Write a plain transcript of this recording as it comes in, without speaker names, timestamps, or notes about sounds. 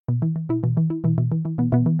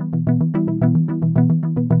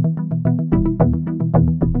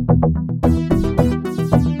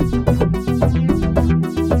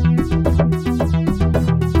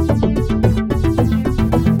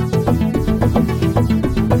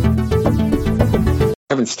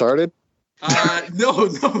haven't started? No,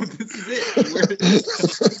 this is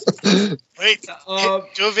it. Wait, do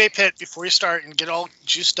a vape hit before you start and get all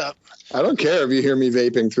juiced up. I don't care if you hear me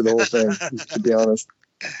vaping through the whole thing, to be honest.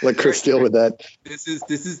 Let Chris deal with that. This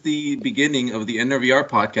is the beginning of the NRVR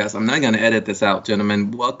podcast. I'm not going to edit this out,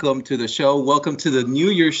 gentlemen. Welcome to the show. Welcome to the New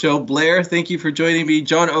Year show. Blair, thank you for joining me.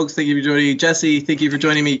 John Oakes, thank you for joining me. Jesse, thank you for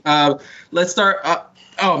joining me. Let's start.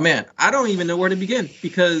 Oh, man, I don't even know where to begin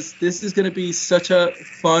because this is going to be such a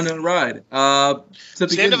fun ride. It's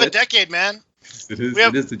the end of a decade, man. It is the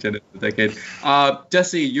end of the decade.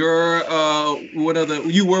 Jesse, you were one of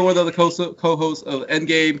the co-hosts of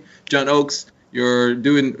Endgame. John Oakes, you're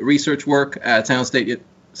doing research work at San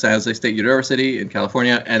Jose State University in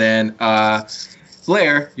California. And then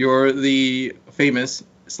Blair, you're the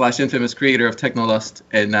famous/infamous creator of Technolust,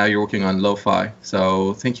 and now you're working on Lo-Fi.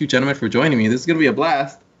 So thank you, gentlemen, for joining me. This is going to be a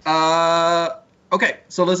blast. Okay,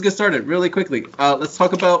 so let's get started really quickly. Let's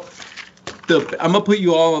talk about I'm going to put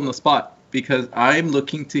you all on the spot because I'm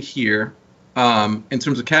looking to hear, in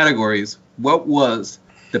terms of categories, what was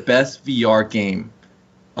the best VR game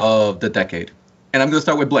of the decade? And I'm going to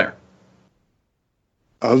start with Blair.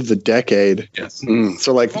 Of the decade? Yes.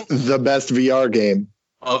 So, like, the best VR game.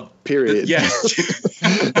 Period.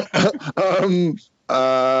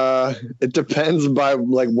 It depends by,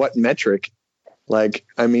 like, what metric. Like,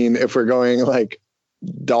 I mean, if we're going, like,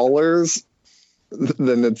 dollars,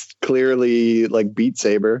 then it's clearly, like, Beat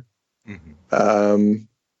Saber. Mm-hmm.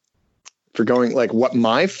 If we're going, like, what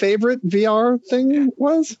my favorite VR thing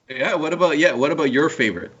was? Yeah, what about your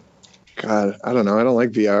favorite? God, I don't know. I don't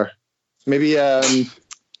like VR. Maybe I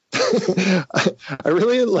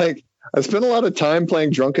really like. I spent a lot of time playing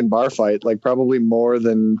Drunken Bar Fight, like probably more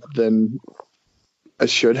than I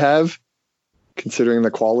should have, considering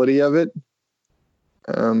the quality of it.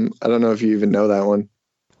 I don't know if you even know that one.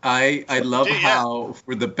 I love how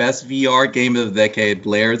for the best VR game of the decade,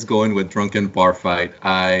 Blair's going with Drunken Bar Fight.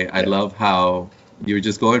 I love how you're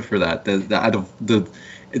just going for that. The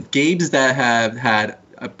games that have had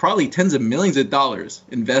probably tens of millions of dollars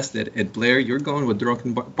invested, and Blair, you're going with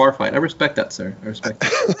Drunken Bar Fight. I respect that, sir. I respect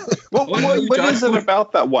that. What is it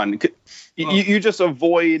about that one? You just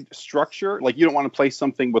avoid structure? Like, you don't want to play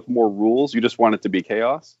something with more rules? You just want it to be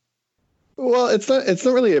chaos? Well, it's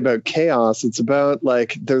not really about chaos. It's about,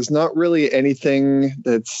 like, there's not really anything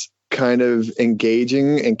that's kind of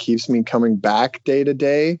engaging and keeps me coming back day to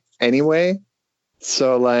day anyway.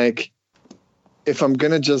 So, like, if I'm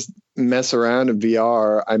going to just mess around in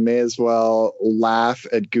VR, I may as well laugh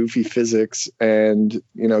at goofy physics and,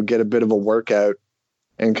 you know, get a bit of a workout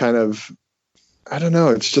and kind of, I don't know.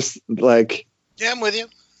 It's just like, yeah, I'm with you.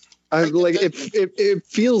 It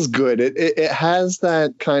feels good. It has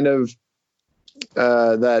that kind of,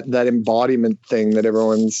 that embodiment thing that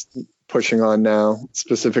everyone's pushing on now,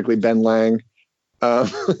 specifically Ben Lang.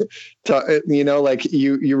 You know, like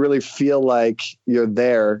you really feel like you're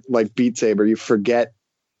there, like Beat Saber. You forget,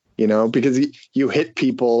 you know, because you hit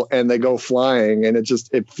people and they go flying, and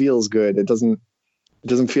it feels good. It doesn't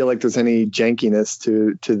feel like there's any jankiness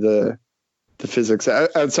to the physics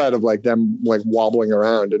outside of like them like wobbling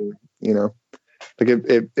around, and you know, like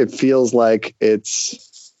it feels like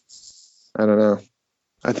it's, I don't know.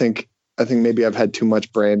 I think maybe I've had too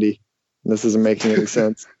much brandy. And this isn't making any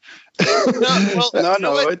sense. No,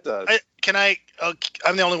 it does.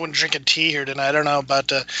 I'm the only one drinking tea here tonight. I don't know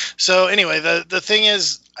about so anyway, the thing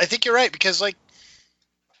is, I think you're right, because like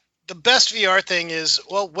the best VR thing is,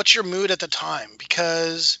 well, what's your mood at the time?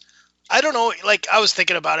 Because I don't know, like I was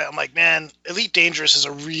thinking about it. I'm like, man, Elite Dangerous is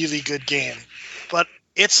a really good game, but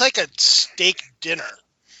it's like a steak dinner.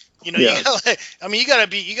 You know, yeah. You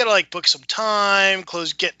gotta like book some time,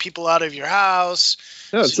 get people out of your house.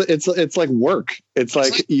 No, it's like work. It's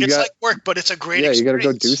like work, but it's a great experience. You got to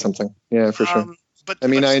go do something. Yeah, for sure. I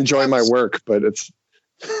I enjoy my work, but it's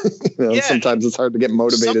sometimes it's hard to get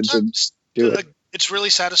motivated to do it. It's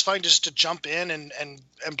really satisfying just to jump in and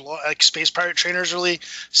blow. Like Space Pirate Trainer is really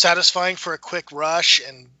satisfying for a quick rush,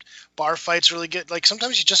 and Bar Fight's really good. Like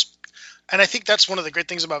sometimes you just. And I think that's one of the great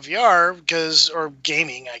things about VR, or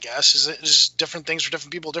gaming, I guess, is it's just different things for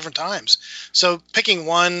different people, different times. So picking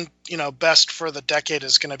one, best for the decade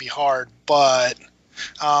is going to be hard. But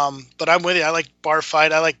I'm with you. I like Bar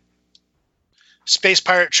Fight. I like Space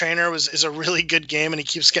Pirate Trainer is a really good game, and he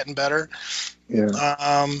keeps getting better. Yeah.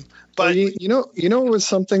 But it was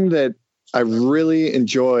something that I really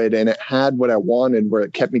enjoyed, and it had what I wanted, where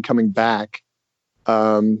it kept me coming back.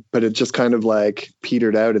 But it just kind of like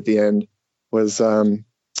petered out at the end. Was oh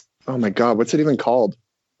my god, what's it even called?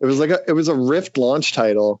 It was a Rift launch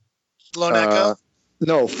title. Lone Echo?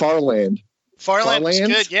 No, Farland. Farland was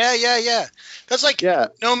Farlands? good. Yeah. That's like Yeah,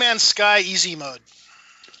 No Man's Sky easy mode.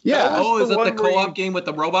 yeah. Oh, is the that the one where co-op you- game with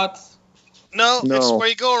the robots? No, No. it's where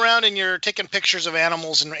you go around and you're taking pictures of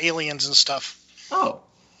animals and aliens and stuff. Oh.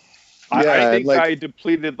 I Yeah, think like- I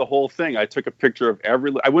depleted the whole thing. I took a picture of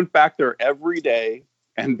I went back there every day,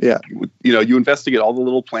 and Yeah. you investigate all the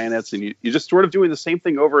little planets, and you just sort of doing the same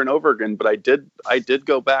thing over and over again. But I did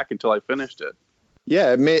go back until I finished it.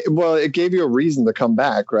 Yeah, it gave you a reason to come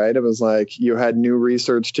back, right? It was like you had new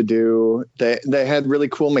research to do. They had really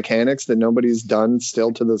cool mechanics that nobody's done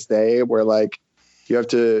still to this day, where like you have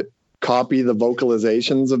to copy the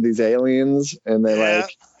vocalizations of these aliens, and Yeah.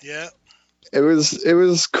 it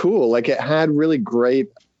was cool. Like it had really great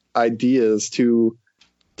ideas to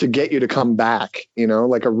get you to come back,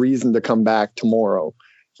 like a reason to come back tomorrow,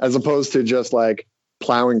 as opposed to just like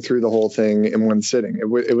plowing through the whole thing in one sitting. It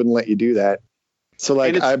wouldn't let you do that. So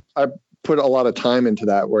like And I put a lot of time into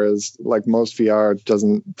that, whereas like most VR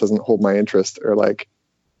doesn't hold my interest or like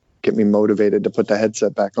get me motivated to put the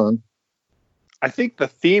headset back on. I think the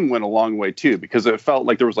theme went a long way too, because it felt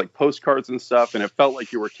like there was like postcards and stuff, and it felt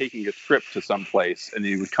like you were taking a trip to some place, and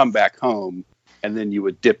you would come back home, and then you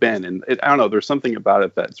would dip in, and I don't know, there's something about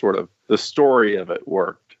it that sort of the story of it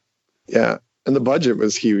worked. Yeah, and the budget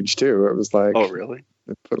was huge too. It was like, Oh, really?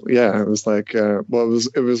 yeah, it was like, it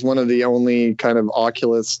was one of the only kind of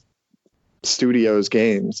Oculus Studios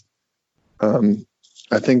games.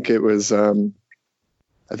 I think it was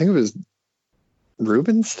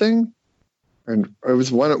Ruben's thing. And it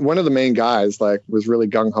was one of the main guys like was really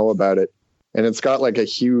gung ho about it, and it's got like a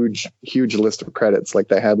huge list of credits. Like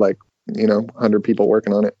they had like 100 people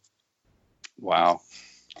working on it. Wow.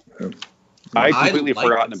 Yeah. I completely like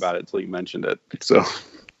forgotten this. about it until you mentioned it. So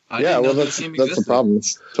I didn't know this that's game the existed. problem.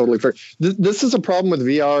 It's totally fair. This is a problem with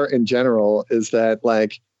VR in general. Is that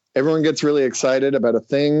like everyone gets really excited about a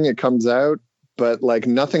thing, it comes out, but like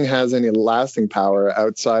nothing has any lasting power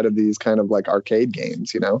outside of these kind of like arcade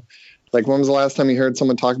games. Like when was the last time you heard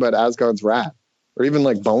someone talk about Asgard's Wrath or even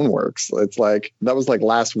like Boneworks? It's like that was like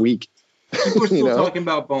last week. People are still talking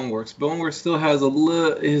about Boneworks. Boneworks still has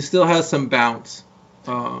it still has some bounce.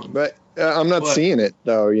 But I'm not But- seeing it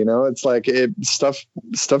though. It's like stuff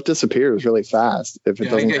disappears really fast if it Yeah,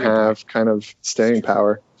 I doesn't get your have kind of staying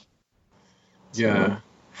power. Yeah.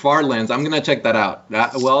 Farlands. I'm gonna check that out.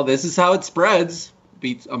 This is how it spreads.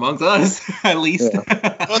 Beats amongst us, at least. Well,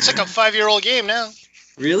 it's like a 5-year-old game now.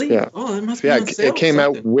 Really? Yeah. Oh, it must be Yeah, on sale it came or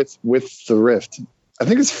out something. with the Rift. I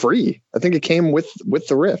think it's free. I think it came with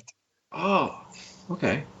the Rift. Oh,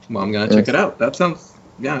 okay. Well, I'm gonna check it out. It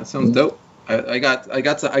sounds dope. I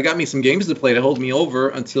got me some games to play to hold me over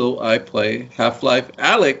until I play Half-Life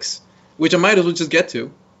Alyx, which I might as well just get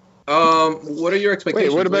to. What are your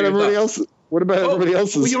expectations? Wait, what about everybody else? What about everybody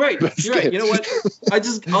else's? Well, you're right. best You're right. game? You know what?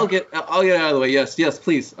 I'll get it out of the way. Yes,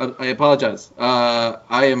 please. I apologize. I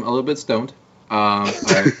am a little bit stoned.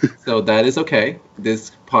 So that is okay.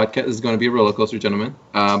 This podcast is going to be a roller coaster, gentlemen.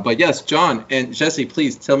 But yes, John and Jesse,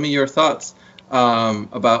 please tell me your thoughts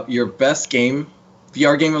about your best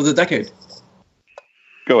VR game of the decade.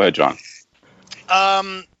 go ahead, John.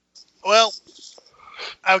 Well,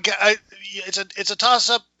 it's a toss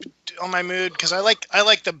up on my mood because I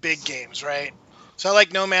like the big games, right? So I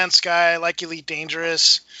like No Man's Sky, I like Elite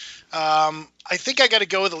Dangerous. I think I got to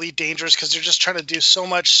go with Elite Dangerous because they're just trying to do so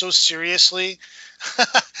much so seriously.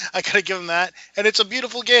 I got to give them that, and it's a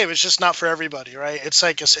beautiful game. It's just not for everybody, right? It's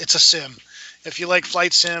like it's a sim. If you like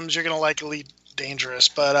flight sims, you're gonna like Elite Dangerous.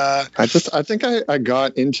 But I think I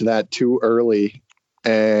got into that too early,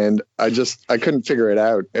 and I couldn't figure it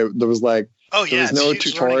out. There was like oh there yeah, was no it's a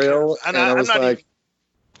huge learning tutorial, curve. and I was like,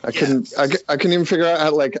 I couldn't even figure out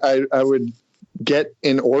how like I would get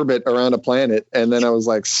in orbit around a planet, and then I was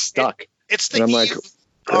like stuck. It's the And I'm Eve like,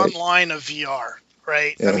 great. online of VR,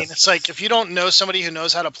 right? Yeah. I mean, it's like if you don't know somebody who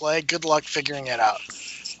knows how to play, good luck figuring it out,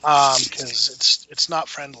 because it's not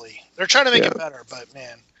friendly. They're trying to make it better, but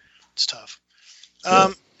man, it's tough.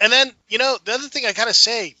 And then the other thing I gotta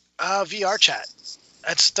say, VR chat.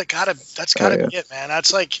 That's gotta be it, man.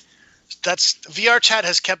 That's VR chat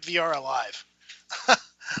has kept VR alive.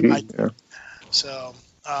 So.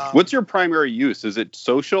 What's your primary use? Is it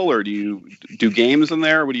social, or do you do games in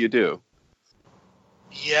there? What do you do?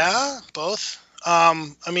 Yeah, both. I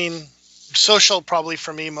mean, social probably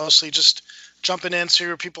for me mostly just jumping in, see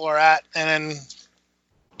where people are at, and then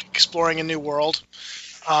exploring a new world.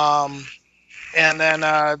 And then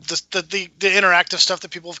the interactive stuff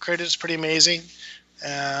that people have created is pretty amazing.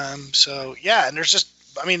 So yeah, and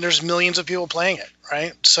there's millions of people playing it,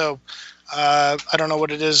 right? So I don't know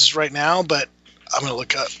what it is right now, but I'm gonna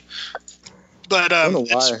look up. But I don't know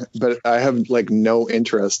why, but I have like no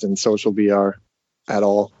interest in social VR at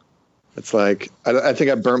all. It's like I think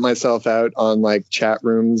I burnt myself out on like chat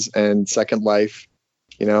rooms and Second Life,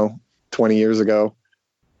 20 years ago,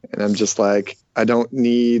 and I'm just like, I don't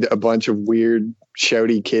need a bunch of weird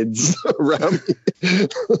shouty kids around me.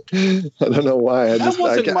 I don't know why. That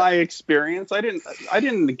wasn't my experience. I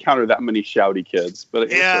didn't encounter that many shouty kids,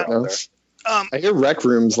 but Yeah. out there. I hear rec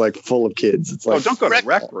rooms like full of kids. It's like, Don't go to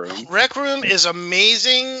rec room. Rec Room is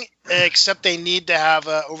amazing, except they need to have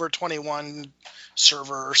a over 21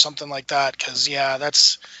 server or something like that, because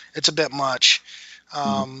it's a bit much.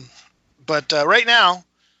 But right now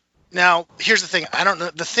here's the thing. I don't know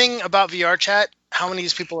the thing about VR chat. How many of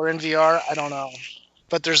these people are in VR? I don't know.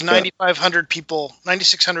 But there's 9,600 people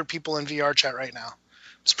in VR chat right now.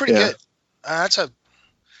 It's pretty good. I don't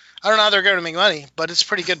know how they're going to make money, but it's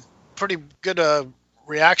pretty good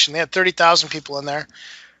reaction. They had 30,000 people in there.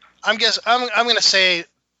 I'm going to say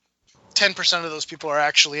 10% of those people are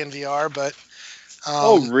actually in VR, but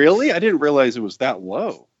oh, really? I didn't realize it was that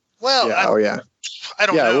low. Well, I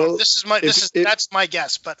don't know. Well, that's my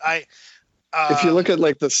guess, but if you look at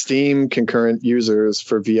like the Steam concurrent users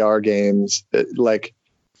for VR games, like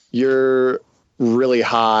you're really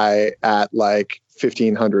high at like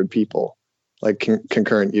 1,500 people, like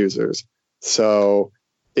concurrent users. So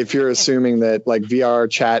if you're assuming that like VR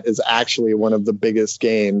chat is actually one of the biggest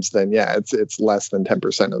games, then it's less than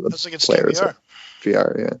 10% of the players. Of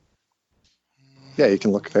VR, yeah, you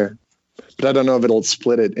can look there, but I don't know if it'll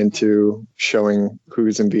split it into showing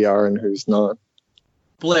who's in VR and who's not.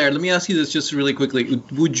 Blair, let me ask you this just really quickly.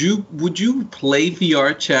 Would you play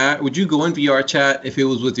VR chat? Would you go in VR chat if it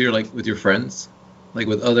was with your friends, like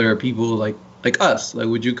with other people, like us? Like,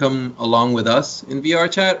 would you come along with us in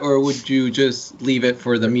VR chat, or would you just leave it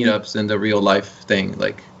for the meetups and the real life thing?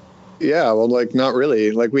 Like, yeah, well, like not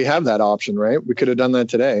really. Like we have that option, right? We could have done that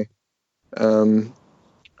today.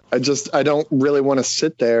 I don't really want to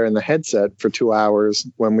sit there in the headset for 2 hours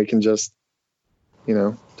when we can just,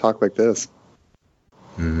 talk like this.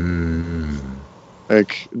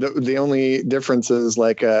 Like the only difference is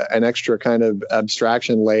like an extra kind of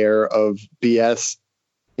abstraction layer of BS.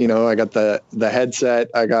 I got the headset.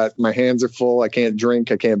 I got my hands are full. I can't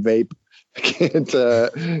drink. I can't vape. I can't,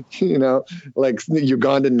 like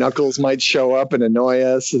Ugandan knuckles might show up and annoy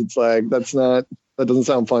us. It's like that doesn't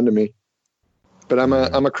sound fun to me. But I'm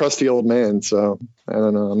a crusty old man, so I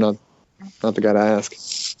don't know. I'm not the guy to ask.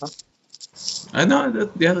 I know.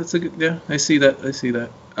 That's a good. Yeah, I see that.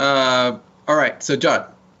 All right. So, John,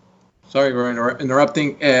 sorry for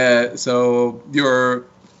interrupting. So your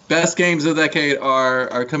best games of the decade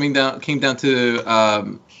came down to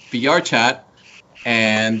VR chat,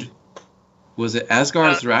 and was it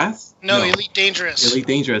Asgard's Wrath? No, Elite Dangerous. Elite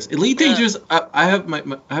Dangerous. I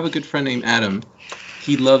have a good friend named Adam.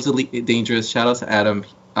 He loves Elite Dangerous. Shout out to Adam.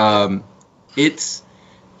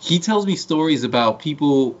 He tells me stories about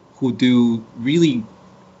people who do really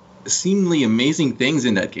seemingly amazing things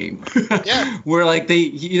in that game. Yeah. Where like they,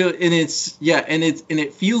 and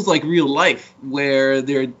it feels like real life, where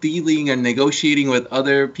they're dealing and negotiating with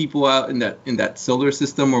other people out in that solar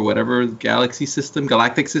system or whatever galactic system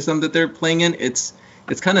that they're playing in. It's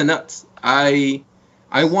kind of nuts. I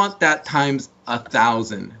want that times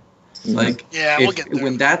 1,000. Like, we'll get there.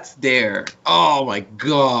 When that's there, oh my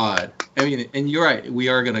god! I mean, and you're right, we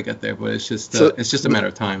are gonna get there, but it's just a matter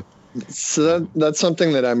of time. So that's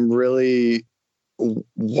something that I'm really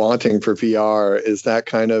wanting for VR is that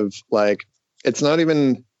kind of like, it's not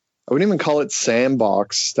even, I wouldn't even call it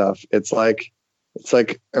sandbox stuff. It's like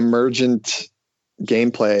emergent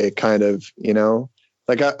gameplay kind of,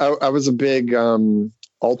 like I was a big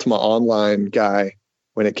Ultima Online guy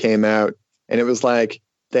when it came out, and it was like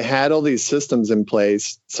they had all these systems in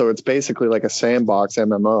place, so it's basically like a sandbox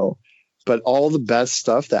MMO, but all the best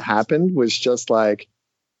stuff that happened was just like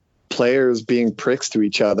players being pricks to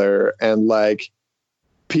each other and like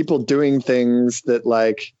people doing things that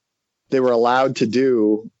like they were allowed to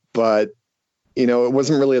do, but it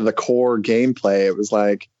wasn't really the core gameplay. It was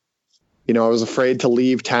like, I was afraid to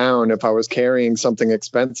leave town if I was carrying something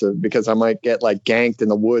expensive because I might get like ganked in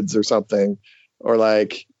the woods or something, or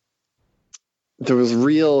like there was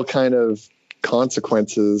real kind of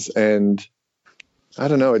consequences, and I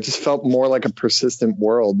don't know, it just felt more like a persistent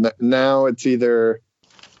world. Now it's either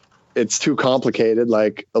it's too complicated,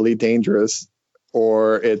 like Elite Dangerous,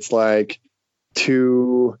 or it's like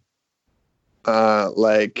too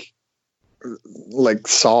like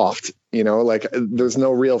soft, like there's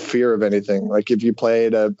no real fear of anything. Like if you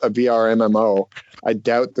played a VR MMO, I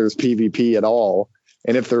doubt there's PvP at all.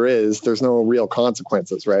 And if there is, there's no real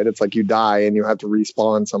consequences, right? It's like you die and you have to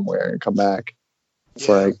respawn somewhere and come back. It's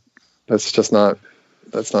like that's not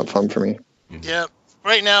fun for me. Yeah.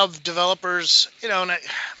 Right now, developers, and I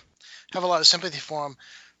have a lot of sympathy for them.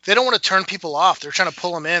 They don't want to turn people off. They're trying to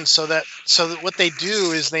pull them in so that what they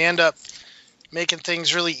do is they end up making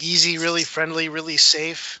things really easy, really friendly, really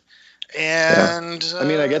safe. And I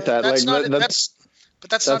mean, I get that. That's like not,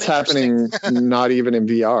 that's not happening not even in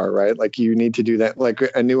VR, right? Like you need to do that. Like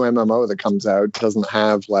a new MMO that comes out doesn't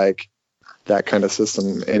have like that kind of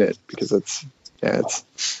system in it because it's.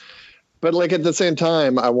 But like at the same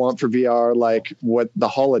time, I want for VR like what the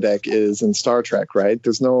holodeck is in Star Trek, right?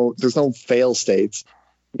 There's no fail states.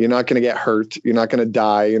 You're not going to get hurt. You're not going to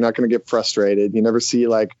die. You're not going to get frustrated. You never see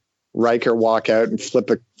like Riker walk out and flip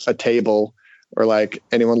a table, or like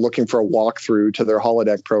anyone looking for a walkthrough to their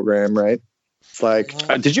holodeck program, right? It's like,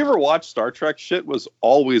 did you ever watch Star Trek? Shit was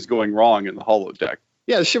always going wrong in the holodeck.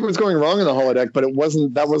 Yeah, shit was going wrong in the holodeck, but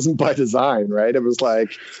that wasn't by design, right? It was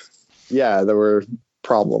like, yeah, there were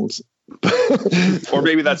problems. Or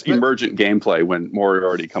maybe that's emergent gameplay when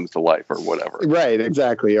Moriarty comes to life or whatever. Right,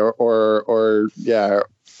 exactly. Or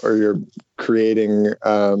you're creating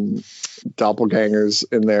doppelgangers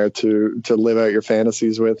in there to live out your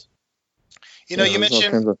fantasies with. You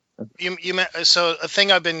mentioned so a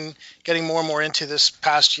thing I've been getting more and more into this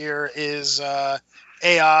past year is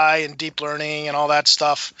AI and deep learning and all that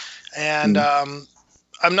stuff. And I'm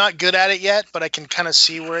not good at it yet, but I can kind of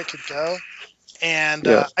see where it could go. And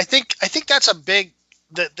I think that's a big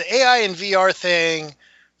the AI and VR thing.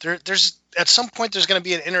 There's at some point there's going to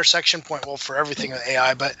be an intersection point. Well, for everything with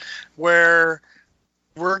AI, but where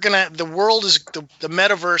the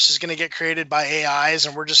metaverse is going to get created by AIs,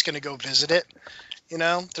 and we're just going to go visit it.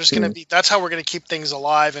 There's going to be that's how we're going to keep things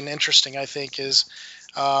alive and interesting. I think is.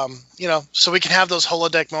 So we can have those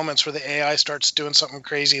holodeck moments where the AI starts doing something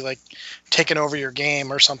crazy, like taking over your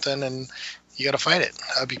game or something, and you got to fight it.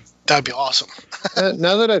 That'd be awesome.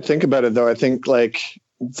 Now that I think about it, though, I think like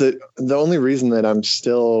the only reason that I'm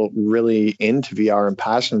still really into VR and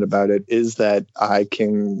passionate about it is that I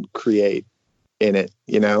can create in it.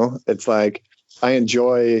 It's like I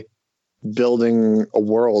enjoy building a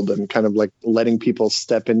world and kind of like letting people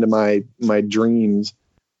step into my dreams.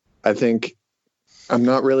 I think I'm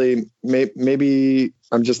not really. Maybe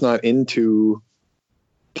I'm just not into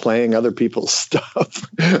playing other people's stuff.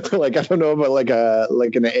 Like I don't know about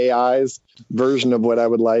like an AI's version of what I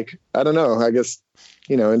would like. I don't know. I guess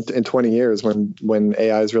in 20 years when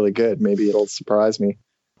AI is really good, maybe it'll surprise me.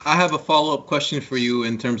 I have a follow-up question for you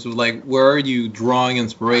in terms of like where are you drawing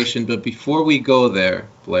inspiration? But before we go there,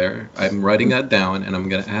 Blair, I'm writing that down and I'm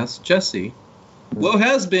going to ask Jesse, what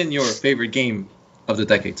has been your favorite game of the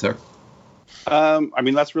decade, sir? I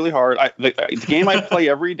mean, that's really hard. The game I play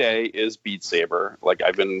every day is Beat Saber. Like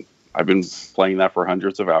I've been playing that for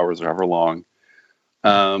hundreds of hours or however long.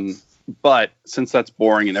 But since that's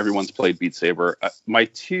boring and everyone's played Beat Saber, my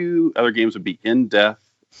two other games would be In Death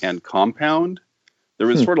and Compound. There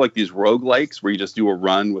was sort of like these roguelikes where you just do a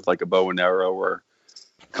run with like a bow and arrow, or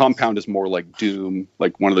Compound is more like Doom,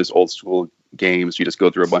 like one of those old school games. You just go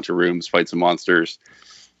through a bunch of rooms, fight some monsters.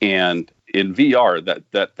 And in VR,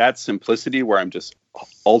 that simplicity where I'm just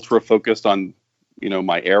ultra focused on,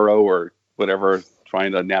 my arrow or whatever,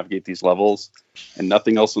 trying to navigate these levels and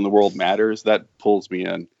nothing else in the world matters, that pulls me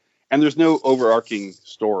in. And there's no overarching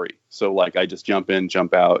story. So like I just jump in,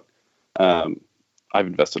 jump out. I've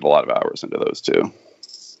invested a lot of hours into those too.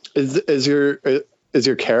 Is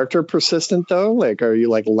your character persistent though? Like, are you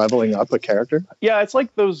like leveling up a character? Yeah, it's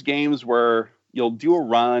like those games where you'll do a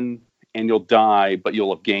run and you'll die, but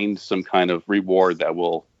you'll have gained some kind of reward that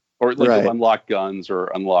will, or like you'll unlock guns or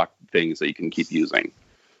unlock things that you can keep using.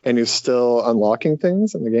 And you're still unlocking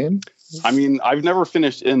things in the game? I mean, I've never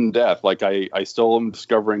finished In Death. Like I still am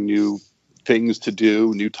discovering new things to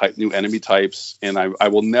do, new enemy types, and I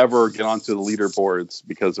will never get onto the leaderboards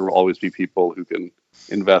because there will always be people who can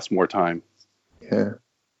invest more time. Yeah.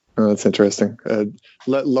 Oh, that's interesting.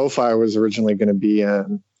 Lo-Fi was originally going to be a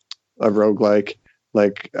roguelike.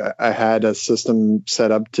 Like I had a system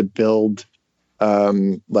set up to build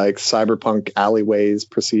like cyberpunk alleyways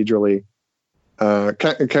procedurally, kind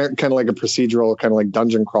of like a procedural, kind of like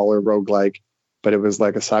dungeon crawler roguelike, but it was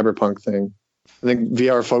like a cyberpunk thing. I think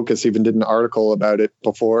VR Focus even did an article about it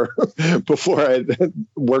before I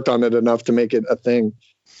worked on it enough to make it a thing.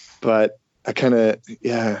 But I kind of,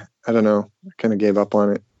 I don't know. I kind of gave up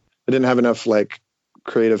on it. I didn't have enough like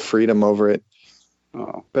creative freedom over it.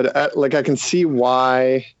 Oh. But I can see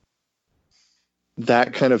why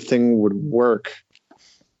that kind of thing would work.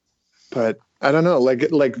 But I don't know,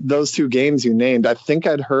 like those two games you named, I think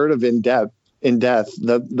I'd heard of In Death.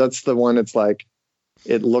 That's the one. It's like,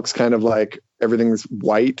 it looks kind of like everything's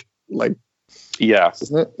white. Like, Yeah,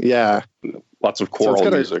 isn't it? Yeah. lots of choral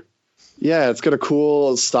music. Yeah, it's got a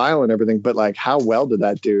cool style and everything, but like, how well did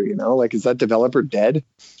that do? You know, like, is that developer dead?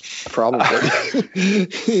 Probably.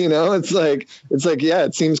 You know, it's like, yeah,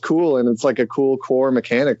 it seems cool, and it's like a cool core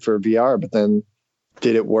mechanic for VR, but then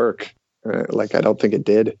did it work? Like, I don't think it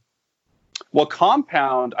did. Well,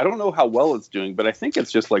 Compound, I don't know how well it's doing, but I think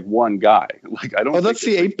it's just like one guy. Like, I don't. Oh, that's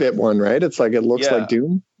the 8-bit one, right? It's like, it looks like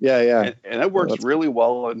Doom. Yeah. And it works really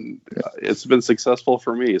well, and it's been successful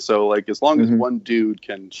for me. So, like, as long as one dude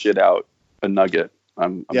can shit out a nugget,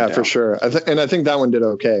 I'm down. For sure. And I think that one did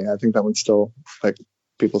okay. I think that one's still, like,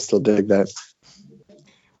 people still dig that.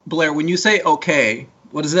 Blair, when you say okay,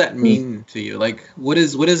 what does that mean to you? Like, what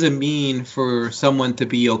does it mean for someone to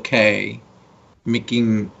be okay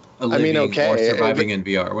making a living or surviving in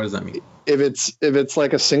VR? What does that mean? If it's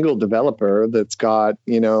like a single developer that's got,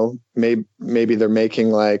 you know, maybe they're making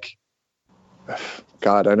like,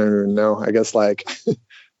 God, I don't even know. I guess like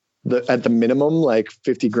at the minimum, like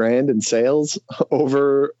 50 grand in sales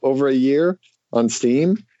over a year on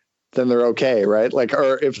Steam, then they're okay, right? Like,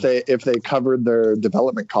 or if they covered their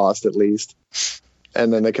development cost at least,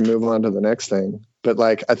 and then they can move on to the next thing. But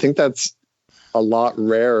like, I think that's a lot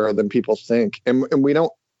rarer than people think, and we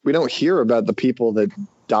don't hear about the people that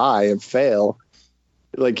die and fail.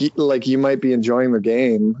 Like you might be enjoying the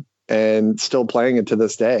game and still playing it to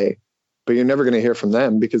this day, but you're never going to hear from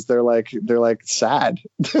them because they're like sad.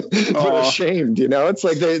 They're ashamed, you know. It's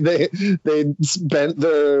like they spent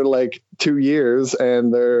their like 2 years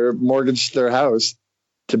and their mortgaged their house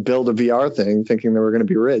to build a VR thing, thinking they were going to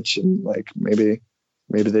be rich, and like maybe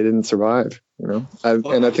they didn't survive, you know.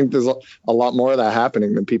 And I think there's a lot more of that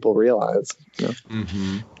happening than people realize. You know?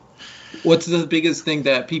 Mm-hmm. What's the biggest thing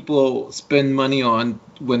that people spend money on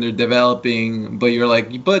when they're developing, but you're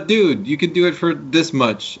like, but dude, you could do it for this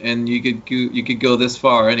much, and you could go this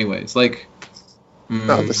far anyways? Like,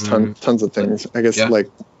 there's tons of things. I guess like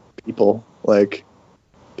people are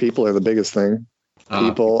the biggest thing.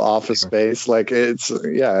 People, office space, like it's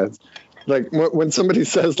like when somebody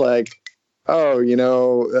says like, oh, you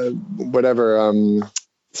know, whatever,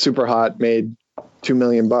 Superhot made $2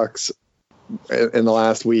 million in the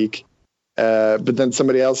last week. But then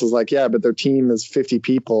somebody else is like, yeah, but their team is 50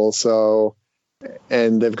 people. So,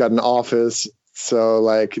 and they've got an office. So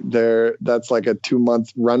like that's like a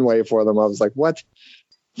 2-month runway for them. I was like, what?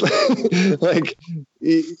 Like,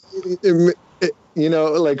 you know,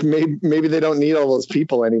 like maybe they don't need all those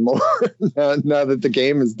people anymore now that the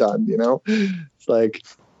game is done, you know. It's like,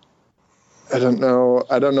 I don't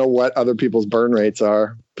know what other people's burn rates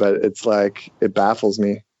are, but it's like, it baffles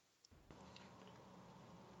me.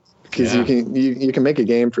 Because you can make a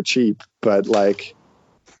game for cheap, but like,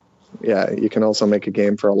 you can also make a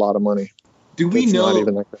game for a lot of money. Do we know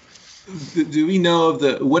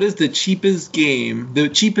of what is the cheapest game, the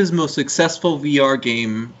cheapest, most successful VR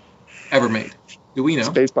game ever made? Do we know?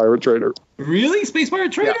 Space Pirate Trainer. Really? Space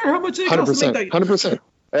Pirate Trainer? Yeah. How much did it cost to make that?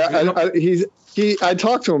 100%. I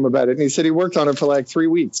talked to him about it, and he said he worked on it for like 3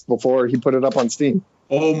 weeks before he put it up on Steam.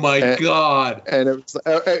 Oh my God! And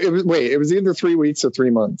it was either 3 weeks or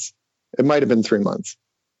 3 months. It might have been 3 months,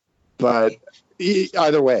 but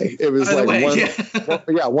either way, it was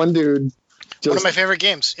one dude. One of my favorite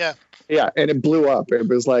games. Yeah. Yeah, and it blew up. It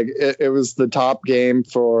was like it was the top game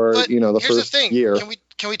for the first year.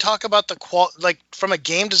 Can we talk about the like from a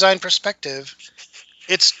game design perspective?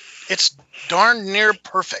 It's darn near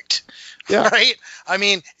perfect. Yeah. Right? I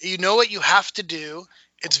mean, you know what you have to do.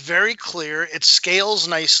 It's very clear. It scales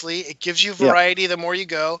nicely. It gives you variety the more you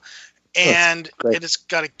go. And it's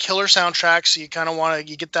got a killer soundtrack, so you kind of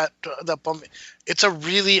you get that bump. It's a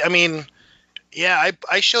really, I mean,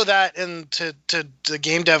 I show that to the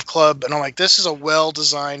game dev club, and I'm like, this is a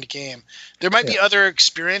well-designed game. There might be other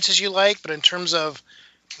experiences you like, but in terms of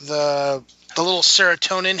the little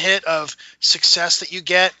serotonin hit of success that you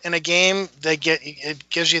get in a game, it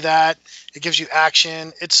gives you that. It gives you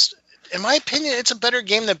action. It's, in my opinion, it's a better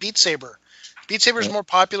game than Beat Saber. Beat Saber is more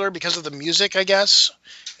popular because of the music, I guess.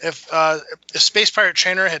 If Space Pirate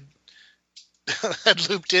Trainer had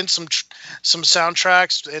looped in some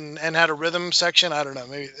soundtracks and had a rhythm section, I don't know.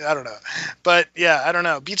 But yeah, I don't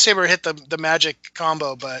know. Beat Saber hit the magic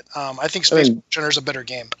combo, but I think Space Pirate Trainer is a better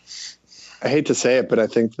game. I hate to say it, but I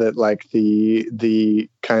think that like the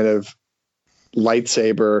kind of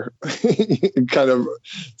lightsaber kind of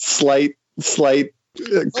slight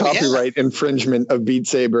copyright infringement of Beat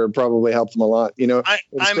Saber probably helped them a lot. You know,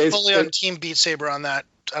 I'm fully on Team Beat Saber on that.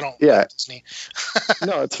 I don't like Disney.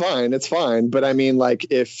 No, it's fine. But I mean, like,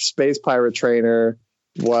 if Space Pirate Trainer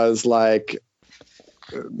was like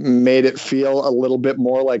made it feel a little bit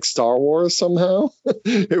more like Star Wars somehow,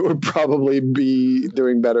 it would probably be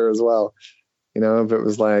doing better as well. You know, if it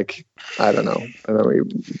was like, I don't know, we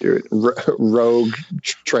do it, rogue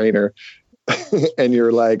trainer, and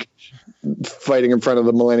you're like fighting in front of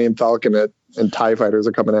the Millennium Falcon and TIE fighters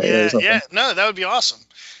are coming at you or something. Yeah, no, that would be awesome.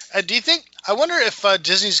 Do you think? I wonder if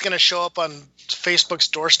Disney's going to show up on Facebook's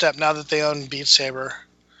doorstep now that they own Beat Saber.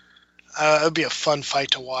 It would be a fun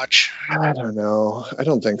fight to watch. I don't know. I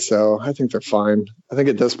don't think so. I think they're fine. I think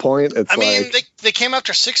at this point, it's. I mean, they came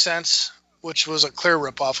after Sixth Sense, which was a clear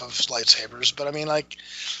ripoff of lightsabers. But I mean, like,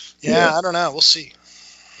 yeah, I don't know. We'll see.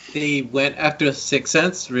 They went after Sixth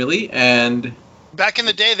Sense, really, and back in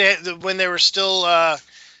the day, when they were still.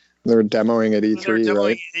 They were demoing at E3,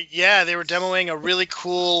 right? Yeah, they were demoing a really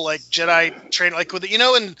cool like Jedi train, like with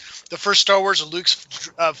in the first Star Wars, Luke's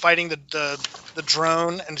fighting the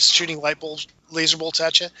drone and shooting laser bolts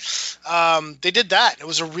at you. They did that. It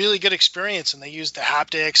was a really good experience, and they used the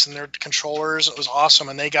haptics and their controllers. It was awesome,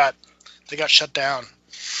 and they got shut down.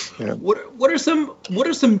 Yeah. What are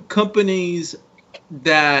some companies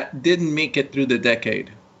that didn't make it through the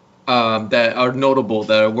decade that are notable,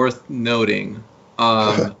 that are worth noting?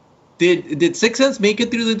 Did Sixth Sense make it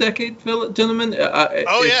through the decade, gentlemen?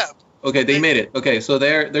 Yeah. Okay, they made it. Okay, so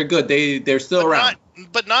they're good. They're still around.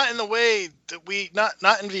 But not in the way that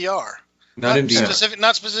not in VR. Not in VR.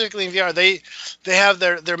 Not specifically in VR. They have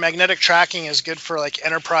their magnetic tracking is good for like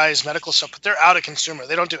enterprise medical stuff, but they're out of consumer.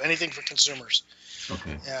 They don't do anything for consumers.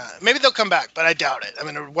 Okay. Yeah, maybe they'll come back, but I doubt it. I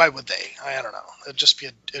mean, why would they? I don't know.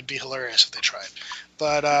 It'd be hilarious if they tried.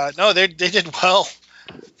 But no, they did well.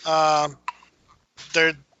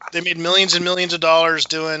 They made millions and millions of dollars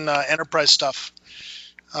doing enterprise stuff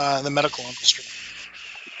in the medical industry.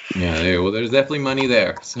 Yeah, well, there's definitely money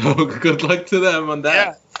there. So good luck to them on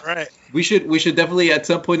that. Yeah, right. We should definitely at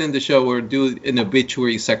some point in the show or do an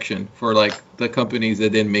obituary section for like the companies that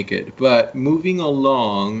didn't make it. But moving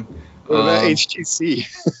along. What about HTC?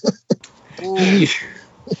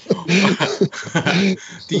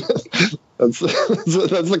 That's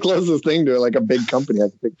the closest thing to like a big company, I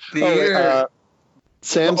think.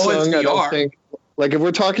 Samsung, I don't think. Like, if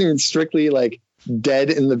we're talking strictly like dead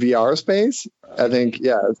in the VR space, I think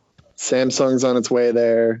Samsung's on its way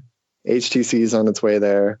there. HTC's on its way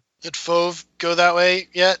there. Did Fove go that way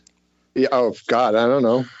yet? Yeah. Oh God, I don't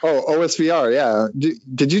know. Oh, OSVR. Yeah.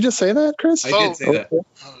 Did you just say that, Chris? I did say that.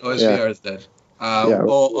 OSVR is dead.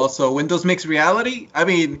 Also, Windows Mixed Reality. I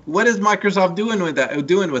mean, what is Microsoft doing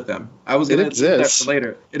with them? I was going to say that for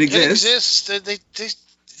later. It exists.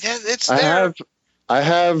 It's there. I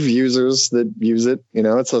have users that use it. You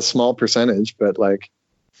know, it's a small percentage, but like,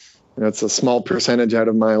 you know, it's a small percentage out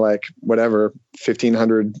of my like whatever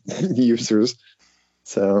 1,500 users.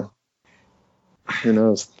 So who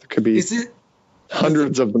knows? There could be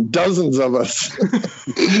hundreds of them, dozens of us.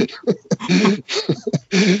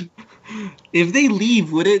 If they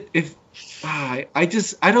leave, would it? I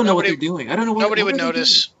don't know what they're doing. I don't know. Nobody would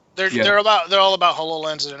notice. They're all about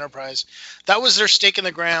HoloLens and Enterprise. That was their stake in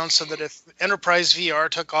the ground, so that if Enterprise VR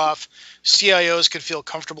took off, CIOs could feel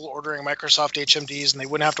comfortable ordering Microsoft HMDs, and they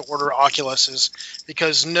wouldn't have to order Oculuses,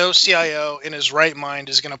 because no CIO in his right mind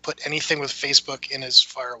is going to put anything with Facebook in his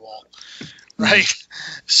firewall, right?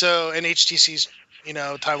 Mm-hmm. So, and HTC's,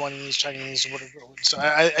 Taiwanese, Chinese, whatever. So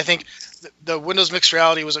I think the Windows Mixed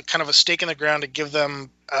Reality was a kind of a stake in the ground to give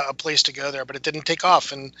them a place to go there, but it didn't take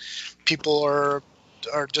off, and people are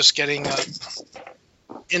just getting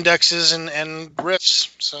indexes and Rifts,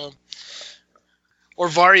 so, or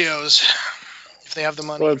Varios if they have the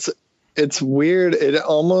money. Well, it's weird. It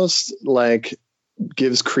almost like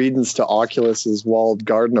gives credence to Oculus's walled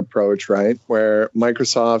garden approach, right? Where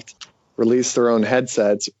Microsoft released their own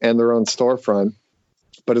headsets and their own storefront,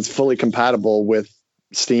 but it's fully compatible with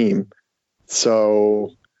Steam,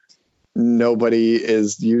 so nobody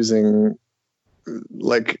is using.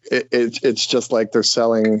 Like it's just like they're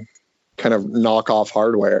selling kind of knockoff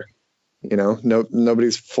hardware,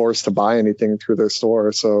 nobody's forced to buy anything through their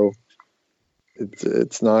store. So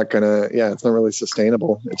it's not it's not really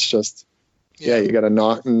sustainable. It's just, you got to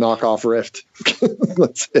knock off Rift.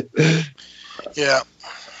 That's it. Yeah.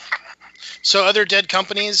 So other dead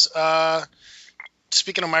companies,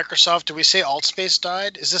 speaking of Microsoft, do we say AltSpace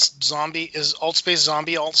died? Is AltSpace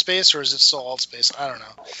zombie AltSpace, or is it still AltSpace? I don't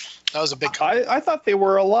know. That was a big company. I thought they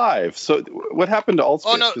were alive. So what happened to AltSpace?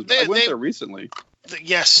 Oh, no, I went there recently.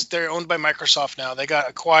 Yes, they're owned by Microsoft now. They got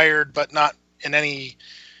acquired, but not in any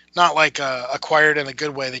not like acquired in a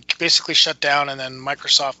good way. They basically shut down, and then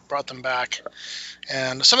Microsoft brought them back.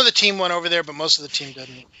 And some of the team went over there, but most of the team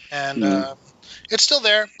didn't. And it's still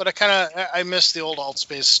there, but I miss the old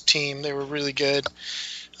AltSpace team. They were really good.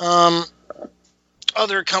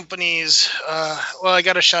 Other companies, well, I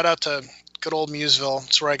got a shout out to good old Museville.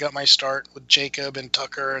 It's where I got my start with Jacob and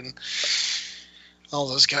Tucker and all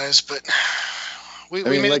those guys. But we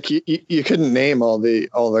mean, made like you couldn't name all the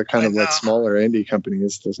kind of like smaller indie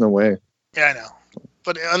companies. There's no way. Yeah, I know.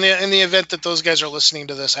 But in the event that those guys are listening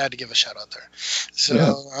to this, I had to give a shout out there. So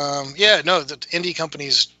the indie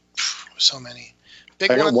companies, so many big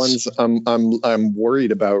I got ones I'm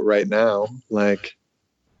worried about right now, like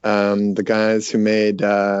the guys who made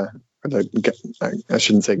I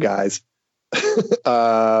shouldn't say guys.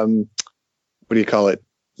 What do you call it?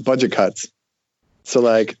 Budget Cuts. So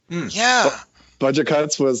like Budget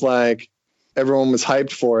Cuts was like everyone was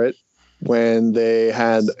hyped for it when they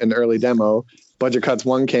had an early demo. Budget Cuts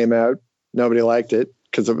 1 came out. Nobody liked it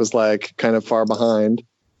because it was like kind of far behind.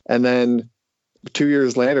 And then 3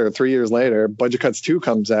 years later, Budget Cuts 2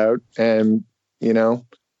 comes out and,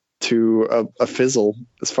 to a fizzle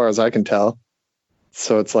as far as I can tell.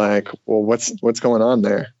 So it's like, well, what's going on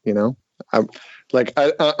there? I'm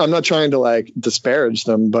not trying to like disparage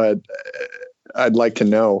them, but I'd like to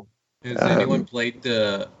know. Has anyone played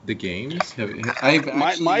the games?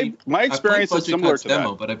 My experience is similar to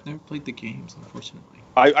demo, that. But I've never played the games, unfortunately.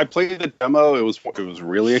 I played the demo. It was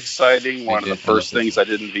really exciting. One of the first things I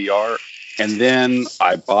did in VR, and then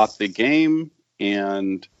I bought the game,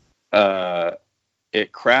 and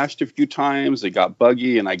it crashed a few times. It got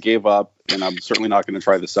buggy, and I gave up. And I'm certainly not going to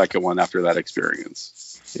try the second one after that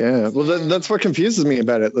experience. Yeah, well, that's what confuses me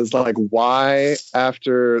about it. It's like, why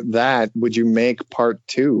after that would you make part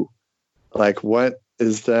 2? Like, what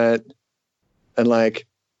is that? And like,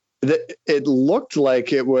 it looked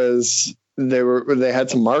like it was they had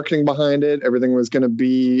some marketing behind it. Everything was going to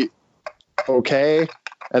be okay.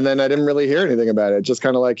 And then I didn't really hear anything about it. Just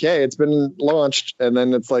kind of like, hey, it's been launched. And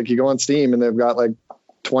then it's like you go on Steam and they've got like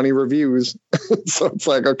 20 reviews. So it's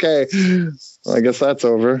like, okay, well, I guess that's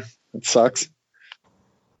over. It sucks.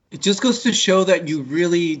 It just goes to show that you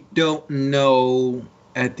really don't know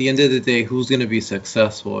at the end of the day who's going to be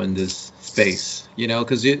successful in this space,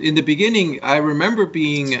 because in the beginning, I remember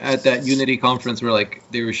being at that Unity conference where like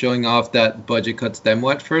they were showing off that Budget Cuts demo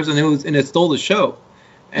at first, and it stole the show.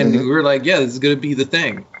 And we were like, yeah, this is going to be the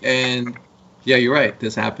thing. And yeah, you're right.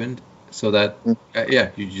 This happened. So that,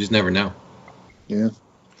 you just never know. Yeah.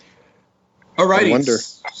 Alrighty. I wonder.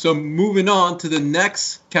 So moving on to the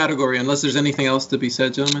next category, unless there's anything else to be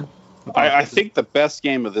said, gentlemen. I think the best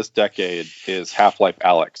game of this decade is Half-Life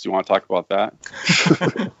Alyx. You want to talk about that?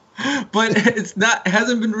 But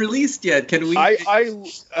hasn't been released yet. Can we? I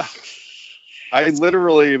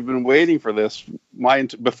literally have been waiting for this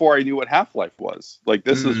before I knew what Half-Life was. Like,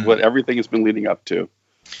 this is what everything has been leading up to.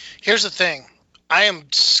 Here's the thing. I am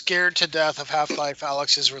scared to death of Half-Life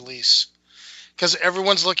Alyx's release. Because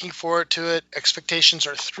everyone's looking forward to it. Expectations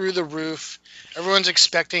are through the roof. Everyone's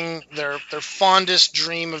expecting their fondest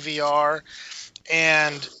dream of VR.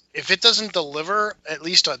 And if it doesn't deliver at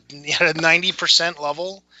least at a 90%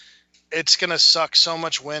 level, it's going to suck so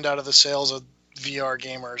much wind out of the sails of VR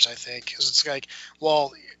gamers, I think. Because it's like,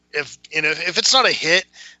 well, if it's not a hit,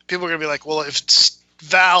 people are going to be like, well, if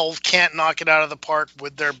Valve can't knock it out of the park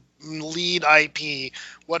with their lead IP,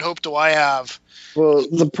 what hope do I have? Well,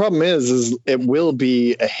 the problem is it will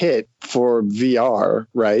be a hit for VR,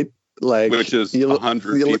 right? Like, which is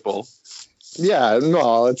 100 people. Yeah,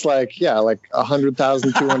 no, it's like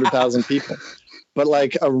 100,000, 200,000 people. But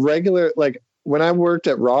like a regular, like when I worked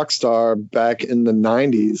at Rockstar back in the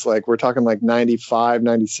 90s, like we're talking like 95,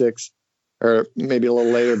 96, or maybe a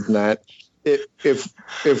little later than that.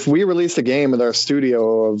 If we released a game with our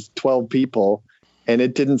studio of 12 people and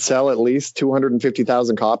it didn't sell at least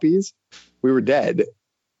 250,000 copies, we were dead.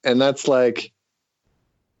 And that's like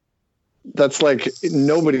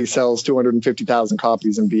nobody sells 250,000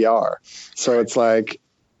 copies in VR. So it's like,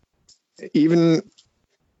 even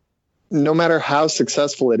no matter how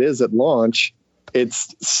successful it is at launch,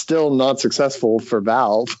 it's still not successful for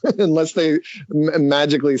Valve unless they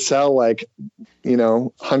magically sell like,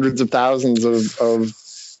 hundreds of thousands of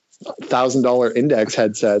 $1,000 index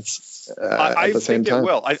headsets at the same time. It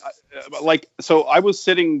will. I was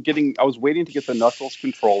waiting to get the Knuckles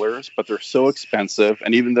controllers, but they're so expensive.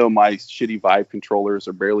 And even though my shitty Vive controllers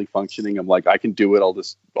are barely functioning, I'm like, I can do it.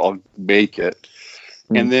 I'll make it.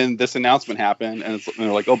 And then this announcement happened, and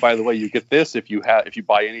they're like, oh, by the way, you get this if you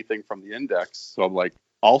buy anything from the index. So I'm like,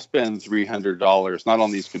 I'll spend $300 not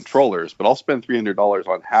on these controllers, but I'll spend $300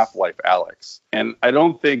 on Half-Life Alyx. And I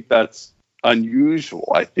don't think that's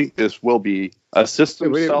unusual. I think this will be a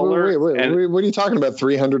system seller. Wait, what are you talking about?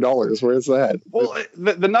 $300? Where's that? Well,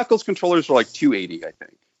 the Knuckles controllers are like $280, I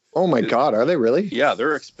think. Oh my God, are they really? Yeah,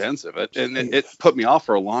 they're expensive. It put me off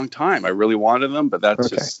for a long time. I really wanted them, but that's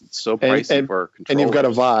just so pricey for controllers. And you've got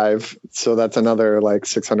a Vive, so that's another like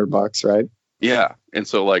 $600, right? Yeah, and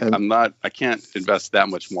so like I can't invest that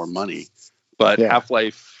much more money. But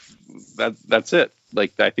Half-Life, that's it.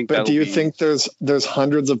 Like I think. But do you think there's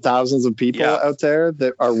hundreds of thousands of people out there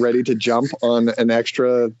that are ready to jump on an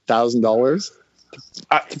extra $1,000?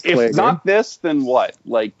 If not this, then what?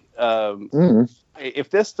 Like,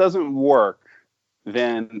 if this doesn't work,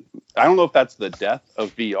 then I don't know if that's the death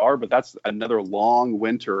of VR, but that's another long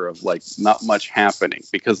winter of like not much happening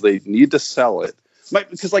because they need to sell it.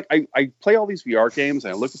 Because like I play all these VR games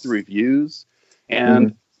and I look at the reviews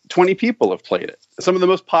and 20 people have played it. Some of the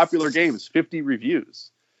most popular games, 50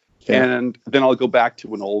 reviews. Yeah. And then I'll go back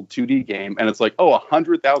to an old 2D game and it's like,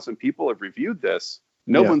 100,000 people have reviewed this.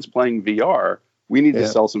 No one's playing VR. We need to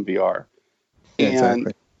sell some VR.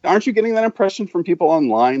 And aren't you getting that impression from people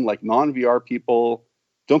online, like non-VR people?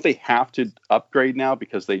 Don't they have to upgrade now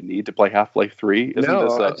because they need to play Half-Life 3? Isn't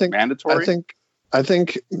this mandatory? I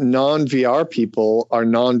think non-VR people are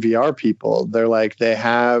non-VR people. They're like they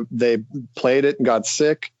played it and got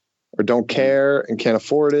sick, or don't care and can't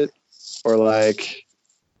afford it, or like,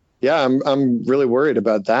 I'm really worried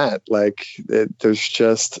about that. Like there's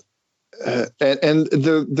just there's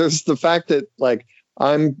the fact that like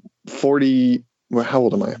I'm 40. Well, how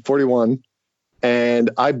old am I? 41, and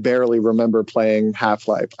I barely remember playing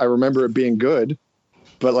Half-Life. I remember it being good.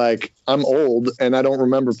 But like I'm old and I don't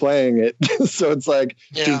remember playing it, so it's like,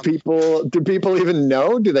 do people even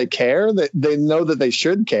know? Do they care? They know that they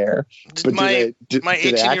should care, but do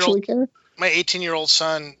they actually care? My 18-year-old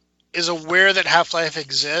son is aware that Half-Life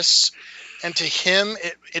exists, and to him,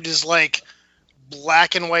 it is like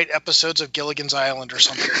black and white episodes of Gilligan's Island or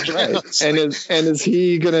something. Right. And is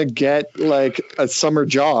he gonna get like a summer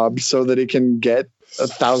job so that he can get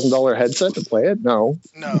 $1,000 headset to play it? No.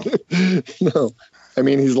 No. I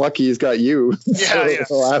mean, he's lucky he's got you. Yeah.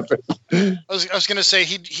 I was gonna say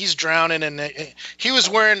he's drowning, and he was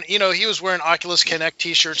wearing Oculus Connect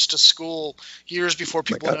T-shirts to school years before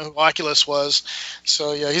people knew who Oculus was.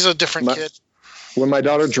 So yeah, he's a different kid. When my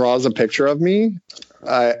daughter draws a picture of me,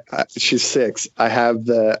 she's 6. I have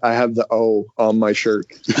the O on my shirt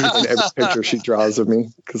in every picture she draws of me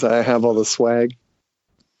because I have all the swag.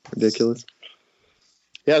 Ridiculous.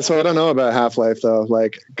 Yeah, so I don't know about Half-Life though.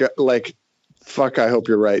 Like. Fuck, I hope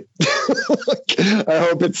you're right. I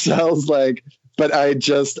hope it sells but I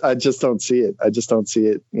just don't see it. I just don't see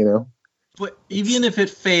it, But even if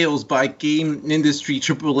it fails by game industry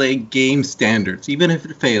AAA game standards, even if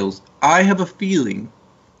it fails, I have a feeling,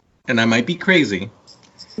 and I might be crazy,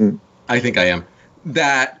 I think I am,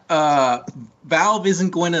 that Valve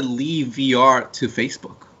isn't going to leave VR to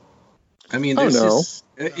Facebook. I mean, there's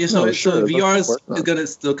VR is going to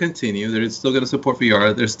still continue. They're still going to support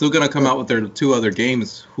VR. They're still going to come out with their 2 other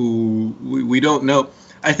games who we don't know.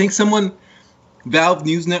 I think Valve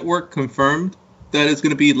News Network confirmed that it's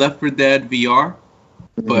going to be Left 4 Dead VR,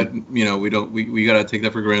 but we got to take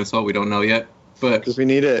that for a grain of salt. We don't know yet. But because we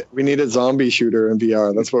need a zombie shooter in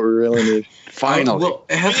VR. That's what we really need. Finally, well,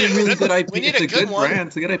 it has a really good IP. It's a good brand.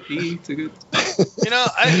 It's a good IP. It's a good.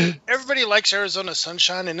 Everybody likes Arizona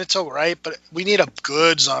Sunshine, and it's all right. But we need a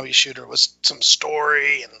good zombie shooter with some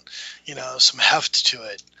story and some heft to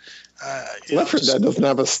it. Left 4 Dead doesn't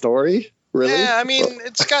have a story, really. Yeah, I mean,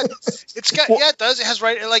 it's got. Well, it does. It has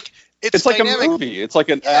it's like dynamic. A movie. It's like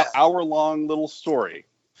an hour-long little story.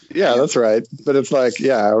 Yeah, that's right. But it's like,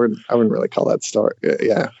 I wouldn't really call that story.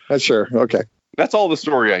 Yeah, that's sure. Okay. That's all the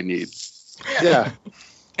story I need. Yeah.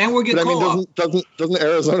 And we're getting doesn't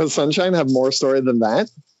Arizona Sunshine have more story than that?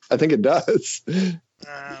 I think it does.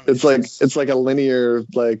 It's like a linear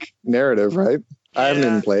narrative, right? I haven't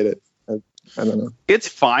even played it. I don't know. It's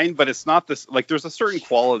fine, but it's not this. Like, there's a certain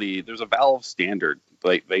quality. There's a Valve standard.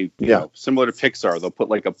 Like similar to Pixar, they'll put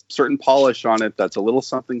like a certain polish on it that's a little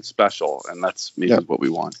something special, and that's maybe what we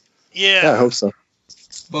want. Yeah, I hope so.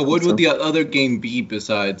 But what would the other game be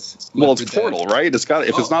besides? Well, it's Portal, right? It's got.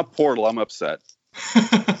 If it's not Portal, I'm upset.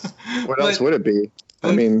 What else would it be?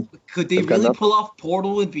 I mean, could they really pull off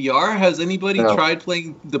Portal in VR? Has anybody tried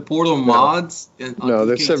playing the Portal mods? No,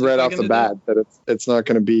 they said right off the bat that it's not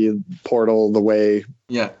going to be Portal the way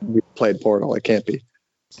we played Portal. It can't be.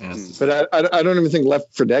 Yes. But I don't even think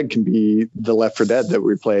Left 4 Dead can be the Left 4 Dead that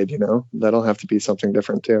we played. That'll have to be something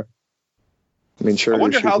different too. I mean, sure. I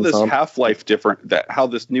wonder how this Half-Life how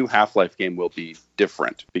this new Half-Life game will be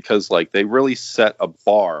different, because like they really set a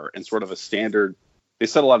bar and sort of a standard. They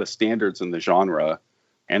set a lot of standards in the genre,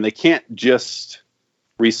 and they can't just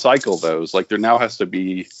recycle those. Like there now has to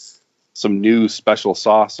be some new special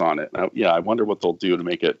sauce on it. I wonder what they'll do to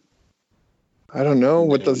make it. I don't know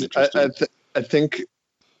what does. I think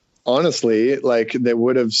honestly, like they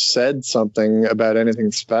would have said something about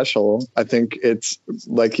anything special. I think it's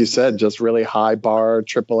like you said, just really high bar,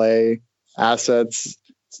 AAA assets,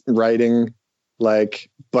 writing, like.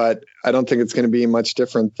 But I don't think it's going to be much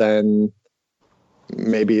different than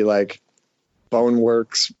maybe like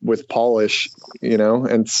Boneworks with polish,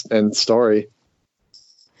 and story.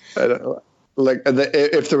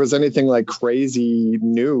 If there was anything like crazy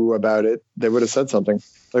new about it, they would have said something.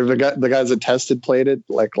 Like the guys that tested played it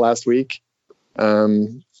like last week,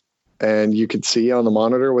 and you could see on the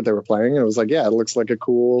monitor what they were playing, and it was like, yeah, it looks like a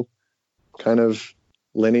cool kind of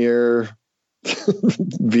linear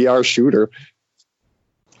VR shooter.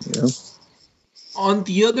 On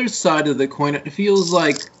the other side of the coin, it feels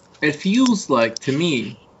like to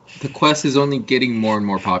me, the Quest is only getting more and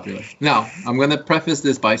more popular. Now, I'm going to preface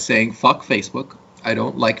this by saying, fuck Facebook. I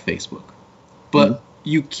don't like Facebook. But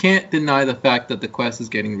you can't deny the fact that the Quest is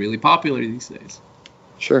getting really popular these days.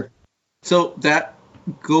 Sure. So I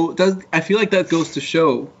feel like that goes to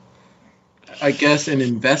show, I guess, an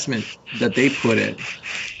investment that they put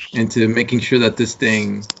into making sure that this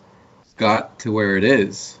thing got to where it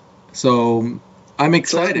is. So I'm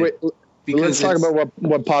excited. Let's talk about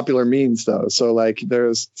what popular means, though. So, like,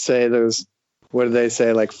 there's what do they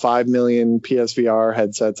say? Like 5 million PSVR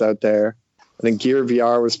headsets out there. I think Gear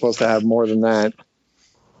VR was supposed to have more than that.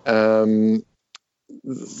 It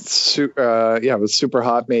was Super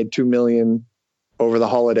Hot, made 2 million over the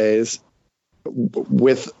holidays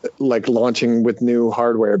with like launching with new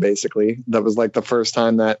hardware. Basically, that was like the first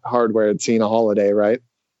time that hardware had seen a holiday, right?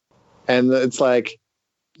 And it's like,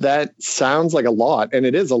 that sounds like a lot, and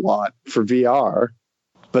it is a lot for VR,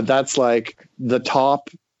 but that's like the top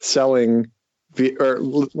selling, they're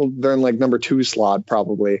in like number 2 slot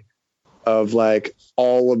probably of like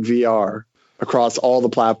all of VR across all the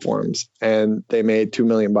platforms, and they made $2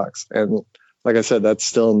 million. And like I said, that's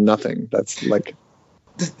still nothing. That's like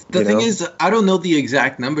the thing is, I don't know the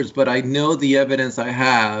exact numbers, but I know the evidence I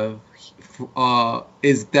have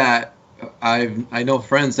is that I know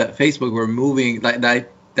friends at Facebook were moving like that.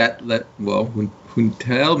 Who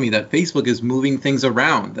tell me that Facebook is moving things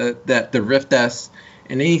around, that the Rift S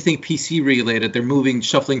and anything PC related, they're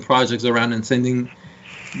shuffling projects around and sending,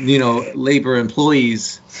 labor,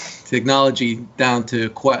 employees, technology down to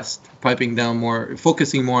Quest, piping down more,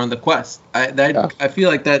 focusing more on the Quest. I feel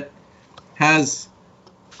like that has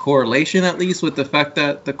correlation, at least, with the fact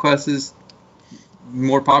that the Quest is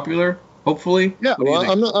more popular. Hopefully. Yeah. Well,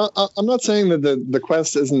 I'm not saying that the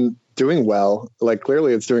Quest isn't doing well. Like,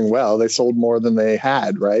 clearly it's doing well. They sold more than they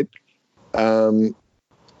had, right? But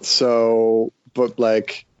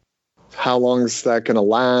like, how long is that going to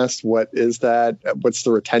last? What is that? What's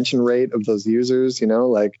the retention rate of those users?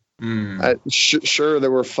 Sure,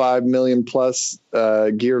 there were 5 million plus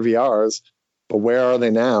Gear VRs, but where are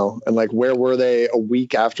they now? And like, where were they a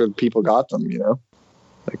week after people got them?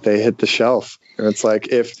 Like, they hit the shelf. And it's like,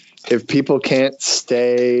 if people can't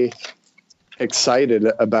stay excited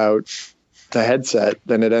about the headset,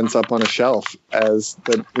 then it ends up on a shelf as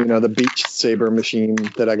the Beach Saber machine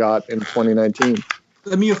that I got in 2019.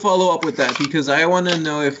 Let me follow up with that, because I want to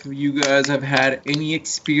know if you guys have had any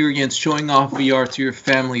experience showing off VR to your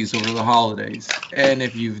families over the holidays. And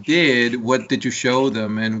if you did, what did you show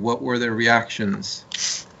them and what were their reactions?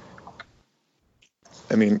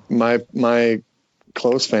 I mean, my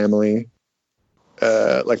close family,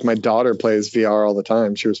 like my daughter plays VR all the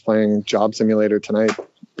time. She was playing Job Simulator tonight,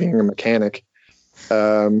 being a mechanic.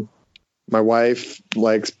 My wife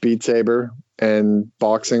likes Beat Saber and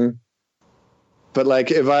boxing. But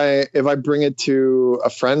like, if I bring it to a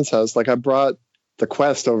friend's house, like I brought the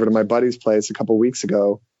Quest over to my buddy's place a couple weeks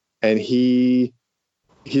ago, and he's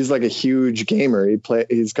like a huge gamer.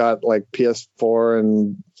 He's got like PS4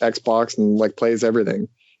 and Xbox and like plays everything.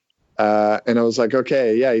 And I was like,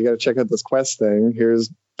 okay, yeah, you got to check out this Quest thing.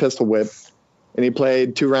 Here's Pistol Whip. And he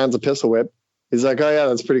played 2 rounds of Pistol Whip. He's like, oh yeah,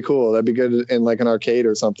 that's pretty cool. That'd be good in like an arcade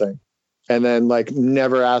or something. And then like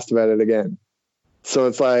never asked about it again. So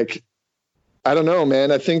it's like, I don't know,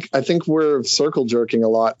 man. I think we're circle jerking a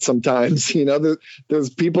lot sometimes. There's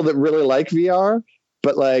people that really like VR,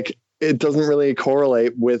 but like it doesn't really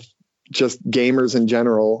correlate with just gamers in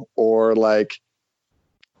general or like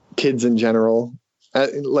kids in general. I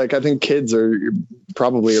think kids are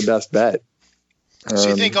probably your best bet. So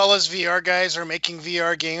you think all us VR guys are making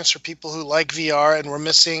VR games for people who like VR, and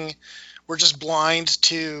we're just blind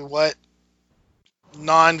to what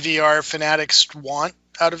non-VR fanatics want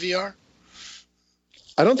out of VR?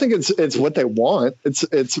 I don't think it's what they want.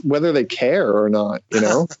 It's whether they care or not. You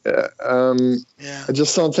know, Yeah. I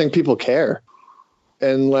just don't think people care.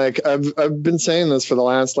 And like I've been saying this for the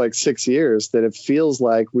last like 6 years, that it feels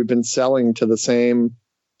like we've been selling to the same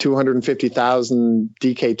 250,000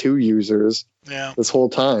 DK2 users Yeah. this whole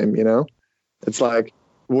time. You know, it's like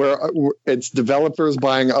it's developers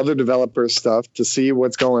buying other developers stuff to see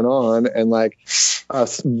what's going on, and like a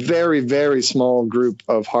very, very small group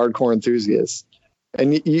of hardcore enthusiasts.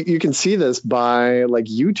 And you can see this by like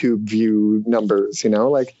YouTube view numbers, you know,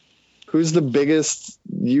 like who's the biggest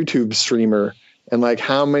YouTube streamer, and like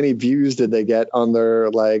how many views did they get on their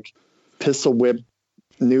like Pistol Whip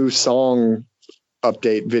new song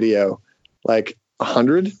update video? Like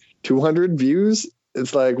 100, 200 views.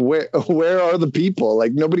 It's like, where are the people?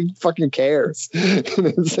 Like nobody fucking cares.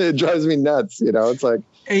 It drives me nuts. You know, it's like,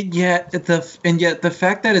 And yet the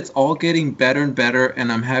fact that it's all getting better and better, and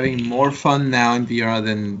I'm having more fun now in VR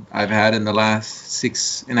than I've had in the last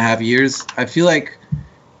 6.5 years. I feel like,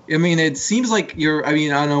 I mean, it seems like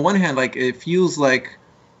on the one hand, like it feels like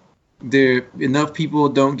enough people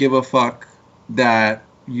don't give a fuck that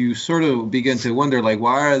you sort of begin to wonder, like,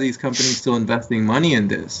 why are these companies still investing money in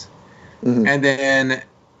this? mhm. And then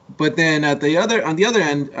on the other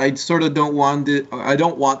end, I sort of don't want it. I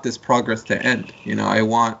don't want this progress to end. You know, I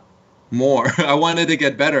want more. I want it to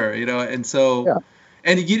get better. You know, and so, Yeah.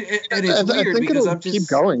 and it's I weird think because it'll I'm just keep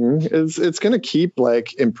going. It's going to keep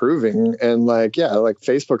like improving, and like like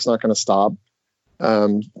Facebook's not going to stop.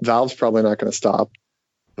 Valve's probably not going to stop,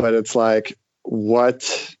 but it's like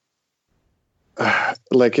what,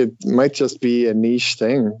 like it might just be a niche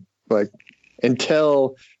thing, like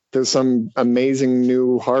until there's some amazing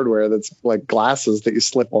new hardware that's like glasses that you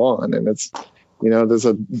slip on, and it's, you know, there's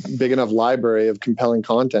a big enough library of compelling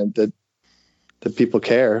content that people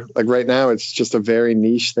care. Like right now, it's just a very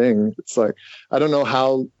niche thing. It's like, I don't know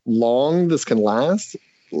how long this can last.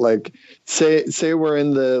 Like say we're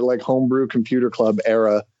in the like homebrew computer club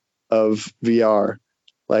era of VR.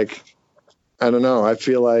 Like, I don't know. I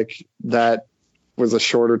feel like that was a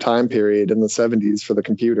shorter time period in the 70s for the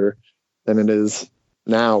computer than it is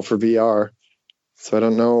now for VR. So I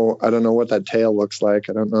don't know what that tail looks like.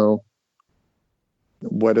 I don't know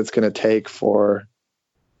what it's going to take for,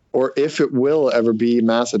 or if it will ever be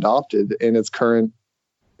mass adopted in its current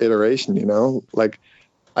iteration, you know? Like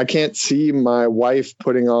I can't see my wife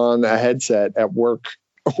putting on a headset at work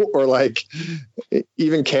or like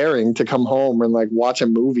even caring to come home and like watch a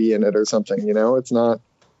movie in it or something, you know? It's not,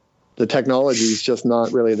 the technology is just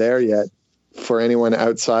not really there yet for anyone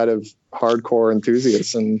outside of hardcore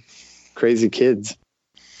enthusiasts and crazy kids.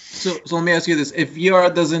 So let me ask you this: if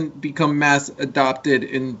VR doesn't become mass adopted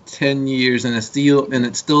in 10 years, and it's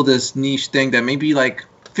still this niche thing that maybe like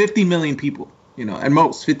 50 million people, you know, at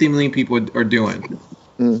most 50 million people are doing,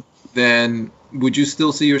 then would you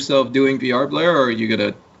still see yourself doing VR, Blair, or are you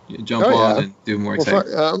gonna jump on and do more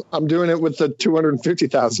exciting? I'm doing it with the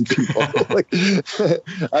 250,000 people. I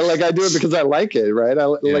do it because I like it, right?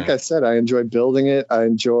 Like I said, I enjoy building it. I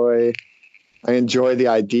enjoy the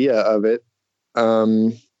idea of it.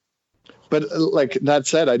 But like that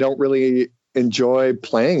said, I don't really enjoy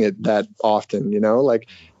playing it that often, you know? Like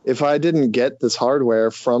if I didn't get this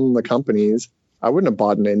hardware from the companies, I wouldn't have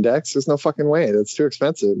bought an Index. There's no fucking way. That's too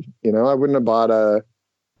expensive. You know, I wouldn't have bought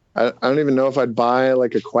I don't even know if I'd buy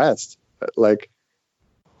like a Quest. Like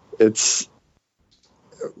it's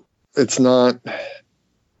not,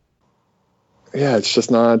 it's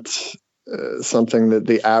just not something that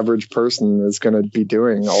the average person is going to be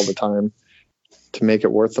doing all the time to make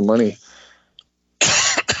it worth the money.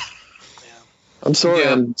 I'm sorry,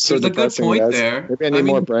 I'm so depressing, good point guys. there. Maybe I need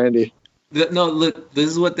more brandy. No, look, this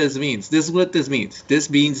is what this means. This means. This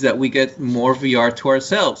means that we get more VR to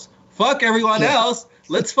ourselves. Fuck everyone else.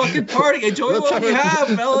 Let's fucking party. Enjoy what we have,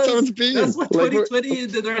 fellas. That's what 2020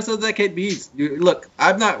 and the rest of the decade means. Look,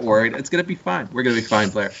 I'm not worried. It's going to be fine. We're going to be fine,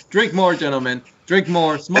 Blair. Drink more, gentlemen. Drink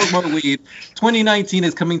more. Smoke more weed. 2019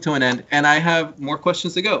 is coming to an end, and I have more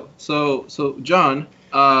questions to go. So John,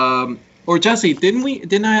 or Jesse,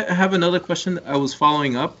 didn't I have another question that I was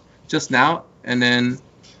following up just now? And then,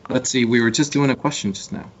 let's see, we were just doing a question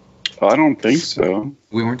just now. I don't think so.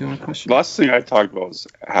 We weren't doing a question? The last thing I talked about was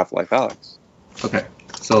Half-Life Alyx. Okay,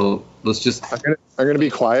 so let's just... I'm gonna be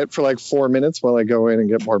quiet for like 4 minutes while I go in and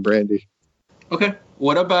get more brandy. Okay.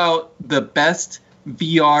 What about the best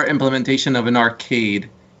VR implementation of an arcade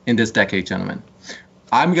in this decade, gentlemen?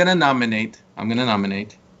 I'm gonna nominate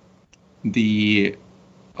the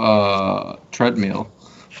treadmill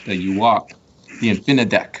that you walk, the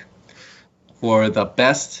Infinideck, for the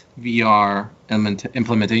best VR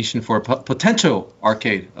implementation for potential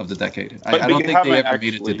arcade of the decade. I don't think they ever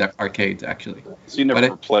made it to arcades, actually. So you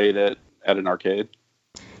never played it at an arcade?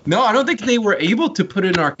 No, I don't think they were able to put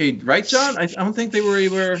it in arcade, right, John? I don't think they were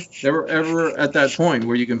ever at that point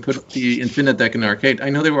where you can put the Infinideck in an arcade. I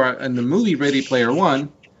know they were in the movie Ready Player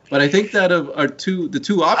One, but I think that the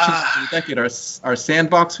two options for the decade are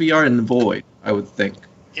Sandbox VR and Void, I would think.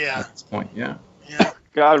 Yeah. At this point, yeah. Yeah.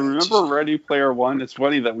 God, remember Ready Player One? It's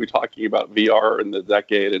funny that we're talking about VR in the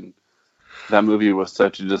decade, and that movie was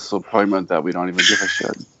such a disappointment that we don't even give a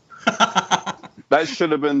shit. That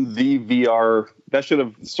should have been the VR. That should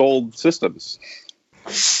have sold systems.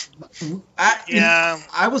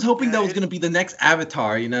 I was hoping that was going to be the next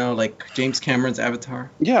Avatar, like James Cameron's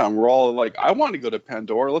Avatar. Yeah, and we're all like, I want to go to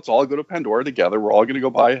Pandora. Let's all go to Pandora together. We're all going to go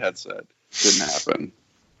buy a headset. Didn't happen.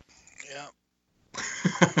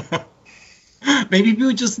 Yeah. Maybe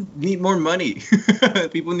people just need more money.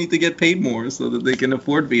 People need to get paid more so that they can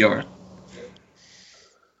afford VR.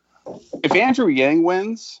 If Andrew Yang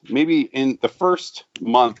wins, maybe in the first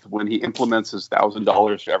month when he implements his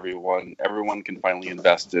 $1,000 for everyone can finally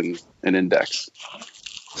invest in an index.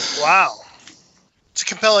 Wow. It's a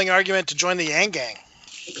compelling argument to join the Yang Gang.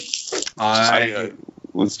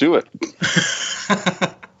 Let's do it.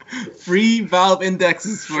 Free Valve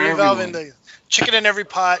indexes for everyone. Valve index. Chicken in every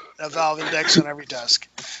pot, a Valve index on every desk.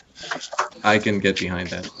 I can get behind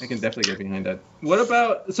that. I can definitely get behind that. What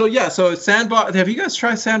about... So Sandbox... Have you guys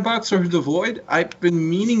tried Sandbox or The Void? I've been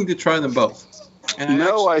meaning to try them both. And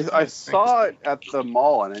I saw it at the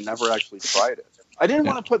mall, and I never actually tried it. I didn't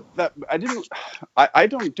want to put that... I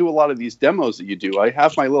don't do a lot of these demos that you do. I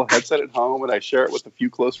have my little headset at home, and I share it with a few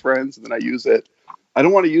close friends, and then I use it. I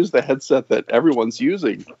don't want to use the headset that everyone's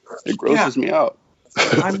using. It grosses me out.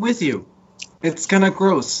 I'm with you. It's kind of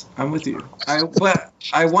gross. I'm with you. But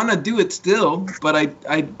I want to do it still, but I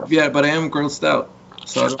am grossed out.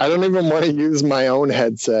 So I don't even want to use my own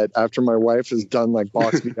headset after my wife has done like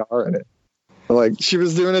Box VR in it. Like she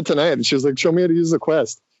was doing it tonight, and she was like, "Show me how to use the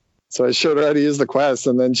Quest." So I showed her how to use the Quest,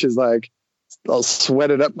 and then she's like, "I'll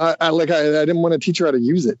sweat it up." I didn't want to teach her how to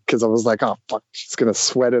use it because I was like, "Oh fuck, she's gonna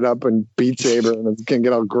sweat it up and Beat Saber, and it's gonna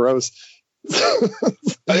get all gross."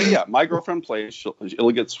 Yeah, my girlfriend plays.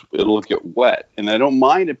 It'll get wet, and I don't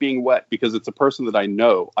mind it being wet because it's a person that I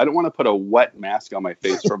know. I don't want to put a wet mask on my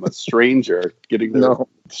face from a stranger getting their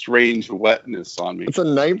strange wetness on me. It's a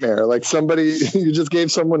nightmare. Like you just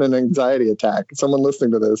gave someone an anxiety attack. Someone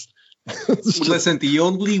listening to this. Listen, the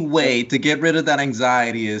only way to get rid of that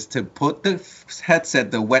anxiety is to put the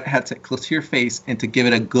wet headset, close to your face, and to give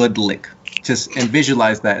it a good lick. And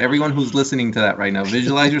visualize that. Everyone who's listening to that right now,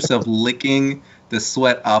 visualize yourself licking the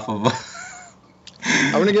sweat off of.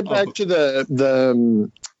 I want to get back to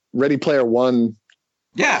the Ready Player One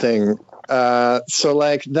thing. So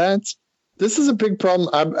like this is a big problem.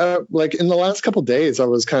 I'm like in the last couple days, I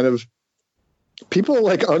was kind of people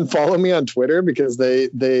like unfollow me on Twitter because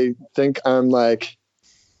they think I'm like,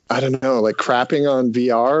 I don't know, like crapping on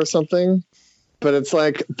VR or something. But it's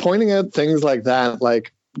like pointing out things like that,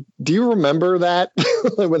 like. Do you remember that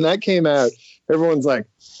when that came out? Everyone's like,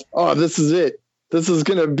 "Oh, this is it. This is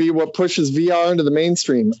going to be what pushes VR into the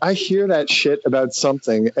mainstream." I hear that shit about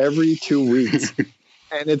something every 2 weeks,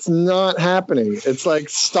 and it's not happening. It's like,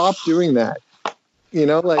 stop doing that.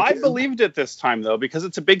 Like I believed it this time though because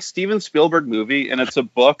it's a big Steven Spielberg movie and it's a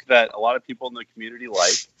book that a lot of people in the community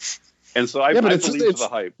like. And so I believe the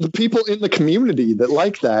hype. The people in the community that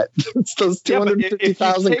like that. It's those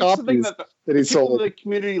 250,000 copies that he sold. People in the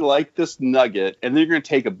community like this nugget, and they're going to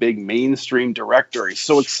take a big mainstream director. He's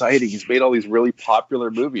so exciting. He's made all these really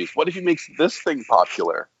popular movies. What if he makes this thing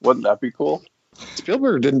popular? Wouldn't that be cool?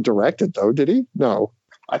 Spielberg didn't direct it, though, did he? No.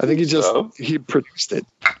 I think he produced it.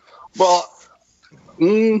 Well,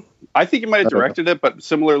 I think he might have directed it, but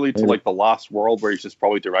similarly to like The Lost World, where he's just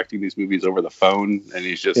probably directing these movies over the phone and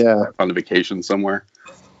he's just on a vacation somewhere.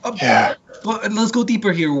 Yeah. Well, let's go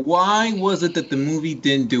deeper here. Why was it that the movie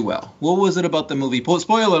didn't do well? What was it about the movie?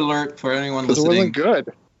 Spoiler alert for anyone listening. It wasn't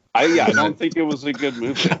good. I don't think it was a good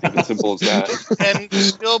movie. I think it's simple as that. And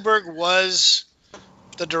Spielberg was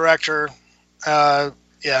the director, of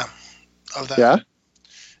that. Yeah?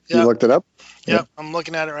 You looked it up? Yep, I'm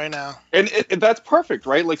looking at it right now. And that's perfect,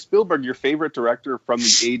 right? Like Spielberg, your favorite director from the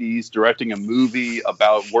 80s, directing a movie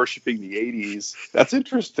about worshiping the 80s. That's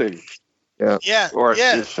interesting. Yeah. Yeah. Or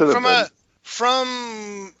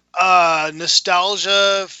from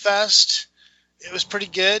Nostalgia Fest It was pretty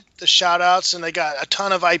good. The shout outs, and they got a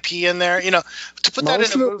ton of IP in there. You know, to put that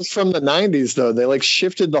Most in a of it movie. was from the 90s, though. They like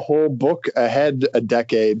shifted the whole book ahead a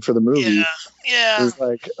decade for the movie. Yeah, It yeah. was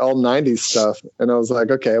like all 90s stuff. And I was like,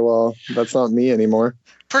 okay, well, that's not me anymore.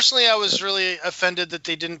 Personally, I was really offended that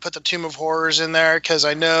they didn't put the Tomb of Horrors in there because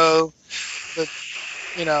I know that,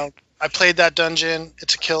 you know, I played that dungeon.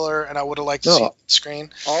 It's a killer, and I would have liked to see it on the screen.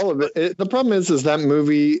 All of it. The problem is that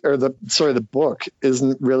movie or the book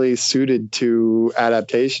isn't really suited to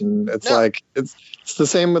adaptation. It's No. like it's the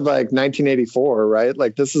same with like 1984, right?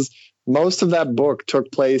 Like most of that book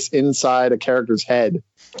took place inside a character's head,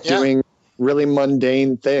 Yeah. doing really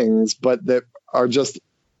mundane things, but that are just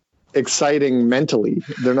exciting mentally.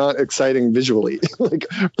 They're not exciting visually. Like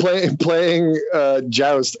playing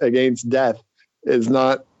Joust against death is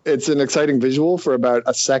not. It's an exciting visual for about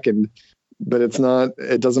a second, but it's not.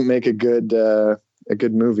 It doesn't make a good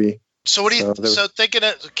movie. So what do you? So So thinking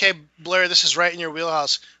of, okay, Blair, this is right in your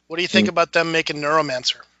wheelhouse. What do you think about them making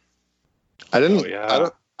Neuromancer? I didn't. Oh, yeah.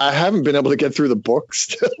 I haven't been able to get through the book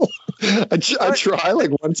still. I try like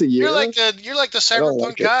once a year. You're like the don't cyberpunk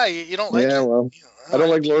like it. guy. You don't like Yeah, it. well, I don't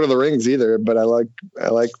like Lord of the Rings either, but I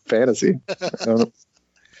like fantasy. I don't know.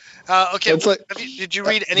 Okay. It's like Did you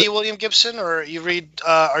read any William Gibson, or you read?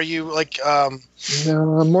 Are you like? All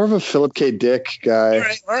no, I'm more of a Philip K. Dick guy.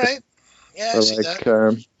 right. Yeah, I Or see that.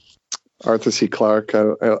 like Arthur C. Clarke.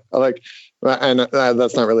 I like, and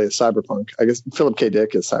that's not really a cyberpunk. I guess Philip K.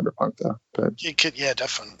 Dick is cyberpunk though. But You could, yeah,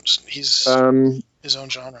 definitely. He's his own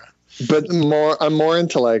genre. but I'm more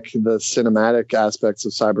into like the cinematic aspects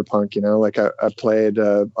of cyberpunk. You know, like I played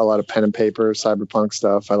a lot of pen and paper cyberpunk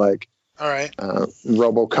stuff. I like All right.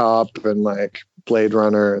 RoboCop and like Blade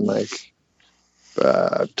Runner and like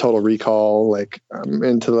Total Recall. Like I'm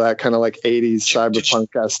into that kind of like 80s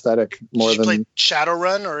cyberpunk aesthetic more Did you than. play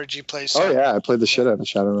Shadowrun, or did you play? Oh yeah, I played the shit out of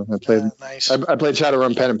Shadowrun. I played. Nice. I played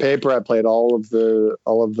Shadowrun pen and paper. I played all of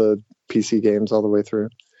the PC games all the way through.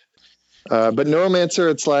 But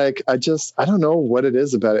Neuromancer, it's like I don't know what it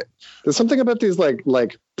is about it. There's something about these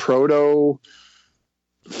like proto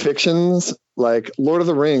fictions, like Lord of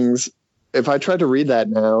the Rings. If I tried to read that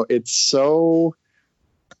now, it's so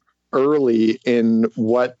early in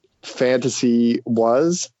what fantasy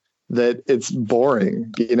was that it's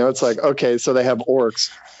boring. You know, it's like, okay, so they have orcs,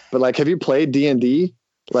 but like, have you played D&D?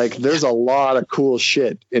 Like there's a lot of cool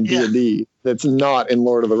shit in D&D that's not in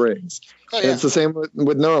Lord of the Rings. Oh, And it's the same with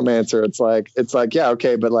Neuromancer. It's like, yeah,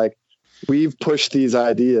 okay, but like we've pushed these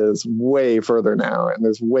ideas way further now and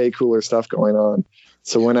there's way cooler stuff going on.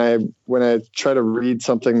 So when I try to read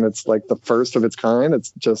something that's like the first of its kind,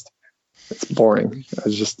 it's boring.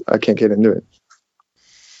 I can't get into it.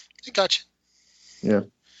 I got you. Yeah.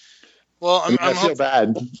 Well, I feel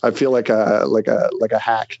bad. I feel like a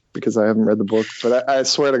hack because I haven't read the book, but I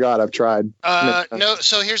swear to God, I've tried. No.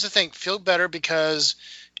 So here's the thing. Feel better because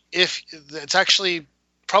if it's actually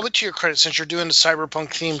probably to your credit, since you're doing a cyberpunk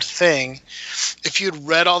themed thing, if you'd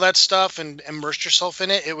read all that stuff and immersed yourself in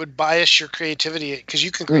it, it would bias your creativity because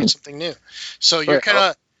you can create something new. So you're kind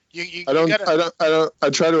of I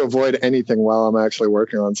try to avoid anything while I'm actually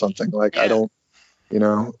working on something. Like I don't,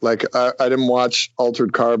 like I didn't watch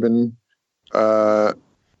Altered Carbon. I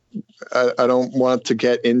don't want to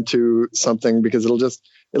get into something because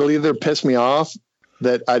it'll either piss me off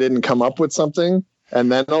that I didn't come up with something and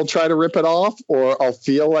then I'll try to rip it off, or I'll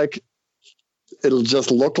feel like it'll just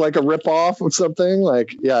look like a rip off of something.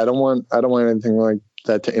 Like, yeah, I don't want anything like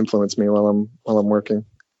that to influence me while I'm working.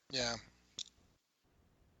 Yeah.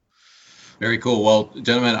 Very cool. Well,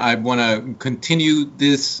 gentlemen, I want to continue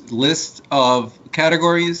this list of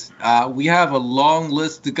categories. We have a long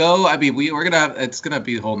list to go. I mean, we're gonna have, it's gonna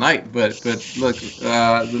be the whole night. But look,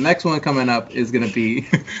 the next one coming up is gonna be.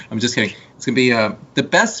 I'm just kidding. It's gonna be the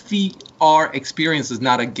best VR experience is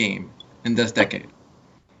not a game in this decade.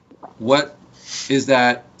 What is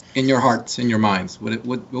that in your hearts, in your minds? What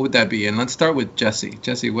would that be? And let's start with Jesse.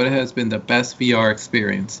 Jesse, what has been the best VR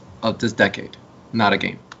experience of this decade? Not a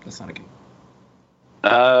game. That's not a game.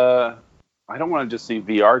 I don't want to just see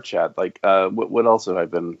VR chat. Like, what else have I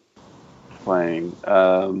been playing?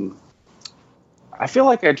 I feel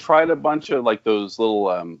like I tried a bunch of like those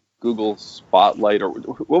little Google Spotlight, or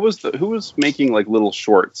who was making like little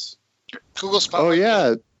shorts? Google Spotlight.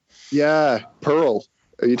 Oh yeah, Pearl.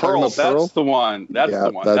 Are you talking about Pearl? That's the one. That's the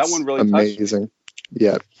one. That one really amazing. Touched me.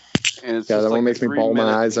 Yeah. And it's that just one like makes me bawl my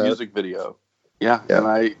eyes out. Music video. Yeah.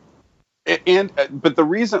 But the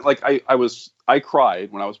reason, like, I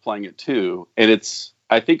cried when I was playing it too, and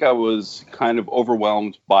I think I was kind of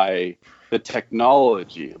overwhelmed by the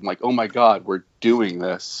technology. I'm like, oh my God, we're doing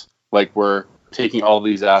this. Like we're taking all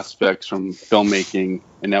these aspects from filmmaking,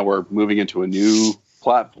 and now we're moving into a new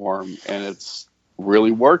platform, and it's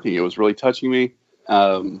really working. It was really touching me.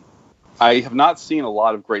 I have not seen a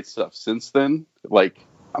lot of great stuff since then. Like,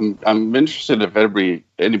 I'm interested if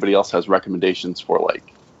anybody else has recommendations for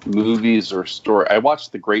like movies or story. I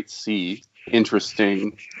watched The Great Sea.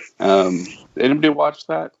 Interesting. Anybody watch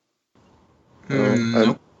that?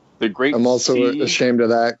 Nope. The Great I'm also Sea. ashamed of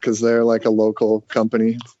that because they're like a local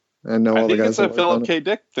company. I know I all the think guys. it's a that work Philip on it. K.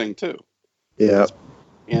 Dick thing too. Yeah.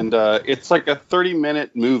 And it's like a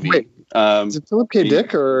 30-minute movie. Wait, Is it Philip K.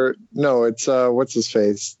 Dick or no? It's what's his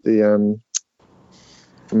face? The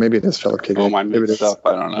maybe it is Philip K. Dick. Oh, my Maybe it mixed is. up.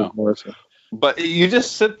 I don't know. But you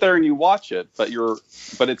just sit there and you watch it, but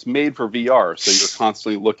it's made for VR, so you're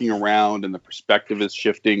constantly looking around and the perspective is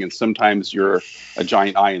shifting, and sometimes you're a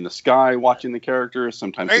giant eye in the sky watching the characters,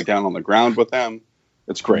 sometimes you're down on the ground with them.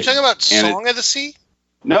 It's great. You're talking about And Song of the Sea?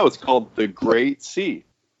 No, it's called The Great Sea.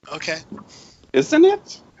 Okay. Isn't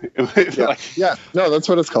it? Yeah. Yeah, no, that's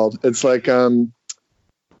what it's called. It's like oh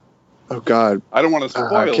god, I don't want to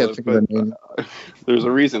spoil I can't it, think but of the name. there's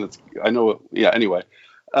a reason anyway.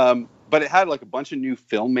 But it had like a bunch of new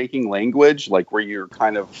filmmaking language, like where you're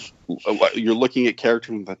you're looking at characters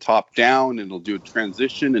from the top down, and it'll do a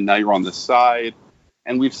transition, and now you're on the side.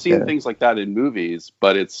 And we've seen things like that in movies,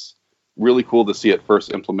 but it's really cool to see it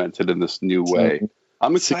first implemented in this new way.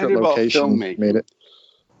 I'm excited about filmmaking. Made it.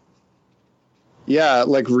 Yeah,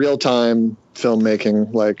 like real time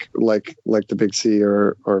filmmaking, like The Big C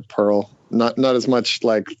or Pearl. Not as much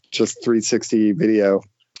like just 360 video.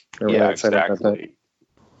 Yeah, exactly.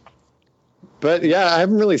 But yeah, I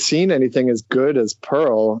haven't really seen anything as good as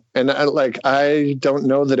Pearl, and I don't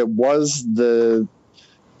know that it was the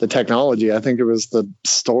technology. I think it was the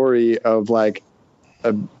story of like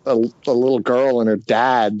a little girl and her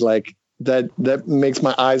dad, like that makes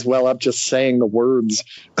my eyes well up just saying the words.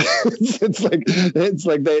 it's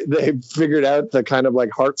like they figured out the kind of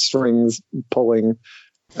like heartstrings pulling,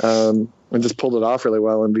 and just pulled it off really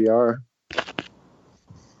well in VR.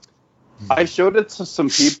 I showed it to some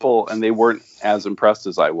people and they weren't as impressed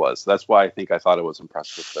as I was. That's why I thought I was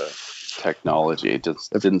impressed with the technology. It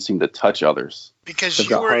just didn't seem to touch others. Because They've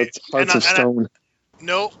you got were hearts of stone.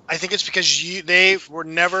 No, I think it's because they were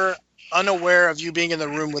never unaware of you being in the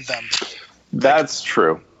room with them. That's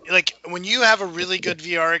true. Like when you have a really good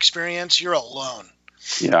VR experience, you're alone.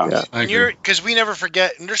 Yeah. Because we never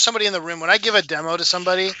forget. And there's somebody in the room. When I give a demo to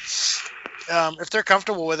somebody, if they're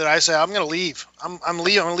comfortable with it, I say, I'm going to leave. I'm going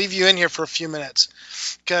to leave you in here for a few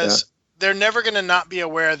minutes, because they're never going to not be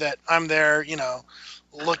aware that I'm there,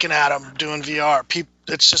 looking at them doing VR.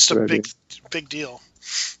 It's just a big deal.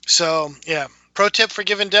 So, yeah. Pro tip for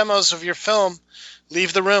giving demos of your film: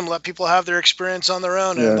 leave the room, let people have their experience on their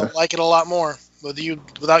own, and they'll like it a lot more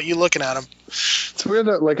without you looking at them. It's weird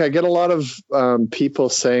that like I get a lot of people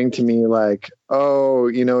saying to me like, oh,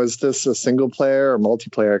 is this a single player or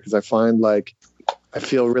multiplayer? Because I find like I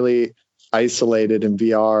feel really isolated in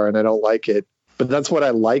VR and I don't like it. But that's what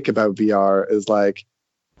I like about VR is like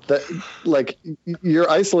that, like you're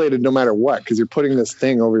isolated no matter what, because you're putting this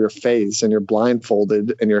thing over your face and you're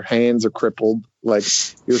blindfolded and your hands are crippled. Like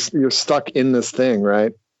you're stuck in this thing,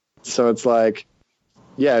 right? So it's like,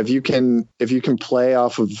 yeah, if you can play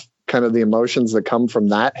off of kind of the emotions that come from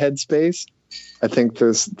that headspace, I think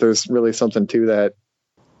there's really something to that.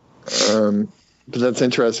 But that's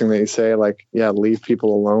interesting that you say like, yeah, leave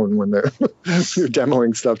people alone when they're you're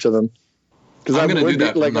demoing stuff to them. Because I'm gonna do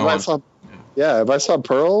that. Like if I saw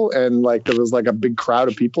Pearl and like there was like a big crowd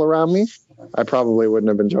of people around me, I probably wouldn't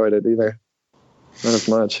have enjoyed it either. Not as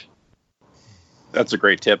much. That's a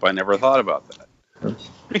great tip. I never thought about that.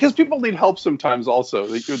 Because people need help sometimes also.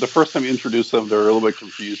 The first time you introduce them, they're a little bit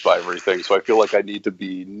confused by everything. So I feel like I need to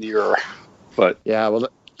be near. But yeah, well,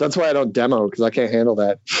 that's why I don't demo, because I can't handle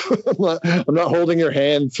that. I'm not holding your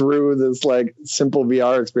hand through this like simple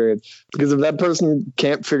VR experience. Because if that person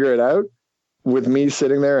can't figure it out with me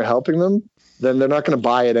sitting there helping them, then they're not going to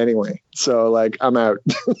buy it anyway. So like, I'm out.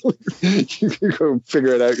 You can go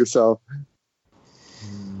figure it out yourself.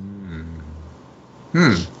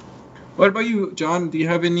 What about you, John? Do you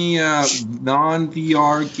have any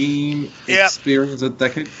non-VR game experience of the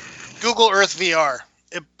decade? Google Earth VR.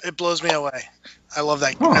 It blows me away. I love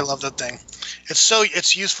that. I love that thing.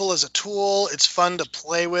 It's useful as a tool. It's fun to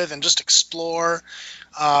play with and just explore.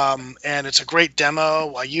 And it's a great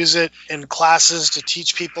demo. I use it in classes to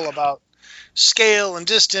teach people about scale and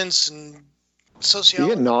distance and sociology. Do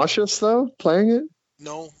you get nauseous though playing it?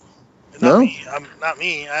 No. No? Not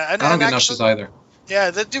me. I don't get nauseous either.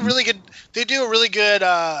 Yeah, they do really good. They do a really good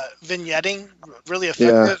vignetting, really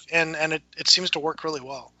effective, and it seems to work really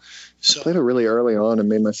well. So Played it really early on and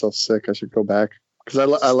made myself sick. I should go back because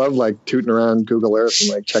I love like tooting around Google Earth and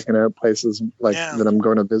like checking out places like that I'm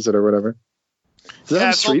going to visit or whatever. Does that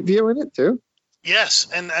have Street View in it too? Yes,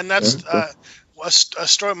 and that's a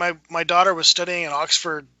story. My daughter was studying in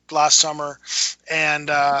Oxford last summer, and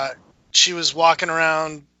she was walking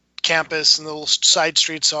around campus and the little side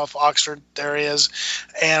streets off Oxford areas,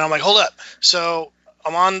 and I'm like, hold up. So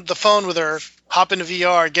I'm on the phone with her, hop into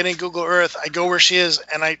VR, get in Google Earth. I go where she is,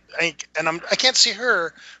 and I can't see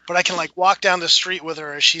her, but I can like walk down the street with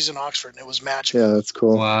her as she's in Oxford, and it was magical. Yeah, that's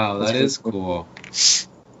cool. Wow, that is cool.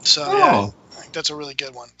 So yeah, I think that's a really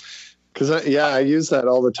good one. Because I use that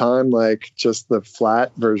all the time, like just the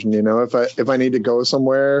flat version. You know, if I need to go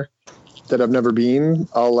somewhere that I've never been,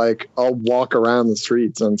 I'll walk around the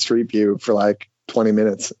streets on Street View for like 20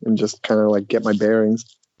 minutes and just kind of like get my bearings.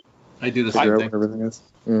 I do the same thing. Everything is.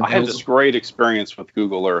 Yeah. I had this great experience with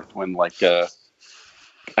Google Earth when I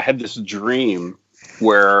had this dream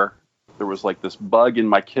where there was like this bug in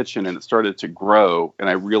my kitchen and it started to grow, and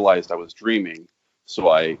I realized I was dreaming. So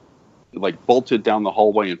I like bolted down the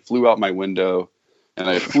hallway and flew out my window, and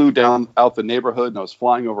I flew down out the neighborhood, and I was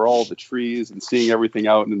flying over all the trees and seeing everything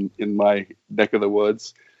out in my neck of the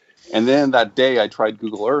woods. And then that day I tried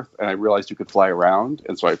Google Earth and I realized you could fly around.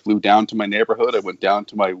 And so I flew down to my neighborhood. I went down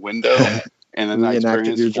to my window, and then I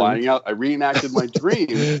experienced flying out. I reenacted my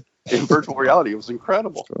dream in virtual reality. It was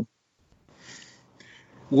incredible.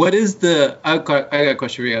 What is I got a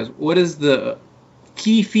question for you guys. What is the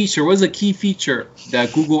key feature? What is a key feature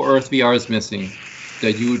that Google Earth VR is missing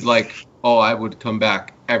that you would like? Oh, I would come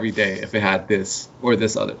back every day if it had this or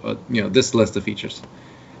this other, this list of features.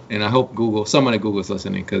 And I hope someone at Google is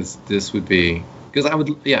listening, because this would be,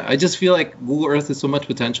 I just feel like Google Earth has so much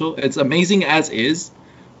potential. It's amazing as is,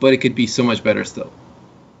 but it could be so much better still.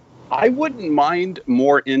 I wouldn't mind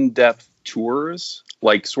more in-depth tours,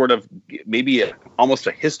 like sort of maybe almost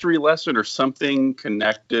a history lesson or something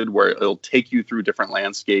connected where it'll take you through different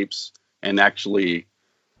landscapes and actually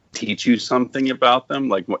teach you something about them,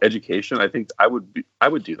 like education. I think I would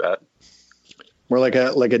do that. More like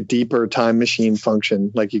a deeper time machine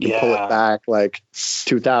function. Like you can pull it back like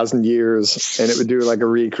 2,000 years and it would do like a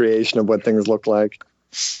recreation of what things look like.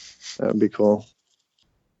 That would be cool.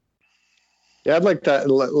 Yeah, I'd like that,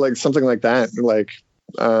 like something like that. Like,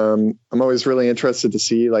 I'm always really interested to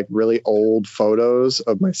see like really old photos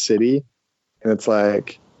of my city. And it's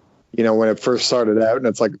like, when it first started out and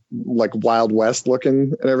it's like Wild West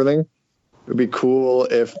looking and everything. It would be cool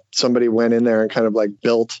if somebody went in there and kind of like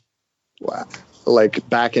built like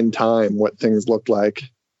back in time what things looked like,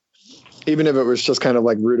 even if it was just kind of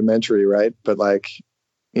like rudimentary, right? But like,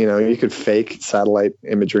 you could fake satellite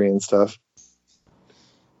imagery and stuff.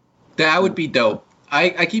 That would be dope.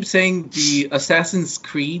 I keep saying the Assassin's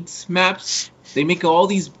Creed maps, they make all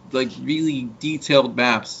these like really detailed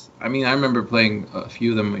maps. I mean, I remember playing a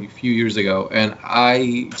few of them a few years ago, and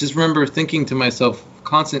I just remember thinking to myself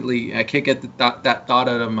constantly, I can't get that thought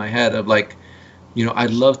out of my head of like,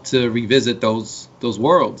 I'd love to revisit those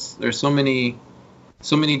worlds. There's so many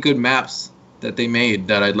good maps that they made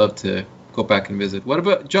that I'd love to go back and visit. What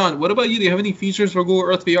about John? What about you? Do you have any features for Google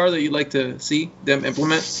Earth VR that you'd like to see them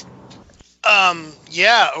implement?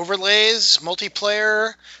 Overlays,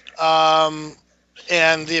 multiplayer,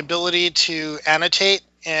 and the ability to annotate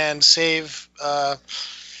and save.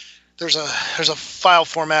 There's a file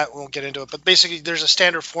format. We won't get into it, but basically there's a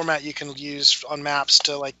standard format you can use on maps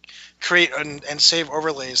to like create and save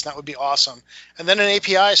overlays. And that would be awesome. And then an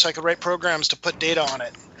API so I could write programs to put data on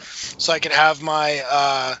it. So I could have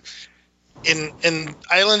my in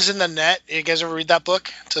Islands in the Net. You guys ever read that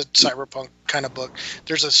book? It's a cyberpunk kind of book.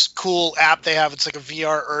 There's this cool app they have. It's like a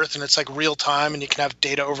VR Earth, and it's like real time, and you can have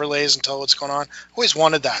data overlays and tell what's going on. I always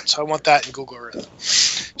wanted that, so I want that in Google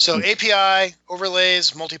Earth. So API,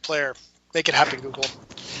 overlays, multiplayer. Make it happen, Google.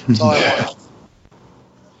 That's all I want.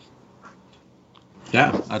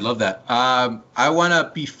 Yeah, I'd love that. I want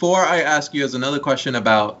to, before I ask you as another question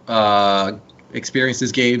about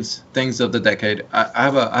experiences, games, things of the decade, I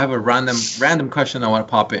have a random question I want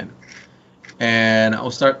to pop in. And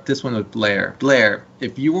I'll start this one with Blair. Blair,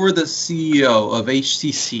 if you were the CEO of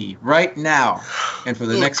HTC right now and for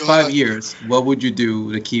the next 5 years, what would you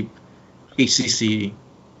do to keep HTC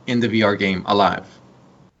in the VR game alive?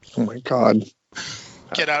 Oh my God.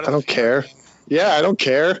 Get out of I don't care. Game. Yeah, I don't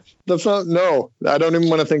care. That's not, no, I don't even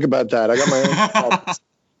want to think about that. I got my own problems.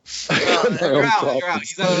 You're out.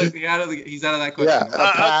 He's out of that question.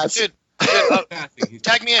 Yeah, dude,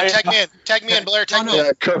 tag me in, Blair. Tag me in.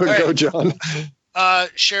 Yeah, go, John.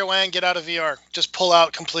 Cher Wang, get out of VR. Just pull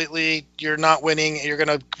out completely. You're not winning. You're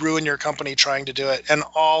going to ruin your company trying to do it. And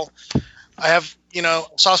all I have, a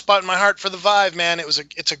soft spot in my heart for the Vive, man.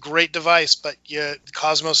 It's a great device, but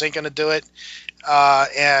Cosmos ain't gonna do it.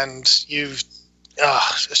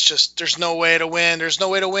 It's just, there's no way to win. There's no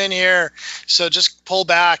way to win here. So just pull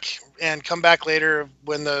back and come back later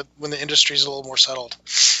when the industry's a little more settled.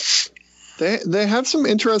 They have some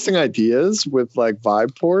interesting ideas with like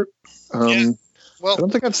Viveport. Well, I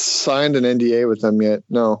don't think I've signed an NDA with them yet.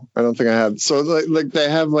 No, I don't think I have. So like they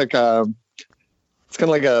have like it's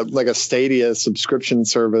kind of like a Stadia subscription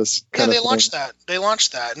service. They launched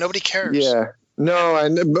that. Nobody cares. Yeah. No,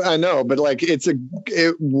 I know, but like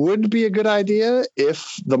it would be a good idea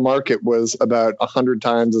if the market was about 100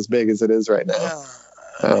 times as big as it is right now,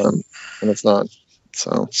 and it's not.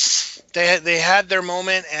 So they had their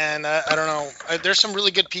moment, and I don't know. There's some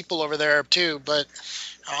really good people over there too, but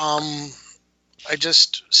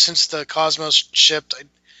since the Cosmos shipped,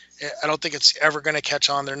 I don't think it's ever going to catch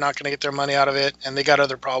on. They're not going to get their money out of it, and they got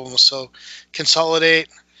other problems. So consolidate.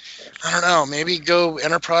 I don't know. Maybe go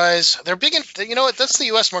enterprise. They're big in. You know what? That's the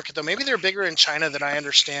U.S. market, though. Maybe they're bigger in China than I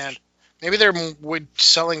understand. Maybe they're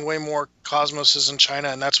selling way more Cosmoses in China,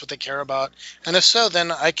 and that's what they care about. And if so,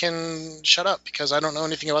 then I can shut up because I don't know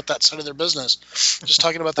anything about that side of their business. Just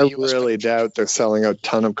talking about the U.S. I really doubt they're selling a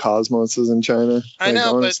ton of Cosmoses in China. I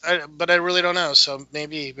know, but I really don't know. So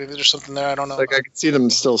maybe there's something there I don't know. Like I can see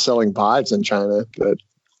them still selling Vives in China, but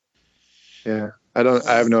yeah, I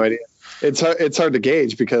have no idea. It's hard to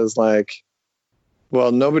gauge because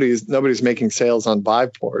nobody's making sales on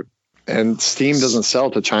Viveport, and Steam doesn't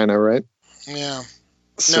sell to China, right? Yeah.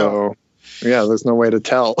 So yeah, there's no way to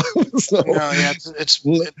tell.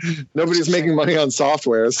 Nobody's making money on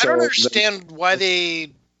software. So I don't understand why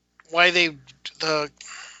they did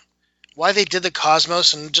the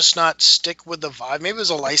Cosmos and just not stick with the Vive. Maybe it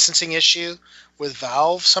was a licensing issue with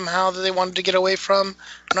Valve somehow that they wanted to get away from.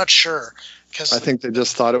 I'm not sure. I think they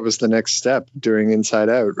just thought it was the next step doing Inside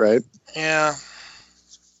Out, right? Yeah.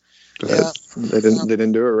 But they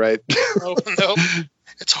didn't do it right. Nope.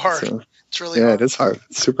 It's hard. So, it's really hard. Yeah, it is hard.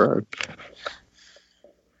 It's super hard.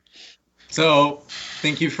 So,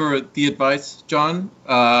 thank you for the advice, John.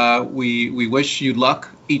 We wish you luck,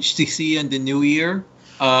 HTC, and the new year.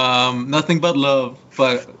 Nothing but love,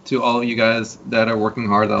 but to all of you guys that are working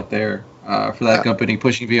hard out there for that company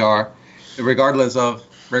pushing VR, regardless of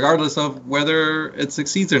whether it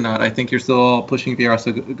succeeds or not. I think you're still pushing VR,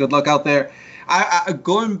 so good luck out there. I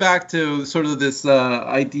going back to sort of this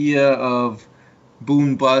idea of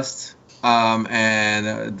boom bust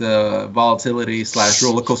and the volatility /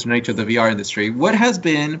 roller coaster nature of the VR industry. What has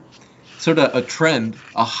been sort of a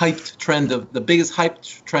hyped trend of the biggest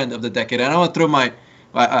hyped trend of the decade? And I want to throw my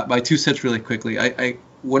 2 cents really quickly.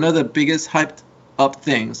 One of the biggest hyped up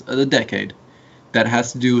things of the decade that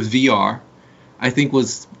has to do with VR, I think,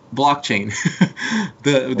 was blockchain.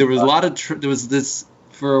 There was a lot of there was this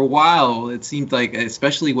for a while. It seemed like,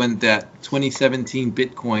 especially when that 2017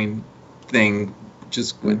 Bitcoin thing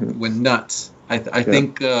just went nuts. I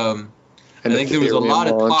think there was a lot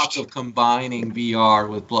of talk of combining VR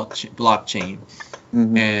with blockchain,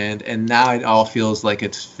 and now it all feels like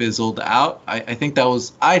it's fizzled out. I think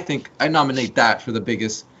I nominate that for the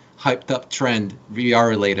biggest hyped up trend VR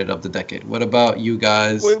related of the decade. What about you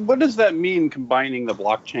guys? What does that mean, combining the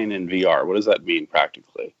blockchain and VR? What does that mean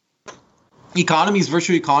practically?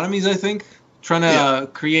 Virtual economies, I think. Trying to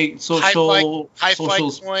create social... Hi-Fi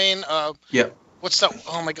Coin. Yeah. What's that?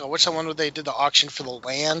 Oh my God. What's that one where they did the auction for the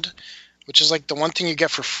land? Which is like the one thing you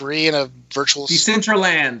get for free in a virtual...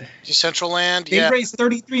 Decentraland. They raised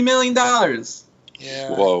 $33 million. Yeah.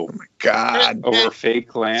 Whoa. Oh my God. Over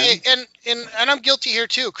fake land. And I'm guilty here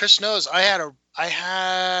too. Chris knows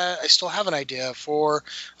I still have an idea for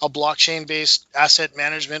a blockchain-based asset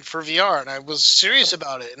management for VR, and I was serious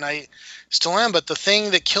about it, and I still am. But the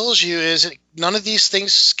thing that kills you is none of these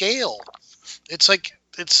things scale. It's like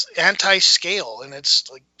it's anti-scale, and it's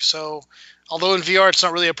like so. Although in VR it's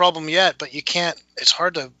not really a problem yet, but you can't. It's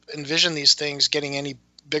hard to envision these things getting any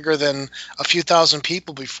bigger than a few thousand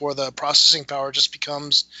people before the processing power just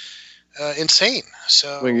becomes insane.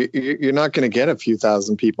 So you're not going to get a few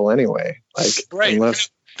thousand people anyway, right. Unless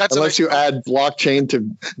you add blockchain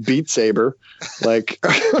to Beat Saber,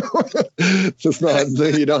 it's not,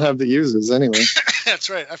 you don't have the users anyway. That's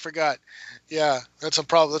right. I forgot. Yeah, that's a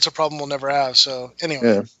problem. That's a problem we'll never have. So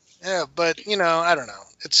anyway, yeah, but I don't know.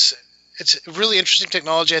 It's really interesting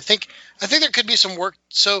technology. I think there could be some work.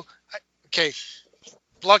 So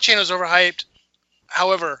blockchain is overhyped.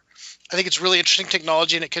 However, I think it's really interesting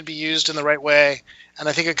technology, and it could be used in the right way, and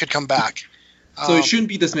I think it could come back. So it shouldn't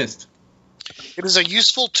be dismissed. It is a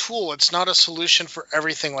useful tool. It's not a solution for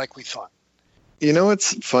everything like we thought. You know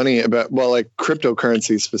what's funny about, well, like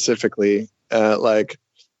cryptocurrency specifically, like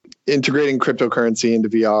integrating cryptocurrency into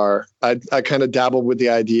VR. I kind of dabbled with the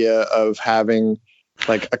idea of having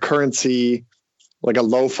like a currency, like a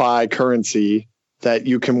lo-fi currency that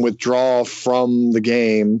you can withdraw from the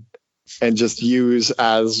game and just use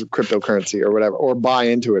as cryptocurrency or whatever, or buy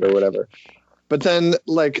into it or whatever. But then,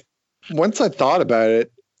 like, once I thought about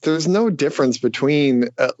it, there's no difference between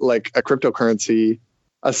like a cryptocurrency,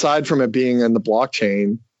 aside from it being in the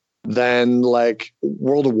blockchain, than like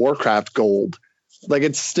World of Warcraft gold. Like,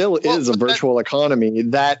 it still is a virtual economy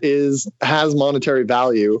that has monetary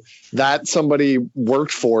value that somebody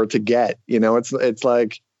worked for to get. You know, it's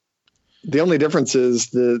like the only difference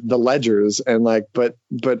is the ledgers, and like, but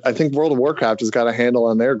I think World of Warcraft has got a handle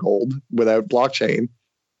on their gold without blockchain.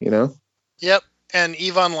 You know. Yep. And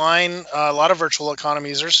EVE Online, a lot of virtual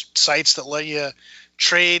economies. There's sites that let you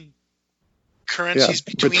trade currencies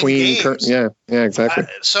between games. Yeah, exactly.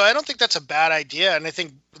 So I don't think that's a bad idea. And I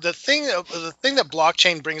think the thing that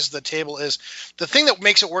blockchain brings to the table is the thing that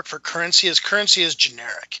makes it work for currency is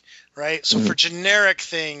generic, right? So for generic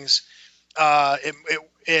things,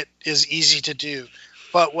 it is easy to do.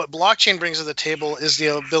 But what blockchain brings to the table is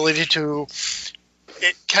the ability to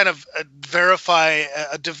verify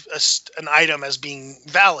an item as being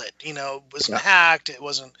valid. You know, it wasn't hacked. It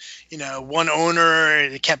wasn't, one owner.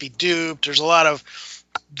 It can't be duped. There's a lot of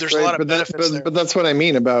benefits there. But that's what I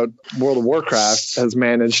mean about World of Warcraft has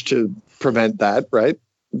managed to prevent that, right?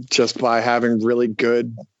 Just by having really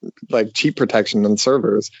good, like, cheat protection on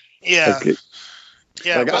servers. Yeah. Like,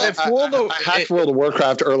 I hacked World of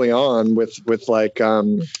Warcraft early on with like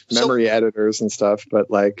memory editors and stuff, but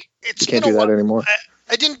like you can't do that anymore.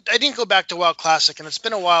 I didn't go back to WoW Classic, and it's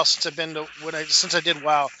been a while since since I did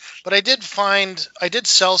WoW. But I did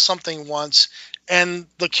sell something once, and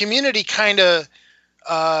the community kind of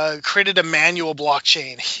created a manual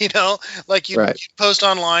blockchain. Like you'd post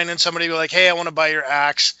online, and somebody would be like, "Hey, I want to buy your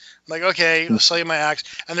axe." I'm like, "Okay, I'll sell you my axe,"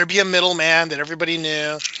 and there'd be a middleman that everybody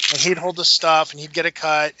knew, and he'd hold the stuff, and he'd get a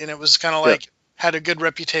cut, and it was kind of like had a good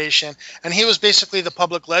reputation, and he was basically the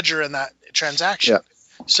public ledger in that transaction. Yeah.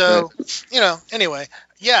 So, anyway,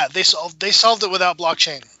 they solved it without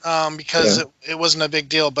blockchain because it wasn't a big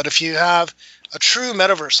deal. But if you have a true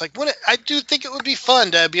metaverse, like I do think it would be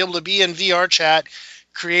fun to be able to be in VR chat,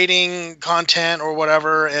 creating content or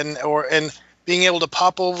whatever, and being able to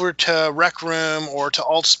pop over to Rec Room or to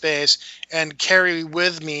Altspace and carry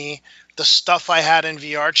with me the stuff I had in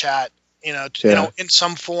VR chat, in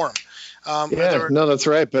some form. No, that's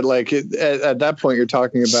right. But like at that point, you're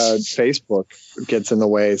talking about Facebook gets in the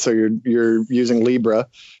way. So you're using Libra,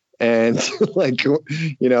 and like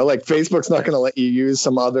Facebook's not going to let you use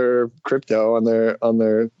some other crypto on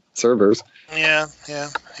their servers. Yeah.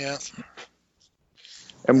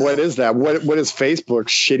 And what is that? What is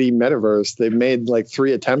Facebook's shitty metaverse? They've made like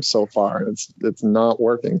 3 attempts so far. It's not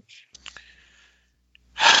working.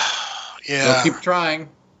 Yeah, they'll keep trying.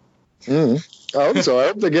 I hope so. I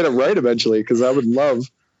hope they get it right eventually, because I would love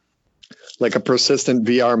like a persistent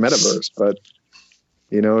VR metaverse. But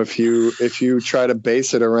if you try to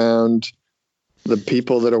base it around the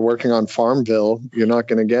people that are working on Farmville, you're not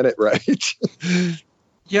going to get it right.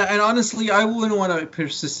 Yeah, and honestly, I wouldn't want a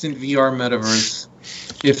persistent VR metaverse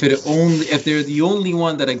if they're the only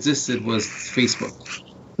one that existed was Facebook.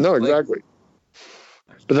 No, exactly.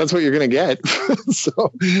 But that's what you're going to get.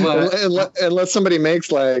 So unless somebody makes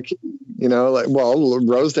Rosedale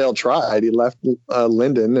tried. He left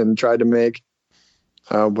Linden and tried to make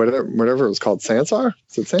whatever it was called, Sansar?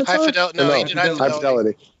 Is it Sansar? High Fidelity. No, he did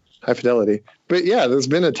High Fidelity. But yeah, there's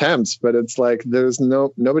been attempts, but it's like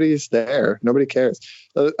nobody's there. Nobody cares.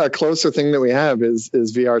 A closer thing that we have is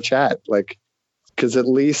VR chat, like, because at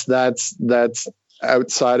least that's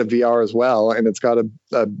outside of VR as well, and it's got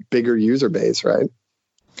a bigger user base, right?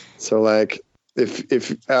 So like,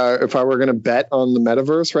 if I were going to bet on the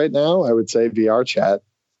metaverse right now, I would say VR chat.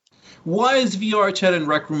 Why is VR chat and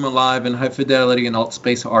Rec Room alive and High Fidelity and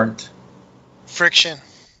Altspace aren't? Friction.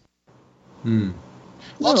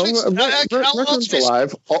 Altspace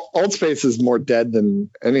alive. Altspace is more dead than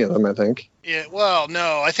any of them, I think. Yeah. Well,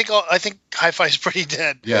 no, I think Hi-Fi is pretty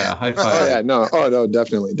dead. Yeah, Hi-Fi. No,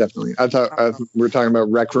 definitely. I thought we were talking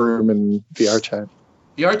about Rec Room and VR chat.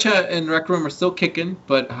 VR chat and Rec Room are still kicking,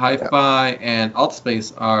 but Hi-Fi and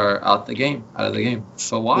Altspace are out of the game.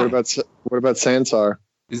 So why? What about Sansar?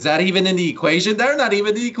 Is that even in the equation? They're not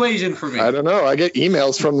even in the equation for me. I don't know. I get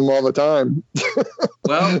emails from them all the time.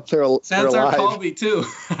 Well, Sansar called me too.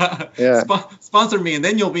 Yeah. Sponsor me, and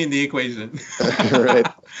then you'll be in the equation. Right.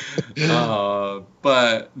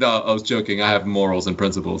 But no, I was joking. I have morals and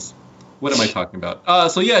principles. What am I talking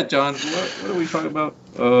about? So yeah, John, what are we talking about?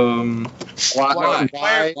 Why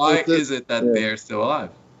is it that they're still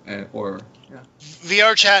alive?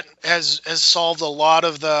 VR chat has solved a lot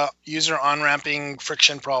of the user on-ramping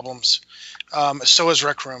friction problems. So is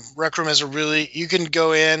Rec Room. Rec Room is you can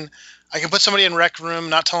go in, I can put somebody in Rec Room,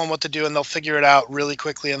 not tell them what to do, and they'll figure it out really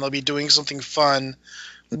quickly, and they'll be doing something fun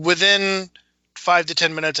within 5 to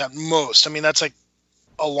 10 minutes at most. I mean, that's like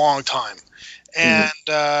a long time. And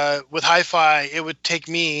with Hi-Fi, it would take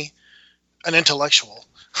me, an intellectual,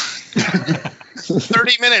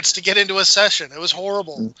 30 minutes to get into a session. It was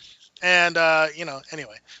horrible. And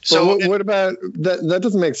anyway. So what about that? That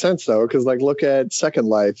doesn't make sense though, because like look at Second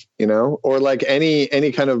Life, or like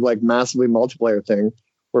any kind of like massively multiplayer thing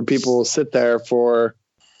where people will sit there for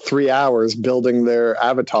 3 hours building their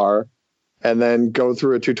avatar, and then go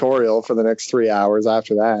through a tutorial for the next 3 hours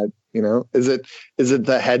after that. Is it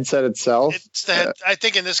the headset itself? It's I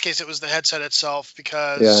think in this case it was the headset itself,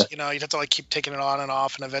 because you'd have to like keep taking it on and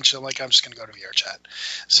off, and eventually I'm just gonna go to VR chat.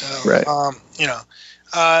 So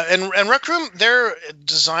and Rec Room, their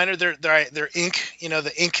designer, their ink,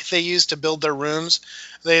 the ink they use to build their rooms,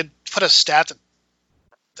 they had put a stat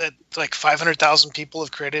that like 500,000 people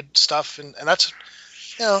have created stuff, and that's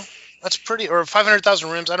that's pretty, or 500,000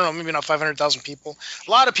 rooms. I don't know, maybe not 500,000 people.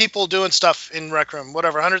 A lot of people doing stuff in Rec Room.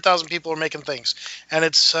 Whatever, 100,000 people are making things, and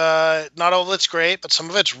it's not all of it's great, but some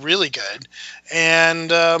of it's really good.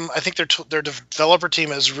 And I think their developer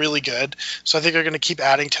team is really good, so I think they're going to keep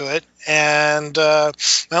adding to it. And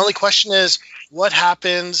my only question is, what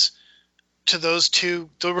happens to those two?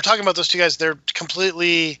 We're talking about those two guys. They're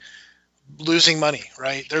completely losing money,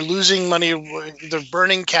 right? They're losing money. They're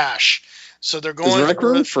burning cash. So they're going. Is Rec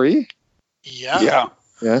Room free? Yeah.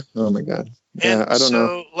 Oh my god. Yeah, I don't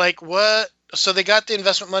know. Like what? So they got the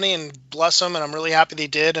investment money, and bless them, and I'm really happy they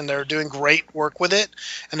did, and they're doing great work with it,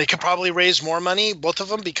 and they could probably raise more money, both of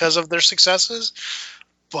them, because of their successes.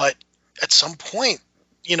 But at some point,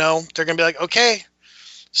 they're gonna be like, okay,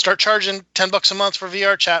 start charging $10 a month for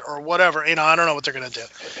VR chat or whatever. I don't know what they're gonna do.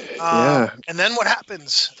 And then what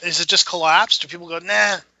happens? Is it just collapse? Do people go,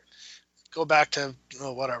 nah? Go back to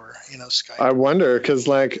whatever, Skype. I wonder, because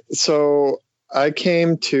so I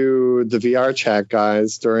came to the VR chat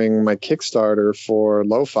guys during my Kickstarter for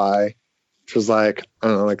Lo-Fi, which was like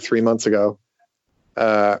 3 months ago,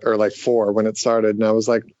 or like 4 when it started. And I was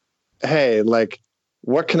like, hey,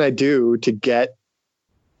 what can I do to get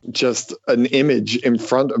just an image in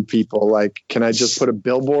front of people? Like, can I just put a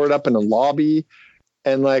billboard up in a lobby?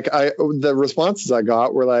 And the responses I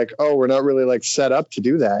got were like, oh, we're not really set up to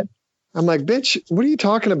do that. I'm like, bitch, what are you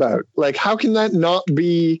talking about? How can that not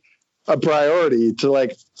be a priority to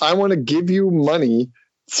I want to give you money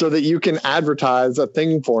so that you can advertise a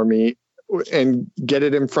thing for me and get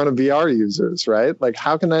it in front of VR users, right?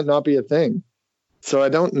 How can that not be a thing? So I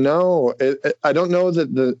don't know. I don't know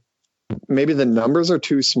that maybe the numbers are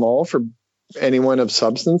too small for anyone of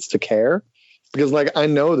substance to care, because I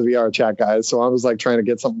know the VR chat guys, so I was trying to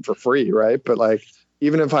get something for free, right? But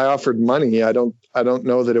even if I offered money, I don't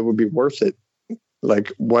know that it would be worth it.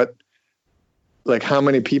 How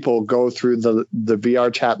many people go through the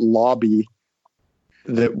VR chat lobby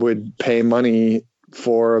that would pay money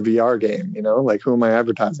for a VR game? Who am I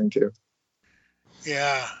advertising to?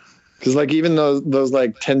 Yeah. Because even those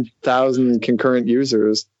 10,000 concurrent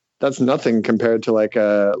users, that's nothing compared to a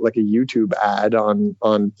YouTube ad on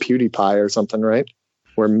PewDiePie or something, right?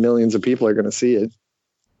 Where millions of people are going to see it.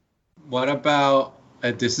 What about?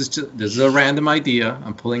 This is a random idea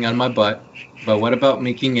I'm pulling out of my butt, but what about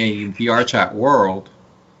making a VR chat world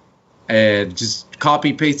and just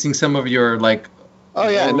copy pasting some of your Oh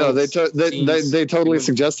yeah, no, they totally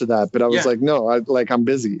suggested that, but I was no, I'm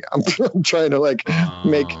busy. I'm trying to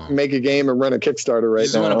make a game and run a Kickstarter right now. You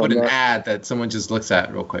just want to put an ad that someone just looks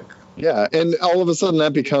at real quick. Yeah, and all of a sudden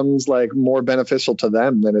that becomes more beneficial to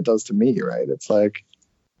them than it does to me, right? It's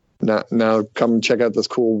now come check out this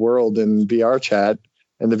cool world in VR chat.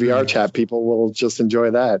 And the VR chat people will just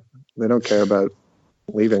enjoy that. They don't care about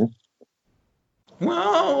leaving.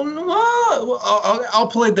 Well, I'll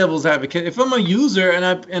play devil's advocate. If I'm a user and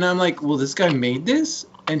I'm like, well, this guy made this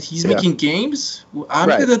and he's making games, I'm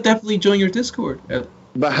gonna definitely join your Discord.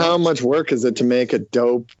 But how much work is it to make a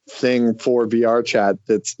dope thing for VR chat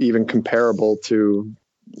that's even comparable to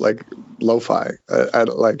Lo-Fi? I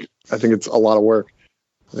think it's a lot of work.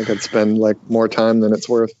 I think I'd spend more time than it's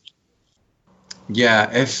worth. Yeah,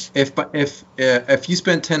 if you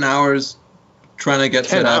spend 10 hours trying to get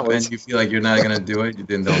set up and you feel like you're not gonna do it,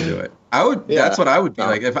 then don't do it. I would. Yeah. That's what I would be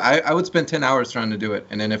like. If I would spend 10 hours trying to do it,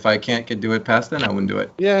 and then if I can't do it past then, I wouldn't do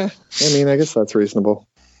it. Yeah, I guess that's reasonable.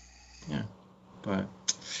 Yeah, but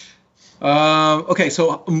Okay,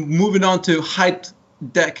 so moving on to hyped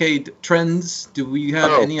decade trends. Do we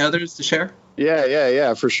have any others to share?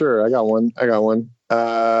 Yeah, for sure. I got one.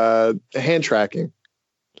 Hand tracking,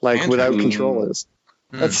 like without controllers.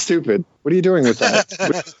 That's stupid. What are you doing with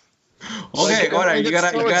that? Okay, all right. You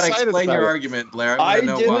gotta explain your argument, Blair. I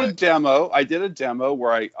did a demo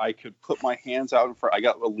where I could put my hands out in front. I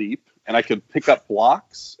got a leap, and I could pick up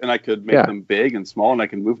blocks, and I could make them big and small, and I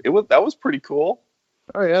can move. That was pretty cool.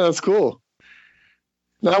 Oh yeah, that's cool.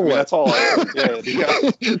 Now what? That's all I did.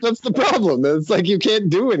 That's the problem. It's like you can't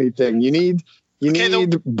do anything. You need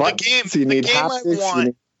buttons. You need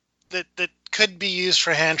haptics. That could be used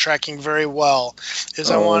for hand tracking very well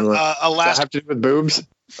is I want a last. Does that have to do with boobs?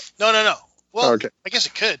 No. Well, okay. I guess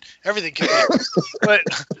it could. Everything could. But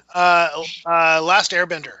Last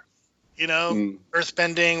Airbender.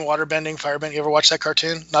 Earthbending, waterbending, firebending. You ever watch that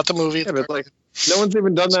cartoon? Not the movie. Yeah, but no one's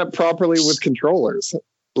even done that properly with controllers.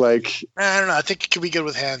 I don't know. I think it could be good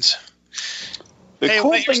with hands. The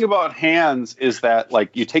cool thing about hands is that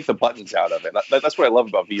you take the buttons out of it. That's what I love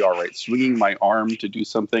about VR, right? Swinging my arm to do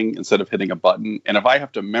something instead of hitting a button. And if I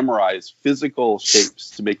have to memorize physical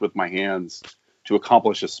shapes to make with my hands to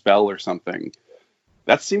accomplish a spell or something,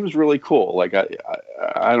 that seems really cool.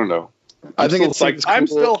 I don't know. I'm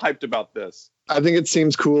still hyped about this. I think it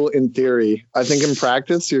seems cool in theory. I think in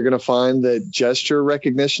practice, you're going to find that gesture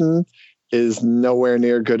recognition is nowhere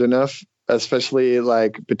near good enough, especially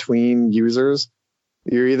between users.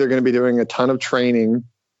 You're either going to be doing a ton of training,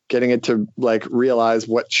 getting it to realize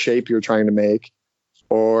what shape you're trying to make,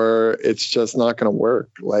 or it's just not going to work.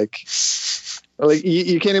 You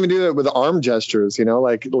can't even do that with arm gestures,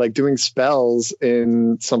 like doing spells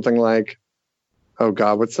in something like, oh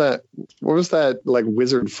God, what's that? What was that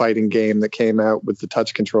wizard fighting game that came out with the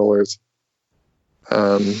touch controllers?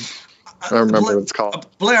 I don't remember what it's called.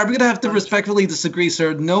 Blair, I'm going to have to respectfully disagree,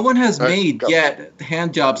 sir. No one has made yet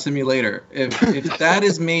Hand Job Simulator. If that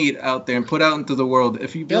is made out there and put out into the world,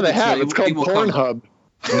 if you build they have. It's called Pornhub.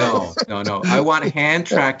 No. I want hand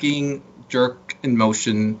tracking, jerk in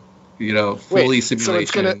motion, fully simulation. So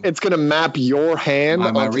it's gonna map your hand,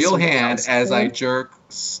 my real hand as I jerk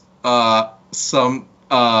some.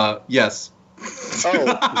 Yes.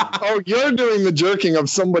 You're doing the jerking of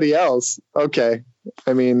somebody else. Okay.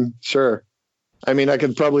 I mean, sure. I mean, I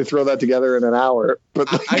could probably throw that together in an hour.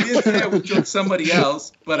 But I didn't say I would jerk somebody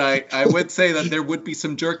else, but I would say that there would be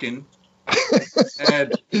some jerking.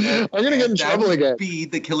 And I'm gonna get in trouble again. That would be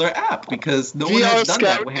the killer app because no one has done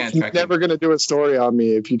that with hand tracking. Never gonna do a story on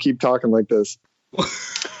me if you keep talking like this.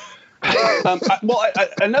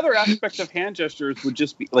 Another aspect of hand gestures would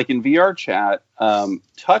just be in VR chat.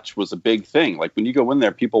 Touch was a big thing. When you go in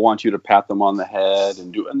there, people want you to pat them on the head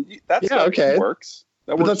and that works.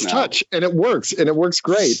 But that's touch, and it works,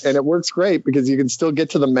 great, and it works great because you can still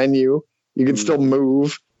get to the menu, you can still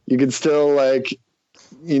move, you can still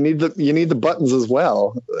you need the buttons as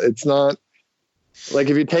well. It's not if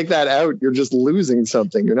you take that out, you're just losing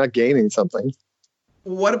something. You're not gaining something.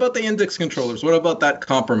 What about the index controllers? What about that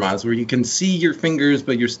compromise where you can see your fingers,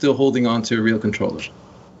 but you're still holding on to a real controller?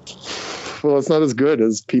 Well, it's not as good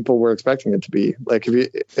as people were expecting it to be.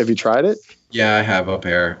 Have you tried it? Yeah, I have up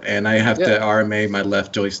here, and I have to RMA my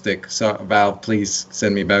left joystick. So Valve, please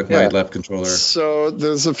send me back my left controller. So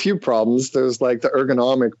there's a few problems. There's the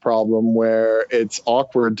ergonomic problem where it's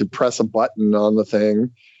awkward to press a button on the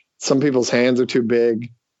thing. Some people's hands are too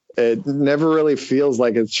big. It never really feels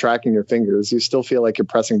like it's tracking your fingers. You still feel like you're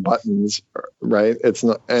pressing buttons, right? It's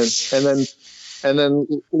not, and then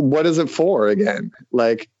what is it for again?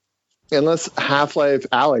 Unless Half-Life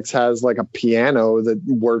Alyx has a piano that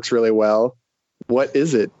works really well, what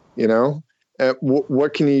is it?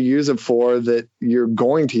 What can you use it for that you're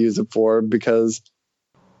going to use it for? Because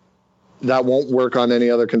that won't work on any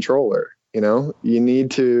other controller. You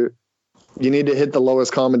need to hit the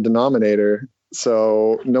lowest common denominator.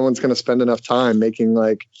 So no one's going to spend enough time making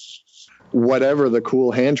whatever the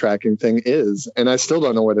cool hand tracking thing is. And I still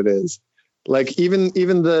don't know what it is. Even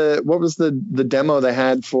what was the demo they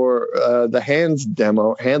had for the hands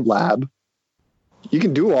demo, Hand Lab? You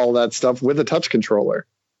can do all that stuff with a touch controller.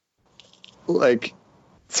 So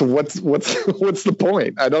what's the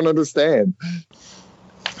point? I don't understand.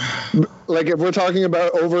 If we're talking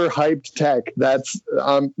about overhyped tech,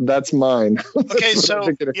 that's mine. Okay, so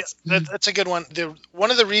that's a good one. One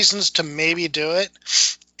of the reasons to maybe do it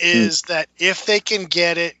is that if they can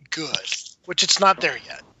get it good, which it's not there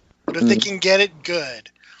yet, but if they can get it good,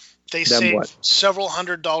 they save several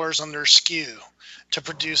 $100s on their SKU to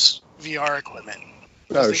produce VR equipment.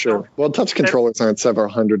 Oh, sure. Well, touch controllers aren't several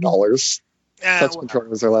 $100s. Touch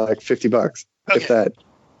controllers are $50, if that.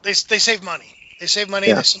 They save money. They save money.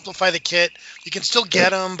 Yeah. They simplify the kit. You can still get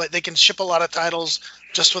them, but they can ship a lot of titles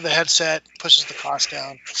just with a headset. Pushes the cost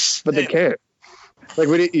down. But they can't. Like,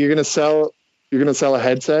 you're gonna sell a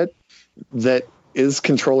headset that is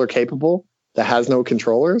controller capable, that has no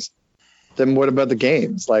controllers. Then what about the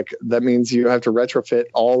games? Like, that means you have to retrofit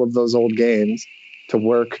all of those old games to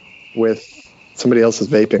work with somebody else's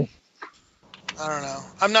vaping. I don't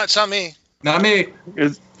know. It's not me. Not me.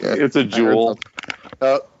 It's a jewel.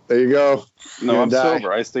 Oh, there you go. No, I'm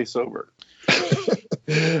sober. I stay sober.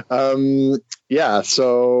 Yeah,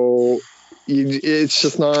 so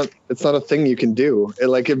it's not a thing you can do.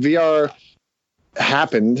 Like, if VR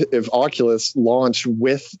happened, if Oculus launched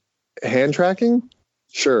with hand tracking,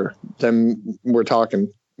 sure, then we're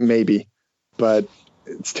talking maybe, but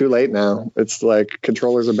it's too late now. It's like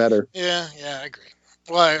controllers are better. Yeah, I agree.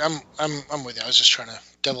 Well, I'm with you. I was just trying to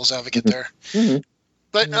devil's advocate there. Mm-hmm.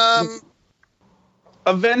 But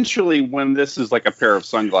eventually, when this is like a pair of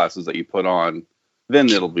sunglasses that you put on, then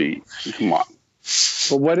it'll be, come on.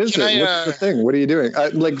 Well, what is it? What's the thing? What are you doing?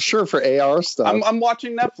 Like, sure, for AR stuff. I'm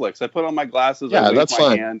watching Netflix. I put on my glasses. Yeah, I that's my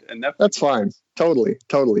fine. Hand, and Netflix. That's fine. Totally.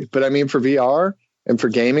 But I mean, for VR and for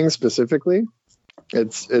gaming specifically,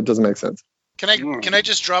 it doesn't make sense. Can I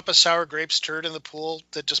just drop a sour grapes turd in the pool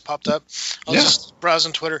that just popped up? I was just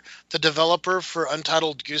browsing Twitter. The developer for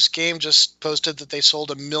Untitled Goose Game just posted that they sold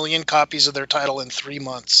 1 million copies of their title in 3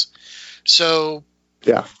 months. So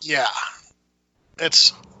yeah,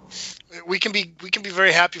 we can be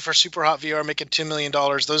very happy for Super Hot VR making $2 million.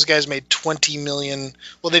 Those guys made 20 million.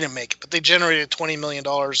 Well, they didn't make it, but they generated $20 million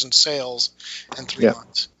in sales in 3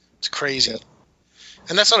 months. It's crazy. Yeah.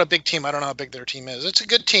 And that's not a big team. I don't know how big their team is. It's a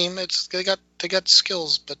good team. They got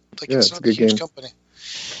skills, but it's not a huge company.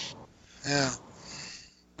 Yeah.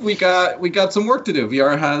 We got some work to do. The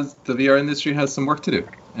VR industry has some work to do,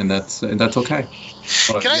 and that's okay.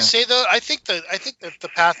 But, Can I say though? I think that the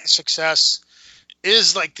path to success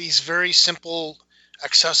is like these very simple,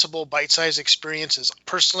 accessible, bite-sized experiences.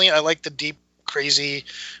 Personally, I like the deep, crazy,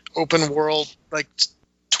 open world, like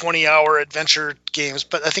 20-hour adventure games.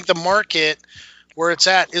 But I think the market where it's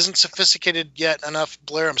at isn't sophisticated yet enough.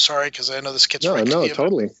 Blair, I'm sorry, because I know this kid's right. No,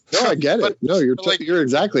 totally. No, I get it. No, you're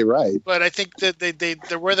exactly right. But I think that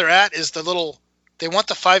they're where they're at is they want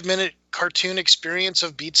the 5-minute cartoon experience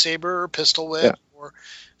of Beat Saber or Pistol Whip or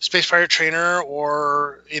Space Pirate Trainer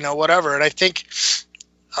or whatever. And I think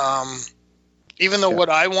even though what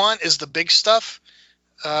I want is the big stuff,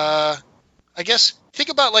 I guess think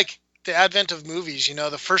about like the advent of movies.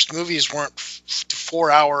 The first movies weren't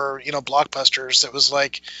 4-hour blockbusters. It was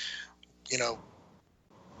like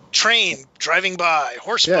train driving by,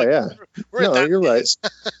 horse. Yeah. No, you're right.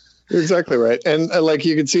 You're exactly right. And like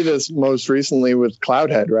you can see this most recently with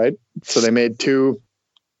Cloudhead, right? So they made 2,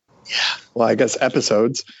 well, I guess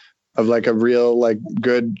episodes of like a real like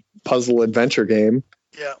good puzzle adventure game.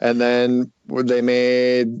 Yeah. And then they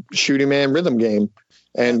made Shooting Man Rhythm Game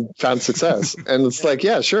and found success. And it's like,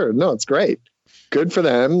 yeah, sure. No, it's great. Good for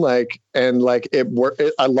them. Like, and like it worked.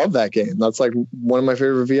 I love that game. That's like one of my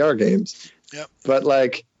favorite VR games. Yep. But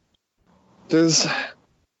like,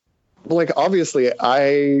 obviously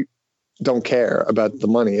I don't care about the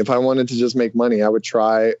money. If I wanted to just make money, I would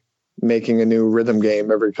try making a new rhythm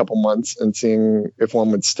game every couple months and seeing if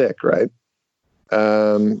one would stick. Right.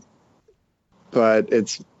 But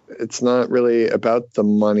it's not really about the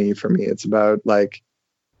money for me. It's about like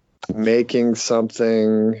making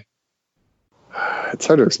something. It's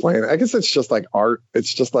hard to explain. I guess it's just like art.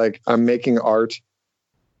 It's just like I'm making art,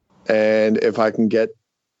 and if I can get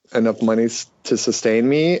enough money to sustain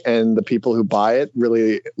me and the people who buy it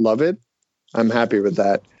really love it, I'm happy with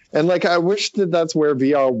that. And like, I wish that's where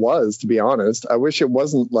VR was, to be honest. I wish it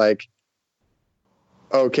wasn't like,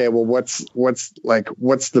 okay, well, what's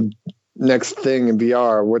the next thing in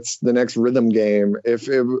VR? What's the next rhythm game? If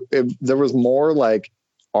there was more like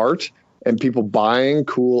art and people buying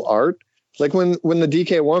cool art, like when the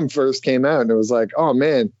DK1 first came out and it was like, oh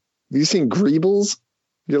man, have you seen Greebles?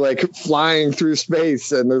 You're like flying through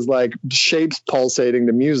space and there's like shapes pulsating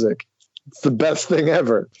to music. It's the best thing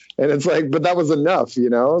ever. And it's like, but that was enough,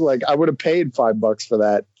 like I would have paid $5 for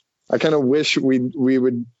that. I kind of wish we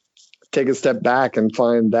would take a step back and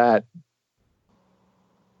find that.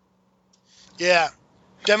 Yeah.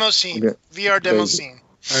 Demo scene, VR demo scene.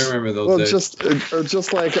 I remember those days.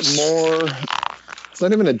 Just like more, it's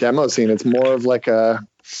not even a demo scene. It's more of like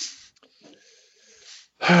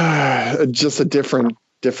just a different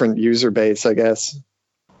user base, I guess.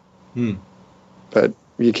 But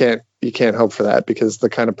you can't hope for that because the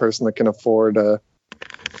kind of person that can afford a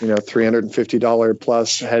 $350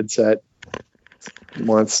 plus headset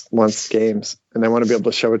wants games, and they want to be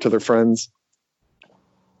able to show it to their friends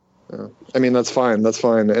I mean, that's fine. That's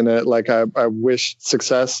fine. And I wish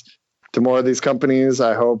success to more of these companies.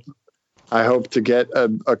 I hope to get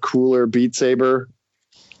a cooler Beat Saber.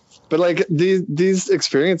 But like these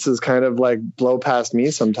experiences kind of like blow past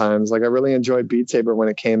me sometimes. Like I really enjoyed Beat Saber when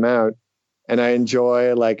it came out, and I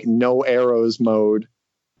enjoy like no arrows mode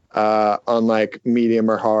on like medium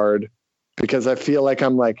or hard, because I feel like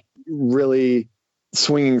I'm like really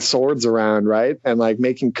swinging swords around, right? And like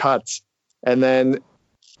making cuts. And then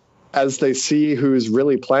as they see who's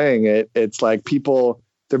really playing it, it's like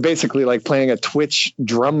they're basically like playing a Twitch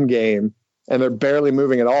drum game, and they're barely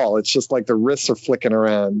moving at all. It's just like the wrists are flicking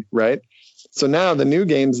around, right? So now the new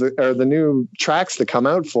games or the new tracks that come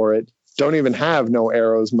out for it don't even have no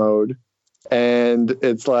arrows mode. And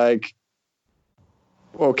it's like,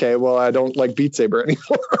 okay, well, I don't like Beat Saber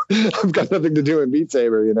anymore. I've got nothing to do in Beat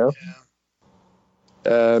Saber, you know?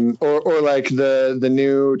 Yeah. Or like the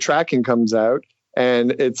new tracking comes out,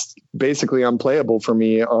 and it's basically unplayable for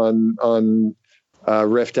me on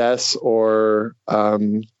Rift S or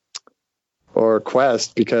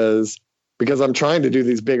Quest because I'm trying to do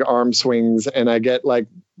these big arm swings, and I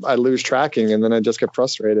lose tracking, and then I just get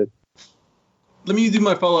frustrated. Let me do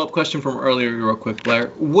my follow-up question from earlier real quick, Blair.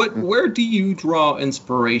 Where do you draw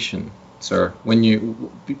inspiration, sir?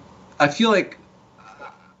 I feel like,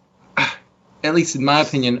 at least in my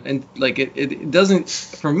opinion, and like it doesn't,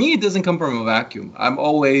 for me, it doesn't come from a vacuum. I'm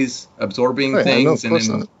always absorbing things and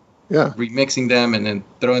then remixing them and then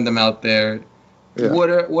throwing them out there. Yeah. What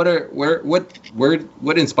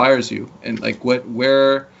inspires you, and like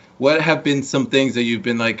what have been some things that you've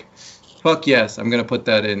been like, fuck yes, I'm gonna put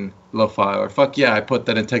that in Lo-Fi, or fuck yeah, I put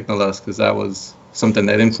that in Technolust because that was something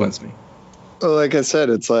that influenced me. Well, like I said,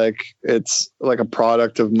 it's like a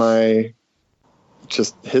product of my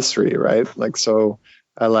just history, right? Like, so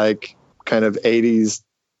I like kind of 80s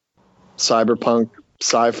cyberpunk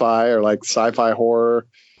sci-fi or like sci-fi horror.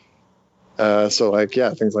 So like,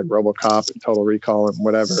 yeah, things like RoboCop and Total Recall and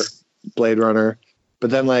whatever, Blade Runner.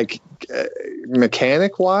 But then like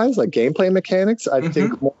mechanic wise, like gameplay mechanics, I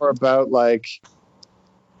think more about like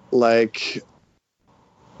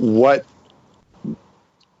what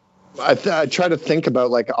I try to think about,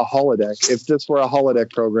 like a holodeck. If this were a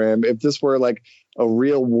holodeck program, if this were like a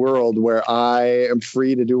real world where I am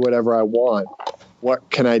free to do whatever I want, what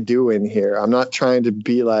can I do in here? I'm not trying to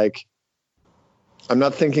be like, I'm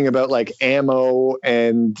not thinking about like ammo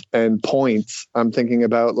and points. I'm thinking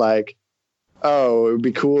about like, oh, it would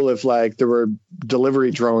be cool if like there were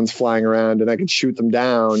delivery drones flying around and I could shoot them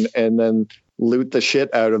down and then loot the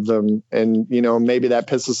shit out of them. And, you know, maybe that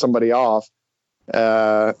pisses somebody off.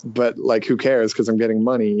 But like, who cares? Because I'm getting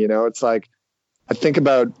money, you know? It's like, I think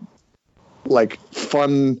about like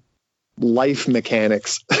fun life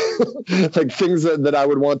mechanics, like things that I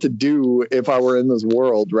would want to do if I were in this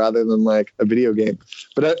world rather than like a video game.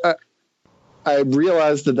 But I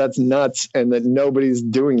realized that that's nuts and that nobody's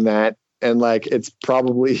doing that. And like, it's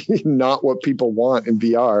probably not what people want in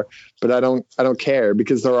VR, but I don't care,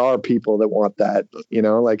 because there are people that want that, you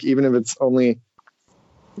know, like even if it's only,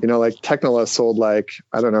 you know, like Technolust sold like,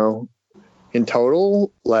 I don't know, in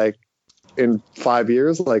total, like in 5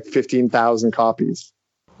 years, like 15,000 copies,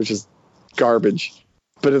 which is garbage,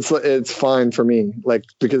 but it's fine for me. Like,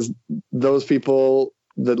 because those people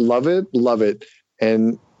that love it.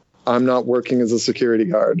 And I'm not working as a security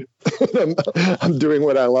guard. I'm doing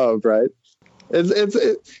what I love, right?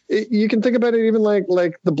 You can think about it even like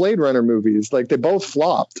the Blade Runner movies. Like, they both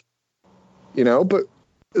flopped, you know, but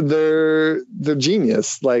they're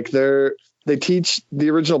genius. Like, they teach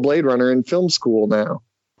the original Blade Runner in film school now,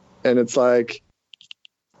 and it's like,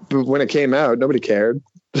 but when it came out, nobody cared.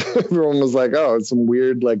 Everyone was like, oh, it's some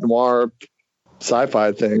weird like noir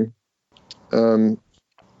sci-fi thing.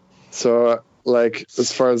 So like,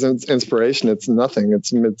 as far as inspiration, it's nothing.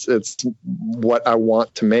 It's what I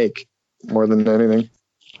want to make more than anything,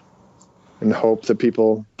 and hope that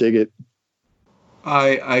people dig it.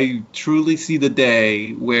 I truly see the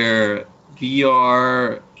day where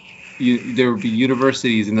VR, there will be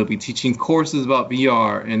universities and they'll be teaching courses about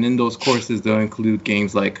VR, and in those courses they'll include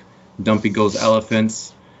games like Dumpy Goes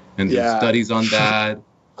Elephants, and there's studies on that.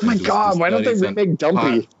 Oh my God! Why don't they remake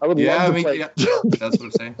Dumpy? I would love to play. Yeah, that's what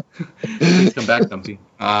I'm saying. Please come back, Dumpy.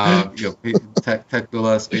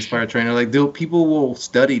 Technolust, Space Pirate Trainer. Like, people will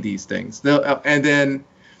study these things. And then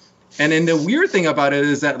the weird thing about it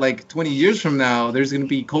is that like 20 years from now, there's going to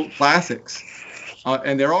be cult classics,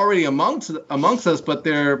 and they're already amongst us, but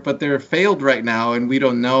they're failed right now, and we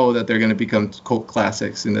don't know that they're going to become cult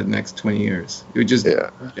classics in the next 20 years.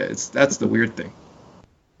 That's the weird thing.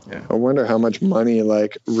 Yeah. I wonder how much money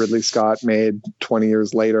like Ridley Scott made 20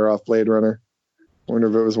 years later off Blade Runner. wonder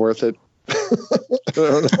if it was worth it. I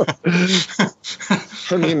don't know.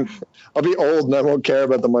 I mean, I'll be old and I won't care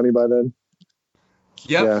about the money by then.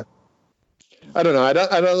 Yep. Yeah. I don't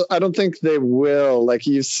know. I don't think they will. Like,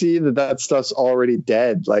 you see that stuff's already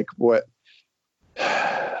dead. Like, what?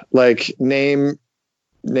 Like, name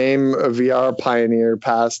a VR pioneer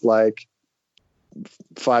past like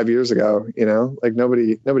 5 years ago. You know, like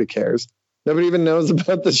nobody cares. Nobody even knows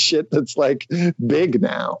about the shit that's like big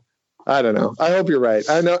now. I don't know. I hope you're right.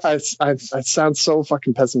 I know I sound so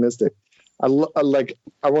fucking pessimistic. I want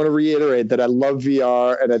to reiterate that I love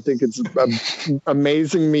VR and I think it's an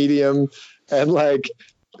amazing medium, and like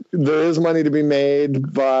there is money to be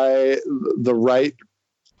made by the right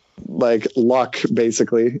like luck.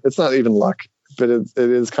 Basically, it's not even luck, but it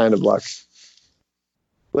is kind of luck.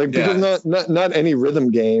 Like, because not any rhythm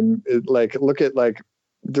game. Like, look at like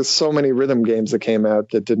there's so many rhythm games that came out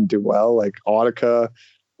that didn't do well, like Audica,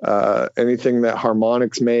 anything that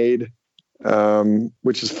Harmonix made.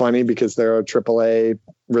 Which is funny because they're a AAA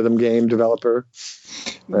rhythm game developer.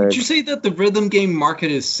 Would you say that the rhythm game market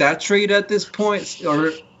is saturated at this point,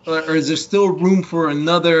 or is there still room for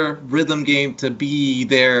another rhythm game to be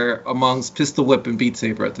there amongst Pistol Whip and Beat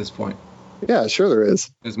Saber at this point? Yeah, sure there is.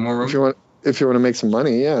 There's more room. If you want to make some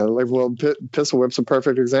money, yeah. Like, well, Pistol Whip's a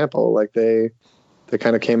perfect example. Like they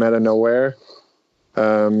kind of came out of nowhere,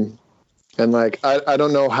 and like I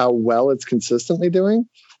don't know how well it's consistently doing.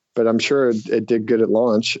 But I'm sure it did good at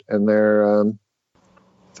launch, and they're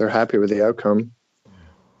happy with the outcome.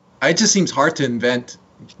 It just seems hard to invent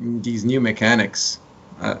these new mechanics.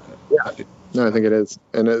 Yeah, no, I think it is,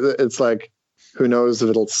 and it's like, who knows if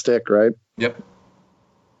it'll stick, right? Yep.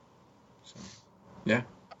 Yeah,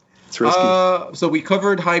 it's risky. So we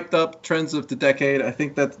covered hyped up trends of the decade. I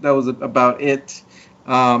think that was about it.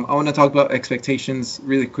 I want to talk about expectations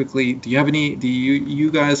really quickly. Do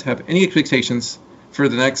you guys have any expectations for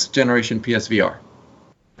the next generation PSVR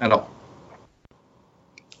at all?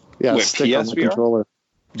 Yeah, stick on the controller.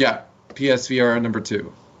 Yeah, PSVR number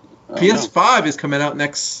 2. PS5 is coming out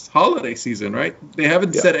next holiday season, right? They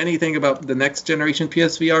haven't said anything about the next generation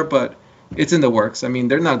PSVR, but it's in the works. I mean,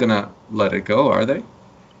 they're not gonna let it go, are they?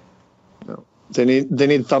 No. They need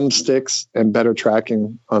thumbsticks and better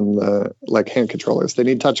tracking on the like hand controllers. They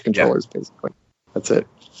need touch controllers, basically. That's it.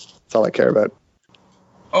 That's all I care about.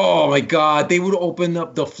 Oh my God, they would open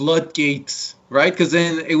up the floodgates, right? Because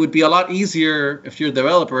then it would be a lot easier if you're a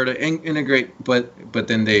developer to integrate. But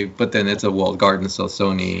then it's a walled garden, so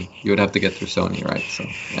Sony, you would have to get through Sony, right? So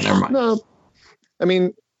never mind. No, I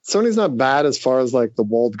mean Sony's not bad as far as like the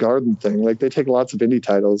walled garden thing. Like they take lots of indie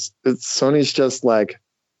titles. Sony's just like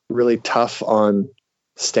really tough on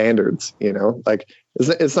standards, you know. Like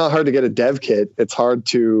it's not hard to get a dev kit. It's hard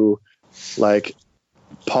to like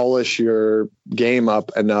polish your game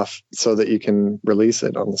up enough so that you can release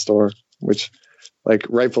it on the store, which like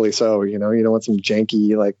rightfully so, you know. You don't want some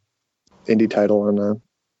janky like indie title on a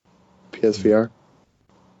PSVR.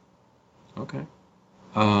 Okay.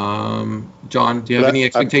 John, do you have any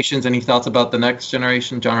expectations, any thoughts about the next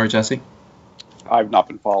generation, John or Jesse? I've not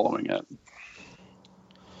been following it.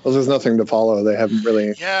 Well, there's nothing to follow. They haven't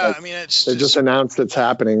really. Yeah, like, I mean, it's they just announced it's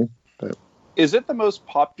happening. But. Is it the most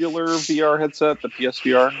popular VR headset, the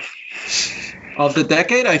PSVR? Of the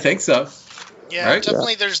decade, I think so. Yeah, right?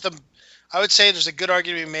 Definitely. Yeah. I would say there's a good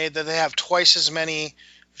argument to be made that they have twice as many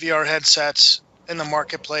VR headsets in the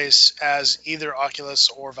marketplace as either Oculus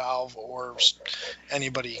or Valve or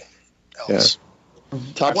anybody else.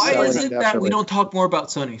 Yeah. Why is it that we don't talk more about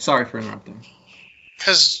Sony? Sorry for interrupting.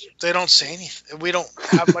 Because they don't say anything. We don't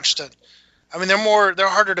have much to. I mean, they're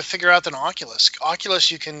harder to figure out than Oculus.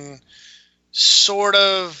 Oculus, you can sort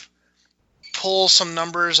of pull some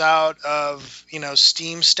numbers out of, you know,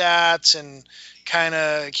 Steam stats and kind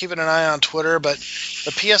of keeping an eye on Twitter, but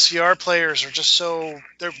the PSVR players are just so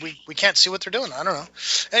we can't see what they're doing. I don't know.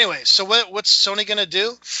 Anyway, so what's Sony going to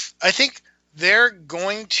do? I think they're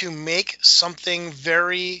going to make something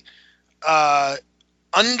very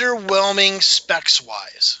underwhelming specs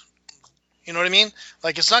wise. You know what I mean?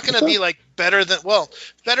 Like, it's not going to be like better. It's not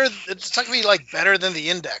going to be like better than the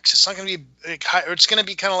Index. It's not going to be like high, or it's going to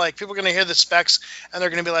be kind of like people are going to hear the specs and they're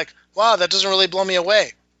going to be like, wow, that doesn't really blow me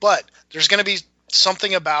away. But there's going to be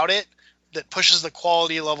something about it that pushes the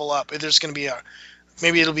quality level up. There's going to be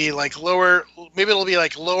maybe it'll be like lower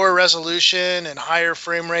resolution and higher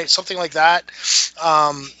frame rate, something like that.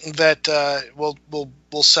 That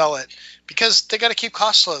will sell it. Because they got to keep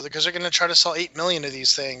costs low, because they're going to try to sell 8 million of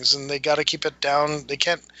these things, and they got to keep it down. They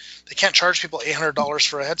can't charge people $800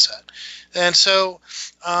 for a headset, and so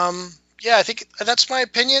I think that's my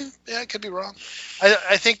opinion. Yeah, I could be wrong.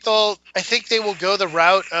 I think they will go the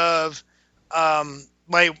route of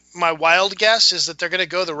My wild guess is that they're going to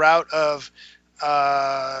go the route of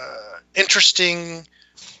interesting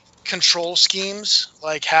control schemes,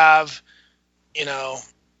 like have,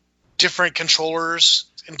 different controllers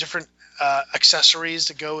and different accessories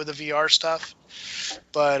to go with the VR stuff.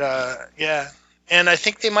 But yeah, and I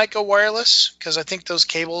think they might go wireless because I think those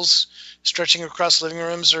cables stretching across living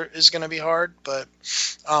rooms is going to be hard. But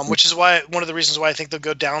which is why one of the reasons why I think they'll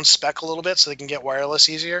go down spec a little bit so they can get wireless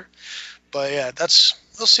easier. But yeah,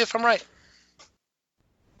 we'll see if I'm right.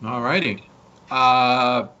 All righty.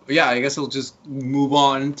 Yeah, I guess I'll just move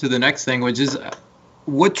on to the next thing, which is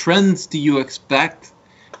what trends do you expect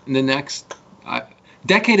in the next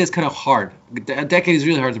decade? Is kind of hard. A decade is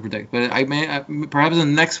really hard to predict, but perhaps in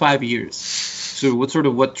the next 5 years. So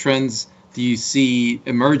what trends do you see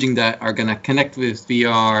emerging that are going to connect with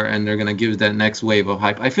VR and they're going to give that next wave of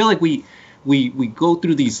hype? I feel like we go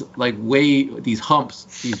through these these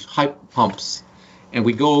hype humps. And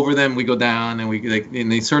we go over them, we go down, and and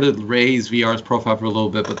they sort of raise VR's profile for a little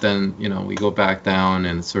bit, but then we go back down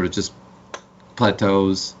and sort of just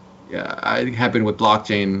plateaus. Yeah, it happened with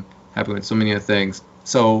blockchain, happened with so many other things.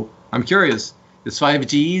 So I'm curious: is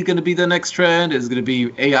 5G going to be the next trend? Is it going to be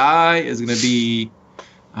AI? Is it going to be,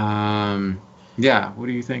 yeah? What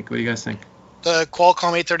do you think? What do you guys think? The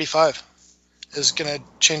Qualcomm 835 is going to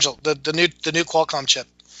change the new Qualcomm chip.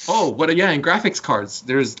 Oh, and graphics cards.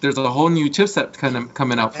 There's a whole new chipset kind of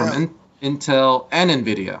coming out from Intel and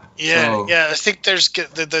Nvidia. Yeah, so. I think there's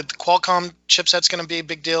the Qualcomm chipset's going to be a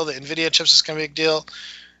big deal. The Nvidia chipset's going to be a big deal.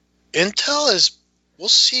 Intel we'll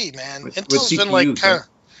see, man. Intel's been CPUs,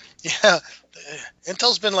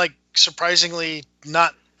 Intel's been surprisingly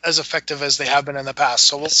not as effective as they have been in the past.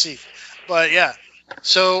 So we'll see. But yeah,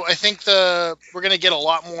 so I think we're going to get a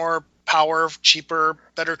lot more power, cheaper,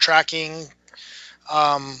 better tracking.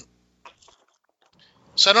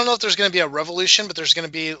 So I don't know if there's going to be a revolution, but there's going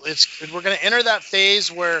to be. We're going to enter that phase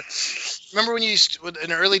where, remember when in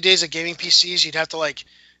the early days of gaming PCs, you'd have to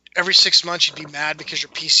every 6 months you'd be mad because your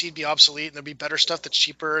PC would be obsolete and there'd be better stuff that's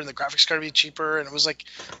cheaper and the graphics card would be cheaper, and it was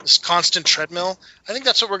this constant treadmill. I think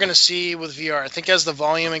that's what we're going to see with VR. I think as the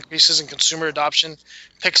volume increases and consumer adoption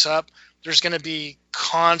picks up, there's going to be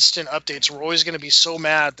constant updates. We're always going to be so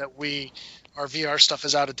mad that our VR stuff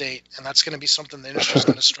is out of date, and that's going to be something the industry is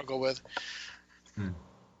going to struggle with.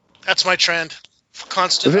 That's my trend.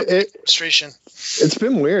 Constant frustration. It's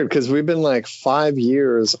been weird because we've been 5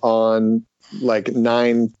 years on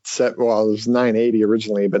it was 980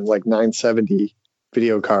 originally, but 970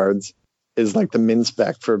 video cards is the min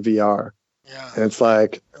spec for VR. Yeah. And it's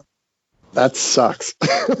that sucks.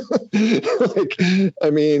 I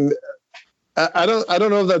mean, I don't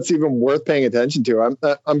know if that's even worth paying attention to.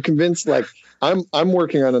 I'm convinced I'm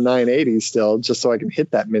working on a 980 still just so I can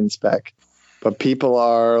hit that min spec. But people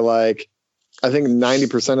are I think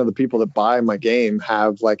 90% of the people that buy my game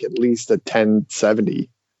have at least a 1070,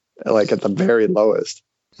 at the very lowest.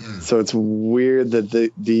 So it's weird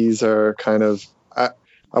that these are kind of.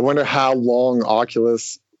 I wonder how long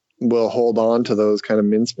Oculus will hold on to those kind of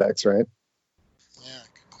min specs, right? Yeah,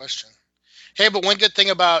 good question. Hey, but one good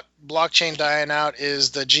thing about blockchain dying out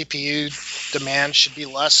is the GPU demand should be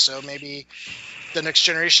less, so maybe the next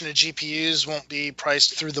generation of GPUs won't be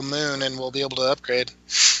priced through the moon and we'll be able to upgrade.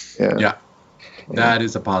 Yeah. That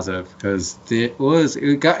is a positive because it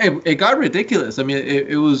got ridiculous. I mean,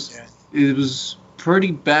 it was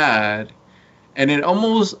pretty bad, and it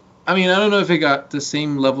almost. I mean, I don't know if it got the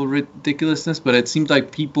same level of ridiculousness, but it seemed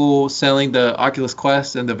like people selling the Oculus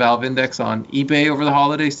Quest and the Valve Index on eBay over the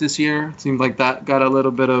holidays this year. It seemed like that got a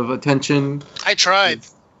little bit of attention. I tried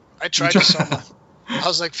to sell them. I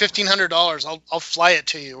was like $1,500. I'll fly it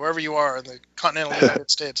to you wherever you are in the continental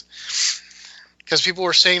United States. Because people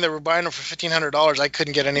were saying they were buying them for $1,500. I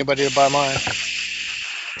couldn't get anybody to buy mine.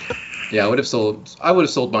 Yeah, I would have sold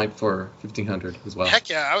mine for $1,500 as well. Heck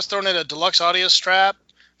yeah, I was throwing in a deluxe audio strap,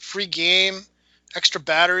 free game, extra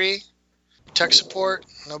battery, tech support.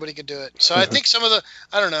 Nobody could do it. So I think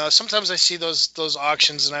I don't know. Sometimes I see those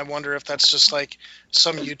auctions and I wonder if that's just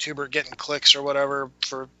some YouTuber getting clicks or whatever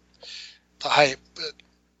for the hype. But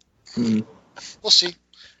we'll see.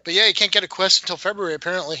 But yeah, you can't get a Quest until February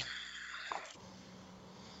apparently.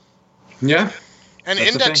 Yeah. And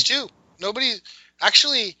Index too. Nobody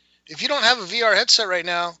actually. If you don't have a VR headset right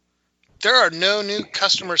now, there are no new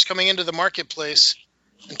customers coming into the marketplace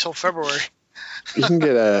until February. You can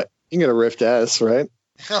get a Rift S, right?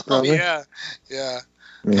 Oh yeah,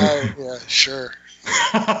 sure.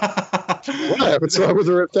 What's wrong with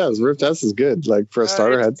the Rift S? Rift S is good, for a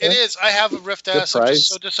starter headset. It is. I have a Rift S. I'm just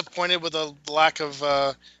so disappointed with the lack of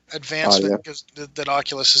advancement that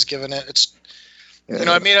Oculus has given it. Yeah. You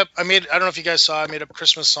know, I don't know if you guys saw, I made up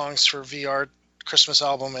Christmas songs for VR Christmas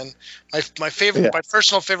album, and my favorite, my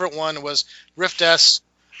personal favorite one was Rift S,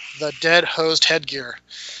 the dead hosed headgear.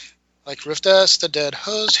 Like Rift S, the dead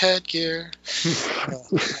hosed headgear.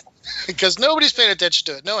 Because nobody's paying attention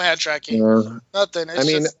to it. No hand tracking. Nothing.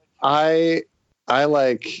 It's I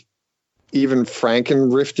like even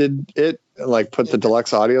Franken rifted it, like put the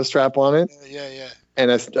deluxe audio strap on it. Yeah.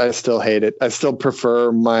 And I still hate it. I still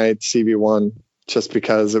prefer my CB1 just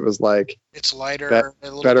because it was like it's lighter,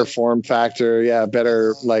 better form factor. Yeah,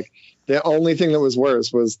 better. Like the only thing that was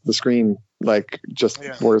worse was the screen, like just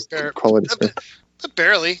worse quality screen. But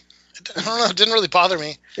barely. I don't know. It didn't really bother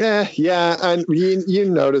me. Yeah, and you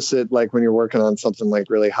notice it like when you're working on something like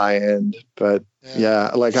really high end. But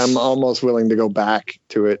like I'm almost willing to go back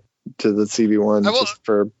to the CB1 just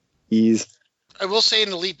for ease. I will say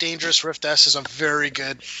an Elite Dangerous Rift S is a very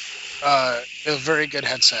good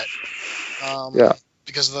headset.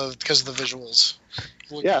 Because of the visuals.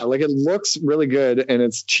 Yeah, like it looks really good and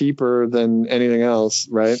it's cheaper than anything else,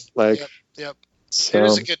 right? Like, yep. So.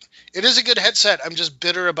 It is a good headset. I'm just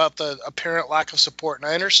bitter about the apparent lack of support, and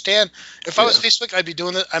I understand. If I was Facebook, I'd be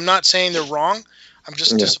doing it. I'm not saying they're wrong. I'm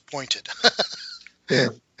just disappointed. Yeah.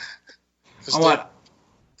 Go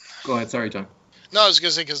ahead. Sorry, John. No, I was going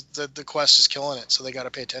to say because the Quest is killing it, so they got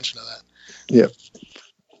to pay attention to that. Yeah.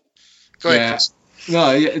 Go ahead, Chris.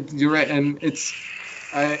 No, you're right, and it's,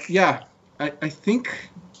 I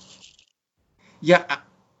think,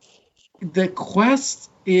 the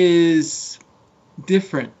Quest is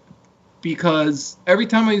different because every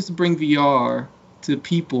time I used to bring VR to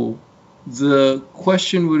people, the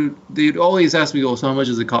question they'd always ask me, so how much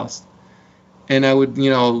does it cost? And I would,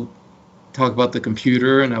 talk about the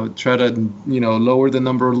computer, and I would try to, lower the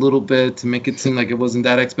number a little bit to make it seem like it wasn't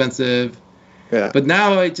that expensive. Yeah. But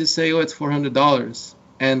now I just say, it's $400.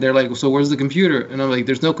 And they're like, so where's the computer? And I'm like,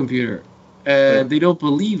 there's no computer. And they don't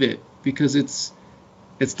believe it because it's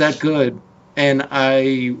that good. And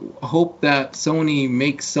I hope that Sony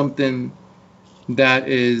makes something that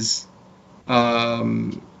is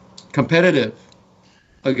competitive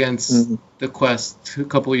against the Quest a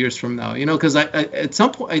couple of years from now. Because I at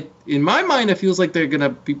some point, in my mind, it feels like they're going to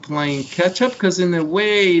be playing catch up because in a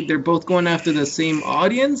way, they're both going after the same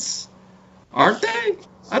audience. Aren't they?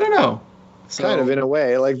 I don't know. So, kind of in a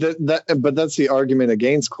way, like but that's the argument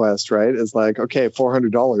against Quest, right? It's like, okay,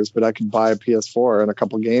 $400, but I could buy a PS4 and a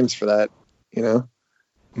couple games for that, Yeah.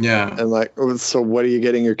 And like, so what are you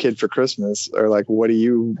getting your kid for Christmas? Or like, what are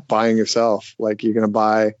you buying yourself? Like, you're going to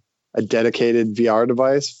buy a dedicated VR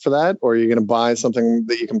device for that? Or are you going to buy something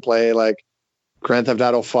that you can play like Grand Theft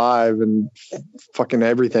Auto 5 and fucking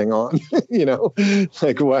everything on,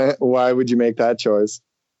 Like, why would you make that choice?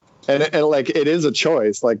 And like, it is a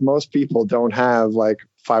choice. Like, most people don't have like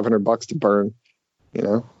 $500 to burn,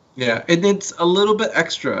 Yeah, and it's a little bit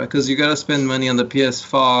extra because you got to spend money on the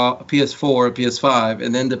PS4, PS5,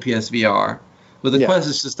 and then the PSVR. With the Quest,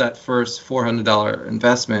 it's just that first $400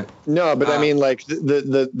 investment. No, but I mean, like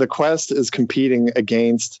the Quest is competing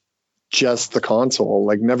against just the console.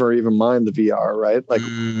 Like, never even mind the VR, right? Like,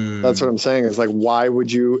 that's what I'm saying. Is like, why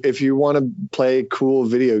would you, if you want to play cool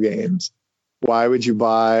video games, why would you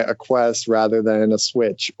buy a Quest rather than a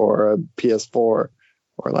Switch or a PS4 or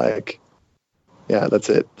like, that's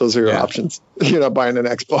it. Those are your options. You're not buying an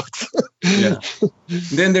Xbox.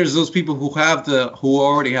 Then there's those people who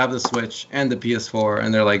already have the Switch and the PS4,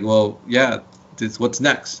 and they're like, well, this what's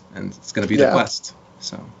next, and it's going to be the Quest.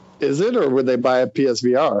 So is it, or would they buy a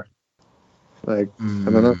PSVR? Like,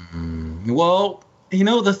 I don't know. Well,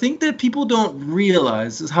 the thing that people don't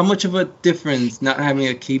realize is how much of a difference not having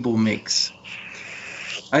a cable makes.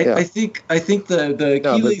 I think the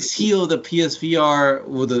Achilles heel of the PSVR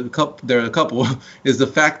with there are a couple is the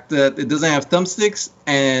fact that it doesn't have thumbsticks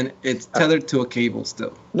and it's tethered to a cable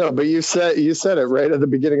still. No, but you said it right at the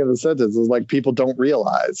beginning of the sentence. It's like people don't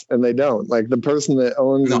realize, and they don't. Like, the person that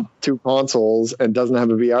owns two consoles and doesn't have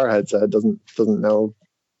a VR headset doesn't know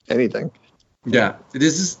anything. Yeah,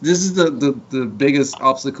 this is the biggest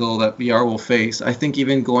obstacle that VR will face. I think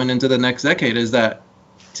even going into the next decade is that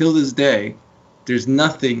till this day, there's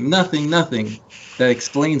nothing that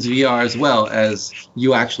explains VR as well as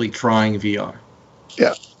you actually trying VR.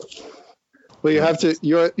 Yeah. Well, you have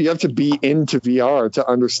to be into VR to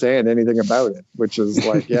understand anything about it, which is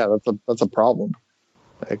like, that's a problem.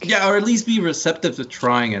 Like, or at least be receptive to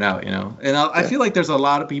trying it out, And I feel like there's a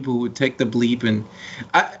lot of people who would take the bleep, and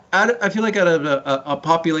I feel like out of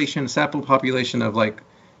a sample population of like,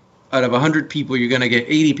 out of 100 people, you're gonna get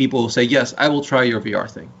 80 people who say, yes, I will try your VR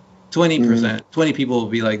thing. 20%, 20 people will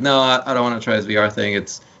be like, no, I don't want to try this VR thing.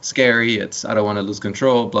 It's scary. I don't want to lose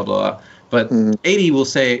control. Blah blah blah. But 80 will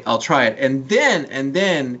say, I'll try it, and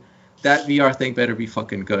then that VR thing better be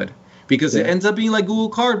fucking good. Because it ends up being like Google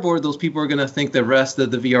Cardboard. Those people are going to think the rest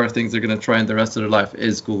of the VR things they're going to try in the rest of their life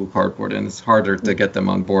is Google Cardboard, and it's harder to get them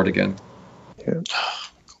on board again. Yeah.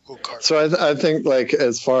 So I think, like,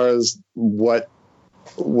 as far as what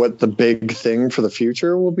the big thing for the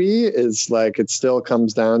future will be is, like, it still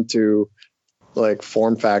comes down to, like,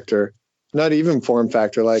 form factor. Not even form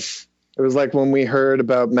factor. Like, it was like when we heard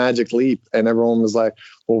about Magic Leap and everyone was like,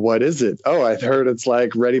 well, what is it? Oh, I heard it's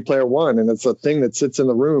like Ready Player One, and it's a thing that sits in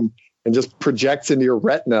the room and just projects into your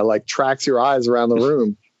retina, like tracks your eyes around the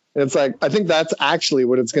room. And it's like, I think that's actually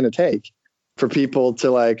what it's going to take for people to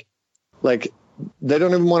like, they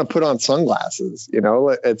don't even want to put on sunglasses, you know?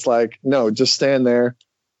 It's like, no, just stand there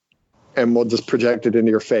and we'll just project it into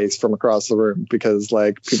your face from across the room, because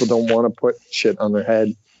like people don't want to put shit on their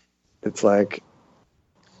head. It's like,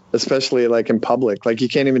 especially like in public, like you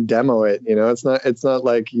can't even demo it, you know? It's not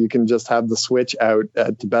like you can just have the Switch out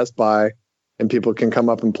at the Best Buy and people can come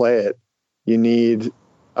up and play it. You need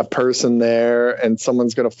a person there, and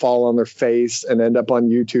someone's going to fall on their face and end up on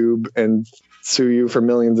YouTube and sue you for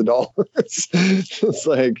millions of dollars. It's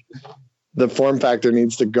like the form factor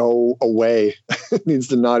needs to go away. It needs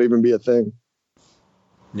to not even be a thing.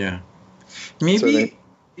 Yeah. Maybe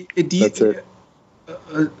that's it.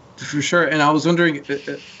 For sure. And I was wondering,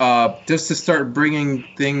 just to start bringing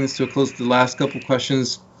things to a close, the last couple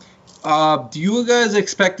questions, do you guys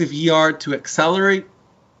expect the VR to accelerate,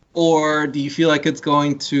 or do you feel like it's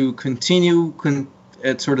going to continue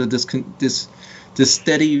at sort of this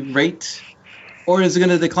steady rate, or is it going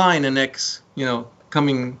to decline in the next,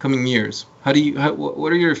 coming years? What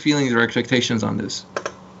are your feelings or expectations on this?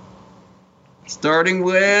 Starting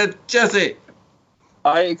with Jesse.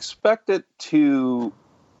 I expect it to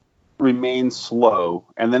remain slow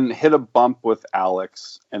and then hit a bump with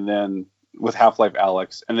Alex, and then with Half-Life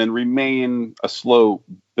Alyx, and then remain a slow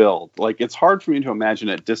build. Like, it's hard for me to imagine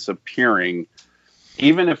it disappearing,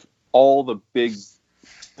 even if all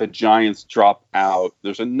the giants drop out.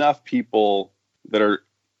 There's enough people that are,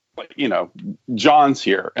 John's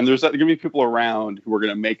here, and there's going to be people around who are going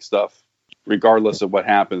to make stuff regardless of what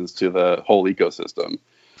happens to the whole ecosystem.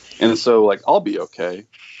 And so, like, I'll be okay.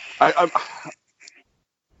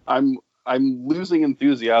 I'm losing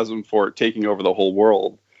enthusiasm for it taking over the whole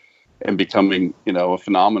world and becoming, a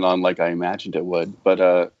phenomenon like I imagined it would. But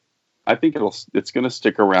I think it's going to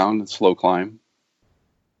stick around and slow climb.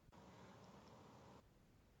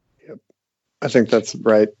 Yep. I think that's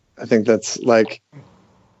right. I think that's like,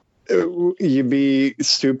 you'd be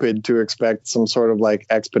stupid to expect some sort of like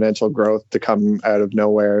exponential growth to come out of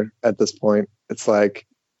nowhere at this point. It's like,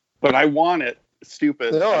 but I want it.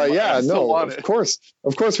 Stupid. No, yeah, no, of course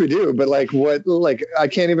we do. But like, I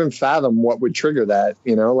can't even fathom what would trigger that.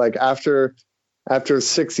 Like after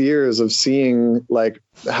 6 years of seeing like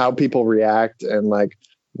how people react and like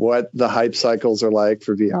what the hype cycles are like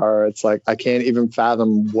for VR, it's like I can't even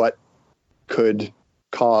fathom what could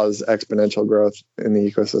cause exponential growth in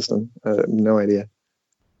the ecosystem. I have no idea.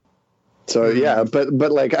 So yeah, but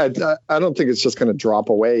like I don't think it's just going to drop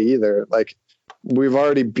away either. Like, we've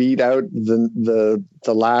already beat out the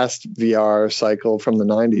last VR cycle from the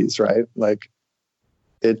 90s, right? Like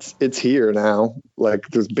it's here now. Like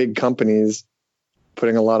there's big companies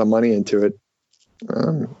putting a lot of money into it.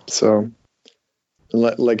 So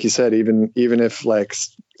like you said, even if like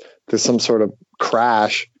there's some sort of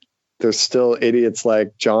crash, there's still idiots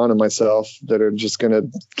like John and myself that are just going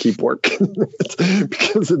to keep working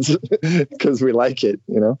because we like it,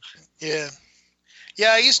 Yeah.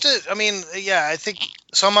 Yeah, I think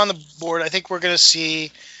so. I'm on the board. I think we're going to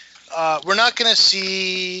see, we're not going to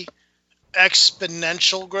see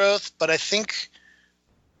exponential growth, but I think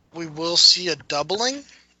we will see a doubling.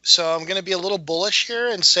 So I'm going to be a little bullish here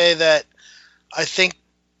and say that I think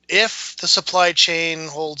if the supply chain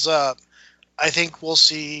holds up, I think we'll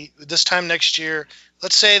see this time next year.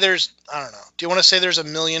 Let's say there's, I don't know. Do you want to say there's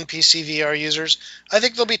 1 million PC VR users? I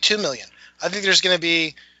think there'll be 2 million. I think there's going to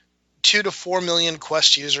be 2 to 4 million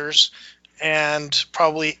Quest users and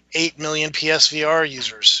probably 8 million PSVR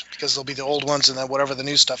users, because they'll be the old ones and then whatever the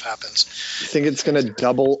new stuff happens. You think it's going to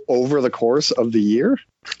double over the course of the year?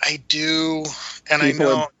 I do. And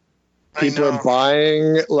people are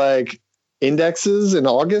buying like indexes in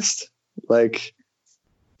August. Like,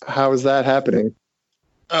 how is that happening?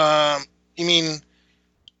 You mean?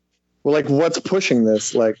 Well, like, what's pushing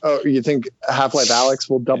this? Like, oh, you think Half-Life Alyx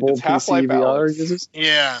will double PC VR users?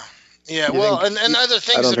 Yeah. Yeah, well, and other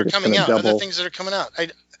things that are coming out. Double. Other things that are coming out.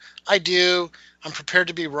 I do. I'm prepared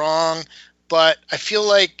to be wrong, but I feel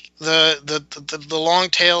like the long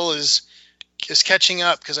tail is catching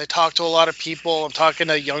up because I talk to a lot of people. I'm talking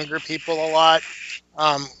to younger people a lot,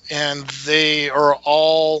 and they are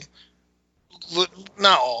all,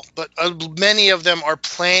 not all, but many of them are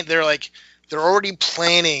playing. They're already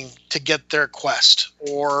planning to get their Quest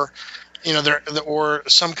or or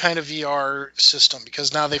some kind of VR system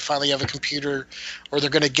because now they finally have a computer, or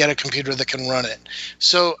they're going to get a computer that can run it.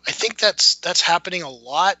 So I think that's happening a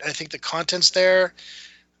lot. I think the content's there.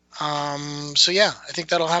 So yeah, I think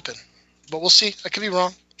that'll happen, but we'll see. I could be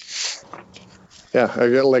wrong. Yeah,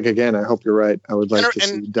 again, I hope you're right. I would like to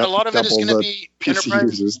see a lot of it is going to be PC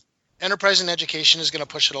users. Enterprise and education is going to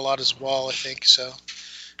push it a lot as well, I think. So,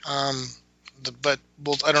 I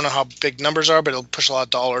don't know how big numbers are, but it'll push a lot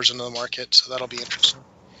of dollars into the market, so that'll be interesting.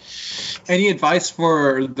 Any advice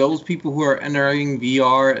for those people who are entering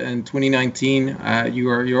VR in 2019?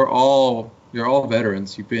 You're all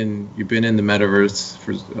veterans. You've been in the metaverse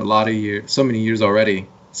for a lot of years, so many years already.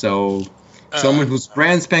 So someone who's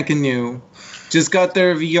brand spanking new, just got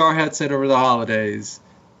their VR headset over the holidays.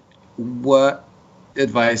 What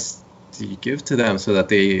advice do you give to them so that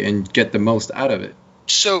they get the most out of it?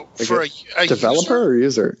 So for a developer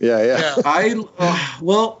user? or user? Yeah.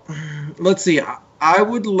 Well, let's see. I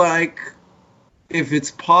would like, if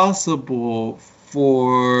it's possible,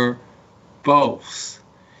 for both.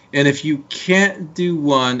 And if you can't do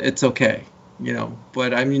one, it's okay.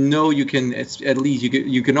 But I mean, you can. It's at least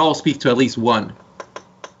you can all speak to at least one.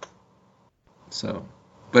 So,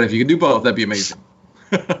 but if you can do both, that'd be amazing.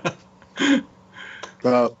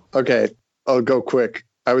 Well, okay, I'll go quick.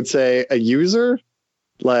 I would say a user,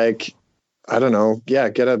 like, I don't know. Yeah, I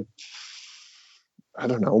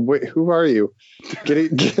don't know. Wait, who are you? Get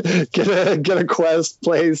a Quest,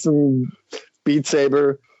 play some Beat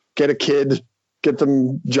Saber, get a kid, get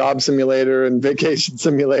them Job Simulator and Vacation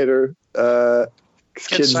Simulator.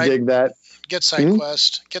 Kids dig that. Get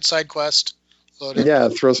SideQuest. Get SideQuest. Loaded. Yeah,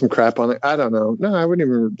 throw some crap on it. I don't know. No, I wouldn't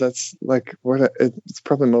even. That's like what? It's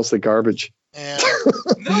probably mostly garbage. Yeah.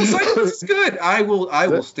 No, SideQuest is good. I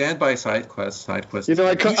will stand by SideQuest.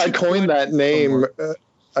 SideQuest. I coined that name.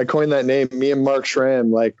 I coined that name. Me and Mark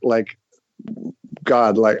Schramm, like,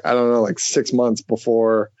 God, like I don't know, like 6 months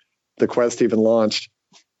before the Quest even launched.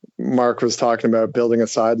 Mark was talking about building a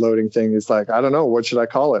side loading thing. He's like, I don't know, what should I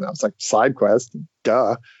call it? And I was like, SideQuest,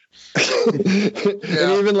 duh.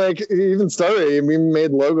 And even started. We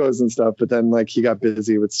made logos and stuff, but then like he got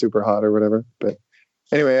busy with Superhot or whatever. But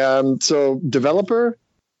anyway, so developer,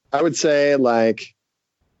 I would say like,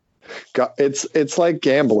 it's like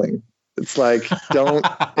gambling. It's like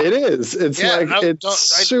it is. It's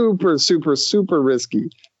super, super, super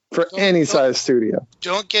risky for any size studio.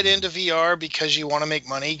 Don't get into VR because you want to make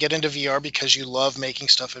money. Get into VR because you love making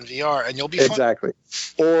stuff in VR, and you'll be fine. Exactly.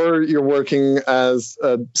 Or you're working as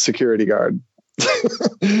a security guard.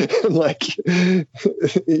 Like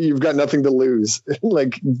you've got nothing to lose.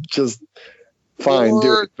 Like just fine,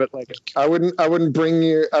 do it. But like I wouldn't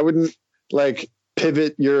like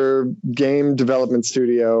pivot your game development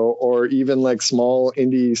studio or even like small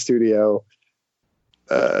indie studio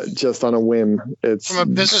just on a whim. It's from a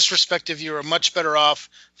business perspective, you are much better off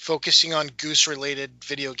focusing on Goose-related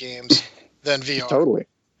video games than VR. Totally.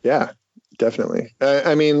 Yeah, definitely.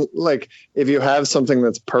 I mean, like if you have something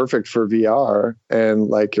that's perfect for VR and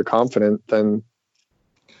like you're confident, then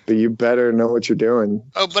but you better know what you're doing.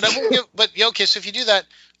 Oh, but okay. So if you do that,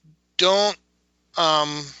 don't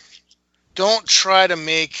try to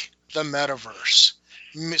make the metaverse.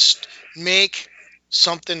 Make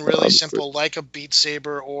something really simple like a Beat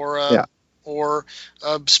Saber or a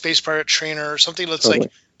Space Pirate Trainer or something that's like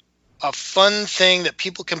a fun thing that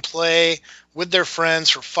people can play with their friends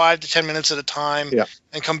for 5 to 10 minutes at a time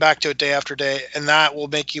and come back to it day after day, and that will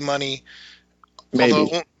make you money.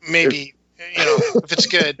 Maybe if it's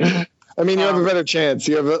good. I mean, you have a better chance.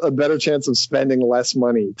 You have a better chance of spending less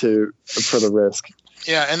money for the risk.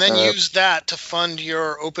 Yeah, and then use that to fund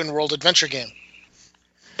your open world adventure game.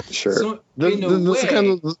 Sure. So, this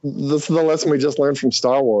is the lesson we just learned from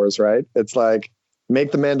Star Wars, right? It's like,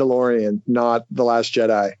 make The Mandalorian, not The Last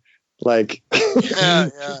Jedi. Like,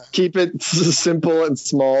 keep it simple and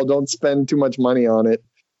small. Don't spend too much money on it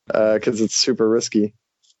because it's super risky.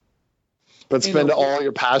 But spend all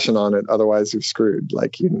your passion on it. Otherwise, you're screwed.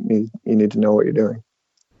 Like, you need to know what you're doing.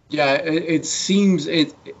 Yeah, it seems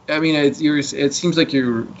it seems like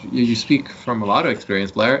you speak from a lot of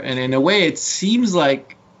experience, Blair, and in a way, it seems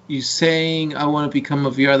like you saying I want to become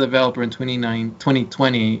a VR developer in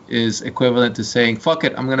 2020 is equivalent to saying fuck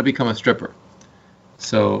it, I'm going to become a stripper.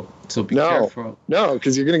 So be careful. No,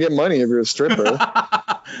 because you're going to get money if you're a stripper.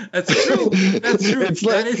 That's true. That's true. It's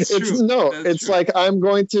like, that is true. It's like I'm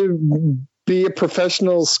going to be a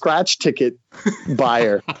professional scratch ticket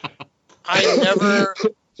buyer. I never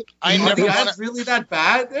Are the want odds really that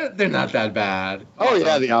bad? They're not that bad. Oh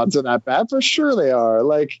yeah, the odds are that bad for sure. They are.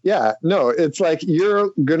 Like, yeah, no, it's like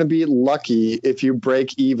you're gonna be lucky if you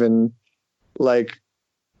break even. Like,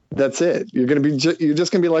 that's it. You're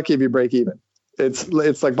just gonna be lucky if you break even. It's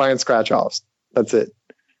like buying scratch offs. That's it.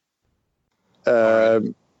 Yeah,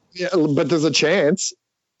 but there's a chance.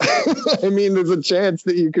 I mean, there's a chance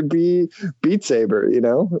that you could be Beat Saber. You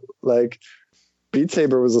know, like Beat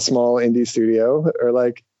Saber was a small indie studio, or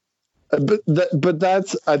like. But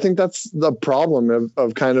that's, I think that's the problem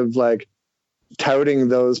of kind of like touting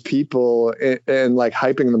those people and like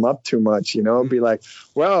hyping them up too much, you know, be like,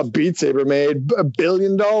 well, Beat Saber made $1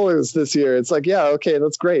 billion this year. It's like, yeah, okay,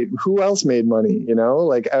 that's great. Who else made money? You know,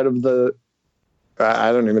 like out of the,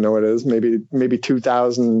 I don't even know what it is. Maybe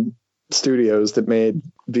 2,000 studios that made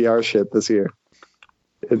VR shit this year.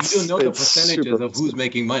 You don't know the percentages of who's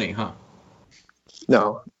making money, huh?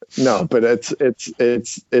 No, but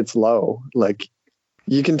it's low. Like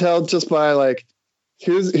you can tell just by like,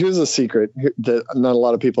 here's a secret that not a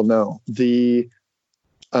lot of people know. The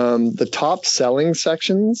top selling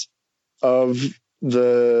sections of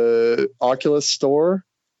the Oculus Store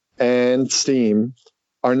and Steam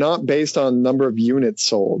are not based on number of units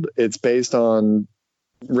sold. It's based on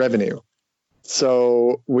revenue.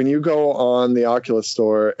 So when you go on the Oculus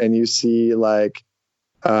Store and you see like,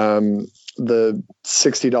 the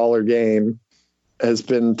 $60 game has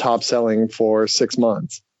been top selling for 6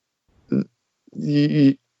 months.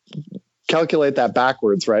 You calculate that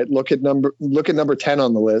backwards, right? Look at number 10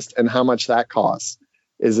 on the list and how much that costs.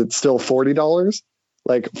 Is it still $40?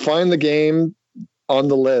 Like find the game on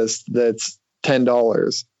the list that's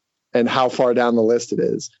 $10 and how far down the list it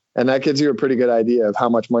is. And that gives you a pretty good idea of how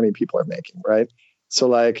much money people are making, right? So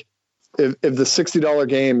like if the $60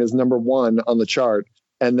 game is number 1 on the chart,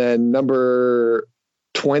 and then number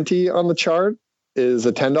 20 on the chart is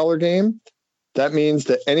a $10 game, that means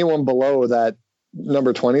that anyone below that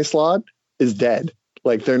number 20 slot is dead.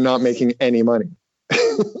 Like they're not making any money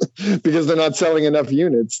because they're not selling enough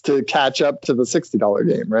units to catch up to the $60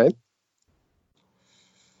 game, right?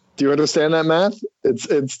 Do you understand that math? It's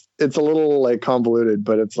a little like convoluted,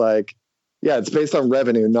 but it's like, yeah, it's based on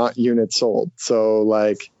revenue, not units sold. So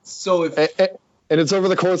like, and it's over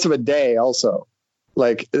the course of a day also.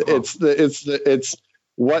 Like it's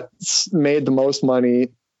what's made the most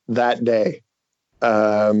money that day,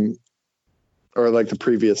 or like the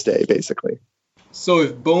previous day, basically. So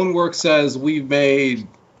if Boneworks says we've made,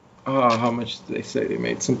 how much did they say they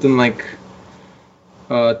made? Something like,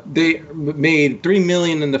 they made $3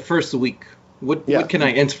 million in the first week. What can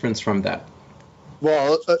I inference from that?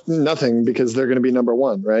 Well, nothing, because they're going to be number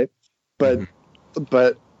 1, right? But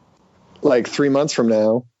like 3 months from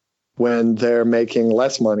now, when they're making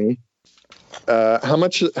less money, how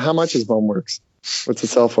much is Boneworks? What's it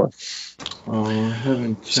sell for? I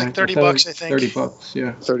haven't checked. It's like $30, I think. $30,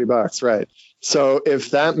 yeah. $30, right? So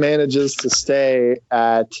if that manages to stay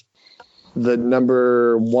at the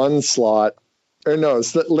number 1 slot, or no,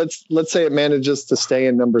 so let's say it manages to stay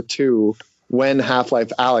in number 2 when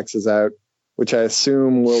Half-Life Alyx is out, which I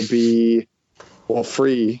assume will be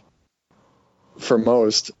free for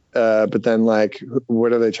most. But then like,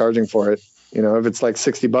 what are they charging for it? You know, if it's like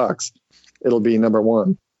 $60, it'll be number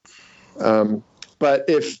 1. But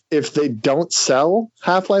if they don't sell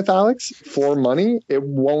Half-Life Alyx for money, it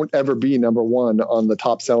won't ever be number 1 on the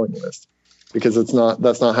top selling list, because that's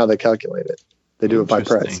not how they calculate it. They do it by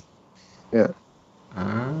price. Yeah.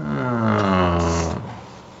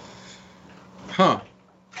 Huh.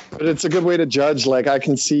 But it's a good way to judge. Like I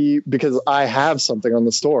can see, because I have something on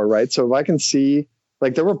the store, right? So if I can see,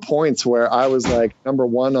 like there were points where I was like number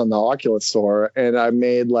 1 on the Oculus Store and I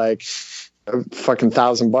made like fucking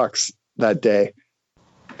 $1,000 that day.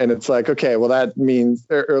 And it's like, okay, well that means,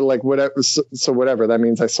 or like whatever. So whatever, that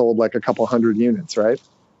means I sold like a couple hundred units, right?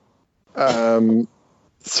 So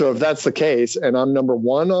if that's the case and I'm number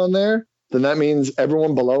 1 on there, then that means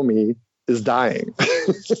everyone below me is dying.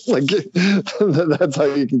 Like that's how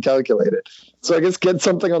you can calculate it. So I guess get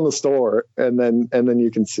something on the store and then you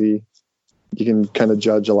can see, you can kind of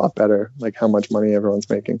judge a lot better, like how much money everyone's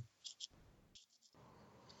making.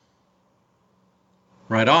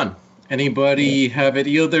 Right on. Anybody have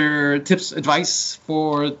any other tips, advice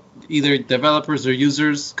for either developers or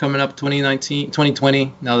users coming up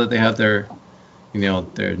 2020, now that they have their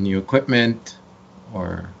new equipment,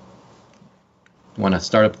 or want to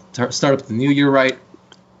start up the new year right?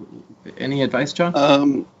 Any advice,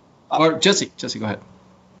 John? Or Jesse, go ahead.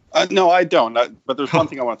 No, I don't. But there's one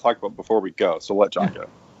thing I want to talk about before we go. So let John go.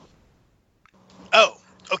 Oh,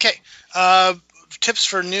 okay. Tips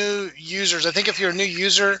for new users. I think if you're a new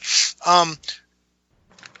user,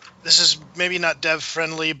 this is maybe not dev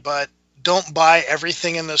friendly, but don't buy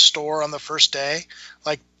everything in the store on the first day.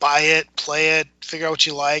 Like, buy it, play it, figure out what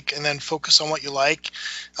you like, and then focus on what you like.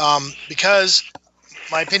 Because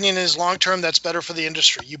my opinion is long term, that's better for the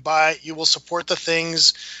industry. You will support the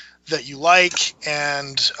things that you like,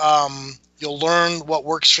 and you'll learn what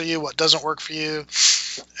works for you, what doesn't work for you.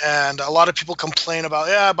 And a lot of people complain about,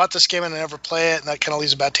 I bought this game and I never play it, and that kind of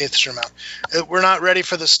leaves a bad taste in your mouth. We're not ready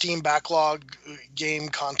for the Steam backlog game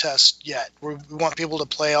contest yet. We want people to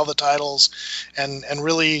play all the titles and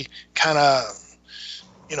really kind of,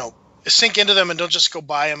 sink into them, and don't just go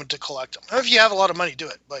buy them to collect them. If you have a lot of money, do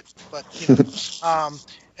it. But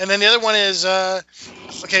and then the other one is I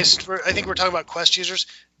think we're talking about Quest users.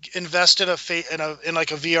 Invest in in like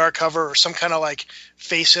a VR cover or some kind of like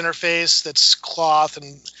face interface that's cloth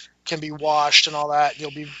and can be washed and all that. You'll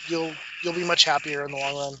be much happier in the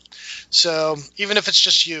long run. So even if it's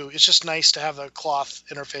just you, it's just nice to have a cloth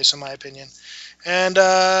interface, in my opinion. And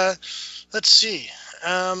let's see.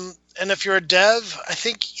 And if you're a dev, I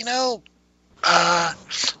think I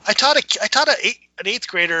taught an eighth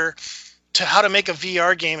grader to how to make a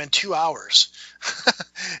VR game in 2 hours.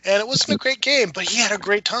 And it wasn't a great game, but he had a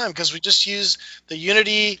great time because we just used the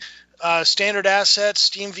Unity standard assets,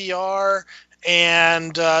 Steam VR,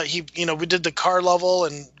 and we did the car level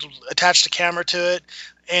and attached a camera to it,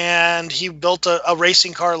 and he built a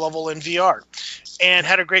racing car level in VR and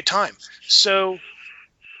had a great time. So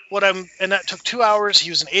and that took 2 hours. He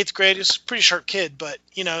was in eighth grade. He was a pretty sharp kid, but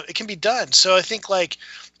it can be done. So I think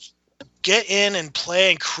get in and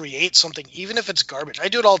play and create something, even if it's garbage. I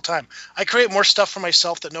do it all the time. I create more stuff for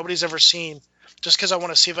myself that nobody's ever seen, just because I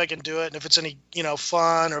want to see if I can do it and if it's any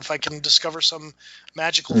fun, or if I can discover some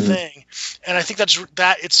magical thing. And I think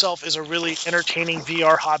that itself is a really entertaining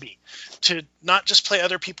VR hobby, to not just play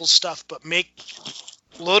other people's stuff, but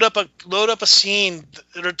load up a scene.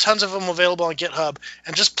 There are tons of them available on GitHub,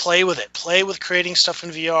 and just play with it. Play with creating stuff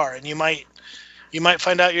in VR, and you might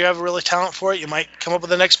find out you have a really talent for it. You might come up with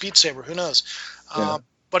the next Beat Saber. Who knows? Yeah.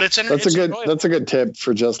 But it's enjoyable. That's a good tip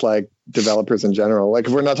for just like developers in general. Like,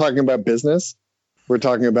 if we're not talking about business, we're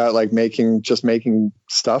talking about like making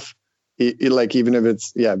stuff. Like, even if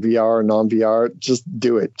it's VR or non-VR, just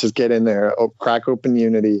do it. Just get in there. Crack open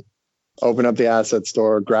Unity, open up the asset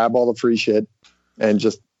store, grab all the free shit, and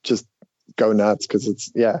just go nuts,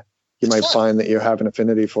 because you might find that you have an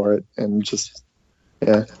affinity for it, and just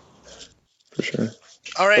for sure.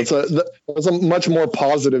 All right. That's a much more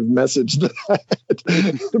positive message than that.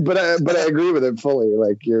 but I agree with it fully.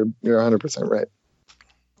 Like, you're 100% right.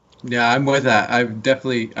 Yeah, I'm with that. I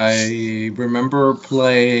remember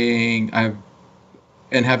playing and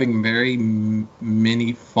having very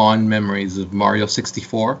many fond memories of Mario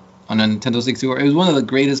 64 on a Nintendo 64. It was one of the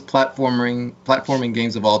greatest platforming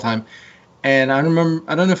games of all time. And I don't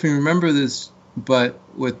know if you remember this, but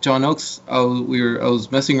with John Oakes, I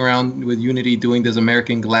was messing around with Unity doing this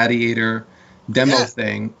American Gladiator demo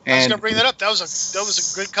thing. And I was gonna bring that up. That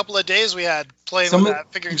was a good couple of days we had playing with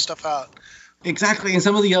that, figuring stuff out. Exactly, and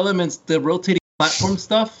some of the elements, the rotating platform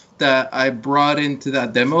stuff that I brought into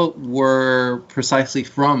that demo, were precisely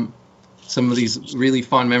from some of these really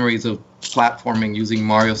fond memories of platforming using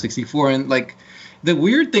Mario 64. And like, the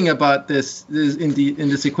weird thing about this is in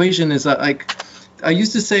this equation is that, like, I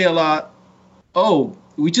used to say a lot,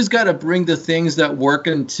 we just got to bring the things that work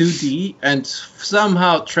in 2D and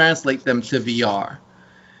somehow translate them to VR.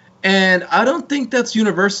 And I don't think that's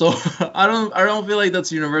universal. I don't feel like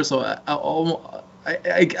that's universal.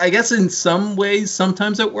 I guess in some ways,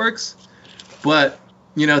 sometimes it works. But,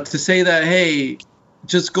 to say that, hey,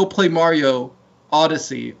 just go play Mario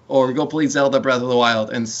Odyssey or go play Zelda Breath of the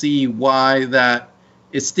Wild and see why that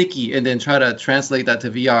is sticky, and then try to translate that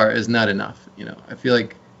to VR is not enough. I feel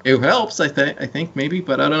like it helps, I think maybe,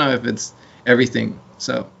 but I don't know if it's everything.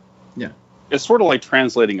 So, yeah. It's sort of like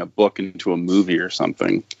translating a book into a movie or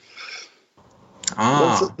something.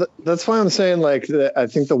 That's why I'm saying, like, I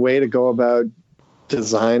think the way to go about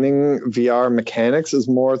designing VR mechanics is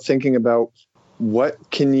more thinking about what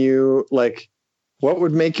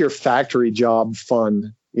would make your factory job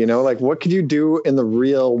fun? Like, what could you do in the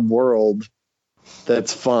real world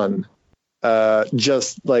that's fun?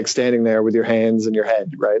 Just like standing there with your hands in your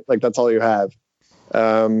head, right? Like, that's all you have.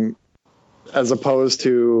 As opposed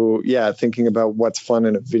to, thinking about what's fun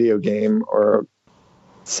in a video game or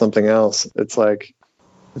something else. It's like,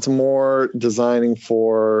 it's more designing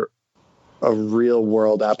for a real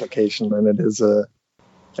world application than it is a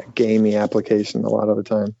gamey application a lot of the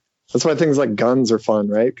time. That's why things like guns are fun,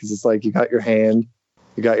 right? Because it's like you got your hand,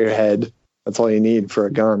 you got your head. That's all you need for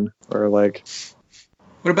a gun, or like.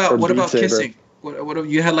 What about Beat Saber. kissing? What if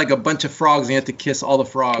you had like a bunch of frogs and you had to kiss all the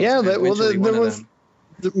frogs? Yeah, and eventually one of them.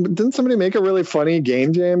 Didn't somebody make a really funny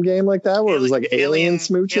game jam game like that where it was like alien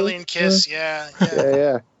smooching? Alien kiss, yeah.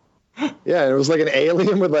 Yeah. Yeah, and it was like an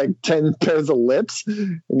alien with like 10 pairs of lips,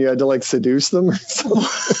 and you had to like seduce them. Or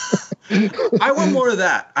something. I want more of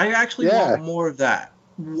that. I actually want more of that.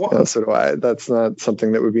 What? Yeah, so do I. That's not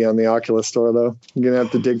something that would be on the Oculus Store, though. You're gonna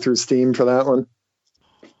have to dig through Steam for that one.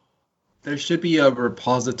 There should be a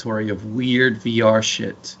repository of weird VR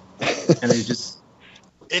shit, and it just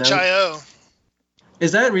HIO.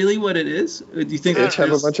 Is that really what it is? Do you think Itch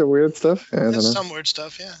have a bunch of weird stuff? I don't know. Some weird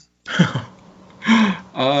stuff, yeah.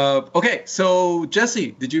 Okay, so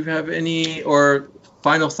Jesse, did you have any or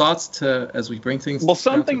final thoughts as we bring things? Well,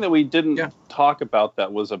 something that we didn't talk about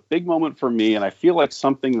that was a big moment for me, and I feel like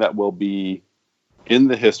something that will be in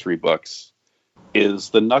the history books, is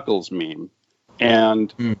the Knuckles meme.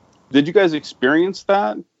 And did you guys experience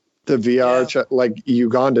that? The VR, like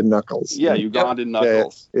Ugandan Knuckles. Yeah, Ugandan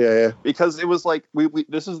Knuckles. Yeah. Because it was like, we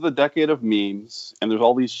this is the decade of memes, and there's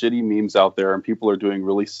all these shitty memes out there, and people are doing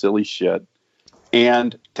really silly shit.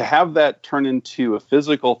 And to have that turn into a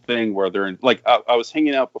physical thing where they're in, like, I was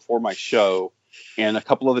hanging out before my show, and a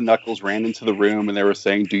couple of the Knuckles ran into the room, and they were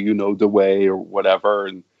saying, "Do you know the way?" or whatever,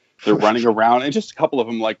 and they're running around, and just a couple of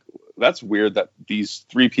them, like, that's weird that these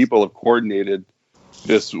three people have coordinated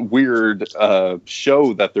this weird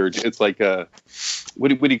show that it's like a what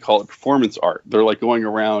do you call it, performance art. They're like going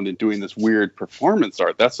around and doing this weird performance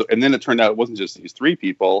art. And then it turned out it wasn't just these three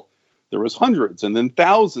people. There was hundreds and then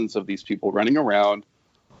thousands of these people running around,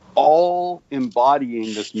 all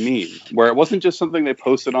embodying this meme, where it wasn't just something they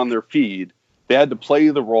posted on their feed. They had to play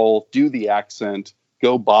the role, do the accent,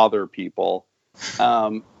 go bother people.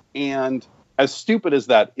 And as stupid as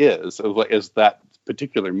that is, as that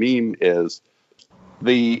particular meme is,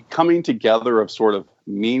 the coming together of sort of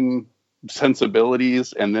meme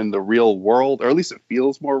sensibilities and then the real world, or at least it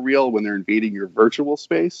feels more real when they're invading your virtual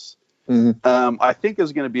space, I think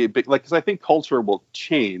is going to be a big, like, because I think culture will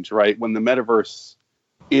change, right? When the metaverse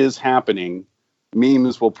is happening,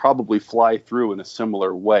 memes will probably fly through in a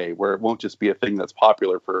similar way, where it won't just be a thing that's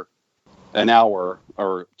popular for an hour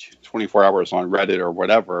or 24 hours on Reddit or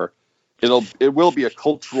whatever. It will be a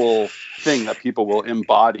cultural thing that people will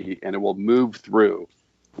embody, and it will move through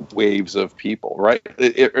waves of people, right?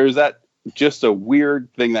 Or is that just a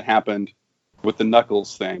weird thing that happened with the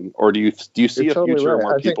Knuckles thing, or do you see a future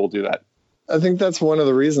where people do that? I think that's one of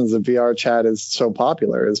the reasons that VR chat is so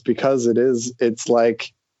popular, is because it's not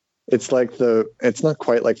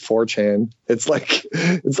quite like 4chan. It's like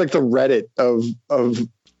the Reddit of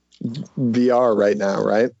VR right now,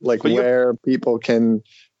 right? Like where people can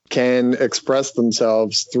express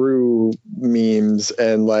themselves through memes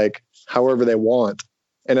and like however they want.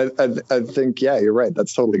 And I think, yeah, you're right.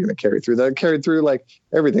 That's totally going to carry through. That carried through like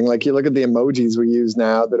everything. Like you look at the emojis we use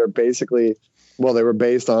now that are basically, well, they were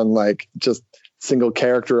based on like just single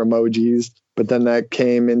character emojis, but then that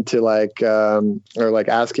came into like, or like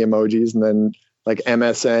ASCII emojis, and then like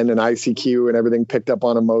MSN and ICQ and everything picked up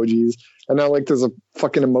on emojis. And now like there's a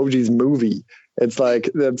fucking emojis movie. It's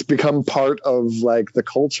like, that's become part of like the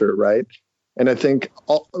culture, right? And I think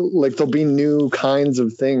like there'll be new kinds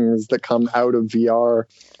of things that come out of VR,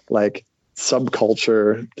 like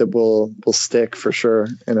subculture that will stick for sure.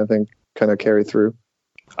 And I think kind of carry through.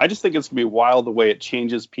 I just think it's gonna be wild the way it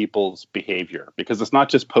changes people's behavior, because it's not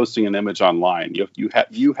just posting an image online.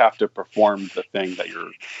 You have to perform the thing that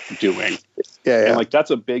you're doing. Yeah. And like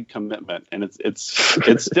that's a big commitment, and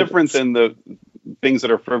it's different than the things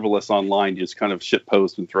that are frivolous online. You just kind of shit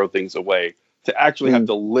post and throw things away. To actually have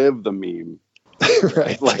to live the meme.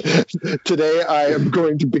 Right. Like today I am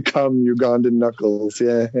going to become Ugandan Knuckles.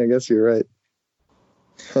 Yeah, I guess you're right.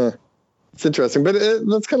 Huh. It's interesting, but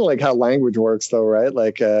that's kind of like how language works though, right?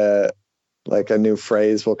 Like a new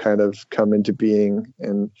phrase will kind of come into being,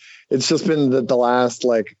 and it's just been the last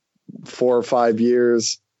like 4 or 5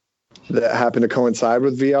 years that happened to coincide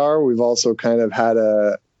with VR. We've also kind of had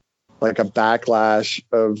a backlash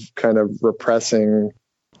of kind of repressing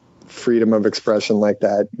freedom of expression like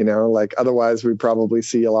that, you know, like otherwise we'd probably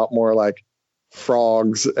see a lot more like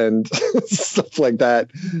frogs and stuff like that.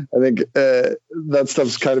 I think that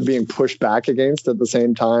stuff's kind of being pushed back against at the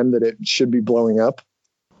same time that it should be blowing up,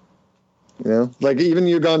 you know, like even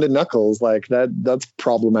Ugandan Knuckles, like that's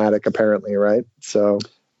problematic apparently, right? So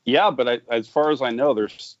yeah, but as far as I know,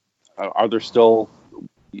 are there still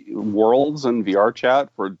worlds in VR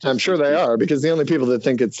chat for I'm sure they are, because the only people that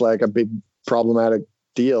think it's like a big problematic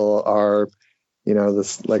deal are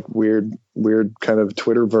this like weird kind of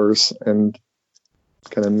Twitterverse and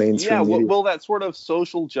kind of mainstream. Yeah, media. well, that sort of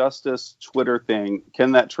social justice Twitter thing,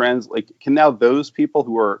 can that translate? Can now those people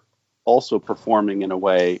who are also performing in a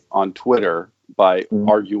way on Twitter by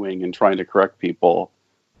arguing and trying to correct people,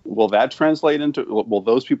 will that translate into? Will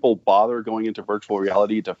those people bother going into virtual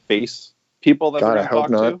reality to face people that God, they're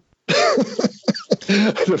going to talk to?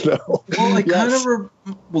 I don't know. Well, I kind of.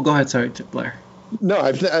 Well, go ahead. Sorry, Blair. No,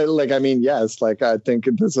 yes. Like, I think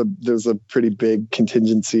there's a pretty big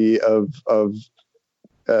contingency of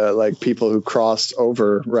like people who cross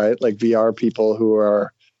over, right? Like VR people who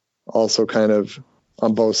are also kind of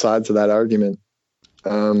on both sides of that argument.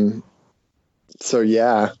 So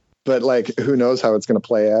yeah, but like, who knows how it's going to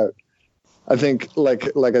play out? I think,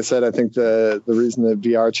 like I said, I think the reason that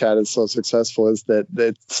VR chat is so successful is that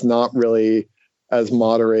it's not really as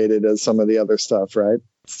moderated as some of the other stuff, right?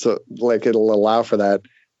 So like, it'll allow for that.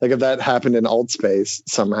 Like, if that happened in Altspace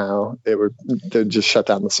somehow, they'd just shut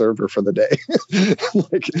down the server for the day,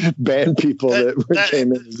 like ban people that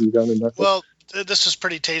came in as you got in. Well, this is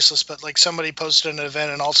pretty tasteless, but like, somebody posted an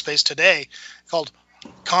event in Altspace today called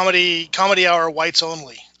Comedy Hour Whites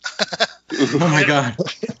Only. Oh my God!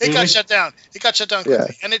 It got shut down. It got shut down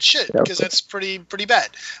quickly, and it should, because Yeah. that's pretty bad.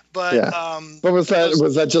 But but was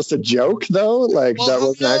that just a joke though? Like, Well, that who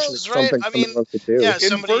wasn't actually knows, right? something I mean, someone wants to do. yeah, In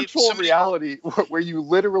somebody- virtual reality, where you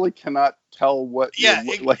literally cannot tell what. yeah,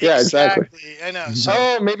 like, Yeah, exactly. I know. So,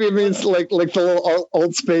 Oh, maybe it means like the little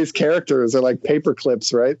old space characters are like paper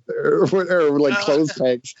clips, right? Or like clothes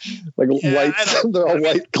pegs, like Yeah, white. I know. They're all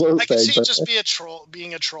white clothes I can see pegs. it just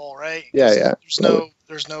being a troll, right? Yeah, yeah.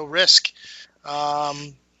 There's no risk. But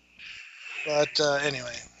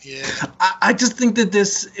anyway, yeah. I just think that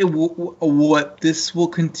what this will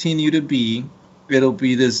continue to be, it'll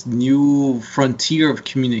be this new frontier of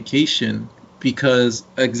communication, because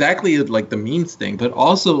exactly like the memes thing, but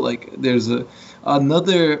also like there's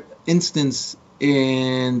another instance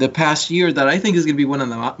in the past year that I think is going to be one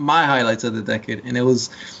of my highlights of the decade, and it was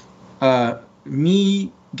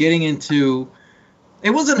me getting into. It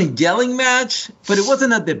wasn't a yelling match, but it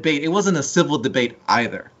wasn't a debate. It wasn't a civil debate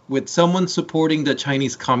either, with someone supporting the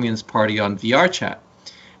Chinese Communist Party on VR chat.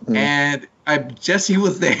 And Jesse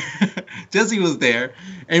was there. Jesse was there.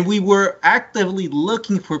 And we were actively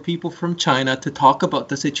looking for people from China to talk about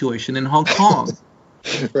the situation in Hong Kong.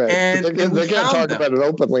 Right. And They can't talk about it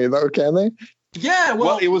openly, though, can they? Yeah,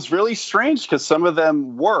 well, it was really strange because some of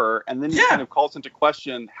them were, and then it kind of calls into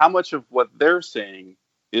question how much of what they're saying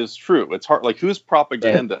is true. It's hard, like, who's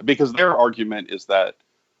propaganda? Right. Because their argument is that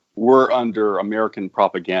we're under American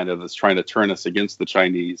propaganda that's trying to turn us against the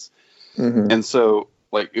Chinese. And so,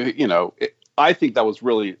 like, I think that was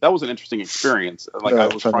an interesting experience. Like, I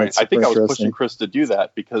think I was pushing Chris to do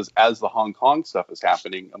that, because as the Hong Kong stuff is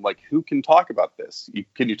happening, I'm like, who can talk about this?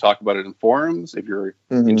 Can you talk about it in forums? If you're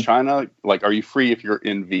in China, like, are you free if you're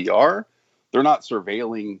in VR? They're not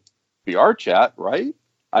surveilling VR chat, right?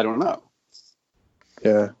 I don't know.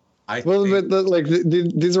 Yeah.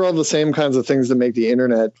 These are all the same kinds of things that make the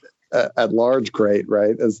internet at large great,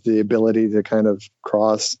 right? As the ability to kind of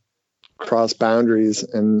cross boundaries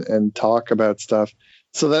and talk about stuff.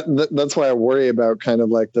 So that's why I worry about kind of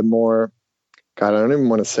like the more, God, I don't even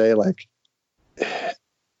want to say, like,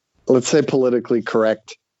 let's say politically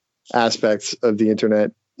correct aspects of the internet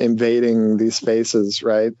invading these spaces,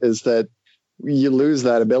 right? Is that you lose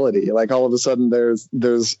that ability. Like, all of a sudden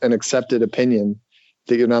there's an accepted opinion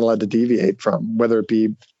that you're not allowed to deviate from, whether it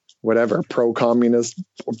be whatever, pro-communist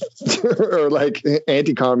or like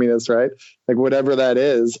anti-communist, right? Like, whatever that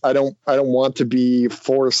is, I don't want to be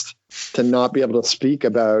forced to not be able to speak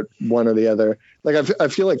about one or the other. Like, I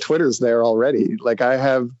feel like Twitter's there already. Like, I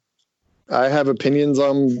have opinions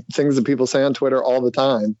on things that people say on Twitter all the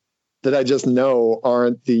time that I just know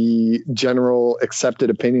aren't the general accepted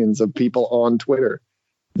opinions of people on Twitter.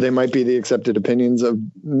 They might be the accepted opinions of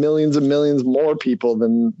millions and millions more people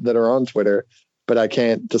that are on Twitter, but I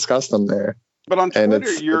can't discuss them there. But on Twitter,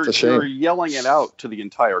 you're yelling it out to the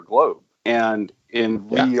entire globe. And in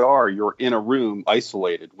VR, you're in a room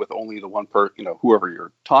isolated with only the one person, whoever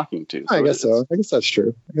you're talking to. So I guess so. I guess that's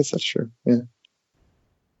true. Yeah.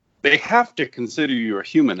 They have to consider you a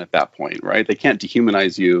human at that point, right? They can't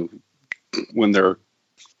dehumanize you when they're,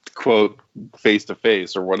 quote, face to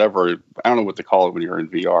face or whatever. I don't know what to call it when you're in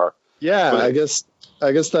VR. Yeah, but I guess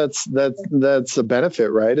that's a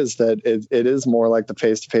benefit, right? Is that it is more like the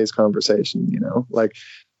face to face conversation. Like,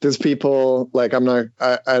 there's people, like,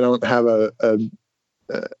 I don't have a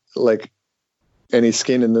like any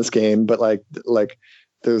skin in this game, but like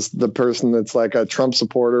there's the person that's like a Trump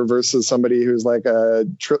supporter versus somebody who's like a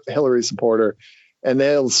Hillary supporter. and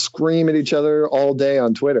they'll scream at each other all day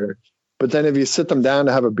on Twitter. But then if you sit them down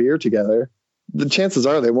to have a beer together, the chances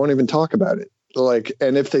are they won't even talk about it. Like,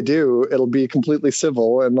 and if they do, it'll be completely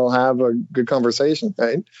civil and they'll have a good conversation,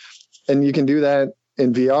 right? And you can do that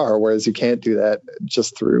in VR, whereas you can't do that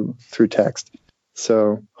just through text.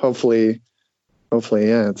 So hopefully,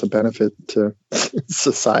 yeah, it's a benefit to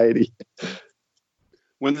society.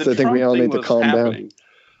 When the So I think Trump we all thing need to was calm down. happening,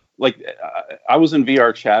 like I was in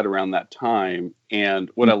VR chat around that time, and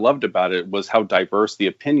what I loved about it was how diverse the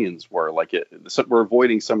opinions were. Like we're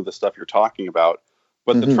avoiding some of the stuff you're talking about,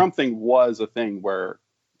 but the Trump thing was a thing where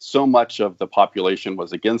so much of the population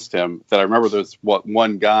was against him that I remember there's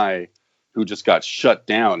one guy who just got shut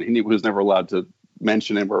down, and he was never allowed to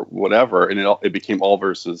mention him or whatever, and it became all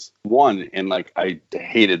versus one, and like I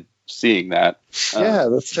hated seeing that. Yeah,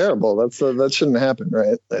 that's terrible. That shouldn't happen,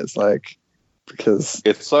 right? It's like, because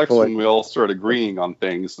it sucks when we all start agreeing on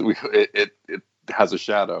things. It has a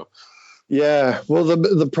shadow. Yeah, well,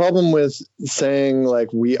 the problem with saying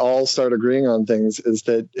like we all start agreeing on things is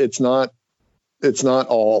that it's not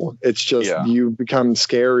all. It's just you become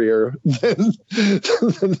scarier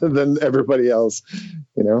than everybody else.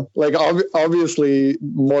 You know, like obviously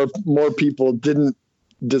more people didn't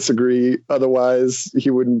disagree. Otherwise,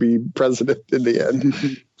 he wouldn't be president in the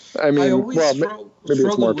end. I mean, I always struggle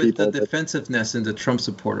with the defensiveness in the Trump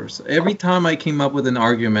supporters. Every time I came up with an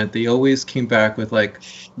argument, they always came back with like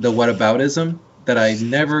the whataboutism that I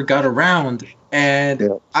never got around. And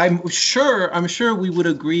I'm sure we would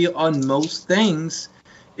agree on most things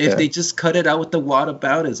if they just cut it out with the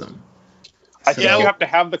whataboutism. I think you have to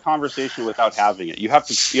have the conversation without having it. You have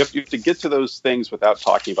to get to those things without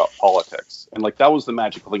talking about politics. And like that was the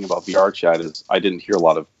magical thing about VR chat is I didn't hear a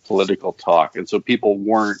lot of political talk, and so people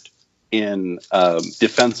weren't in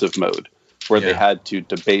defensive mode where they had to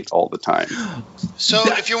debate all the time. So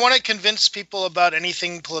if you want to convince people about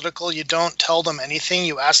anything political, you don't tell them anything.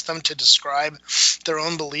 You ask them to describe their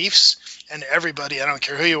own beliefs. And everybody, I don't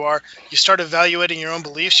care who you are, you start evaluating your own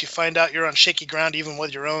beliefs. You find out you're on shaky ground even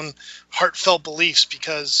with your own heartfelt beliefs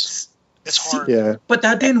because it's hard. Yeah. But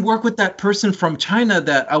that didn't work with that person from China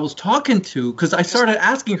that I was talking to, because I started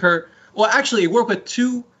asking her. Well, actually, it worked with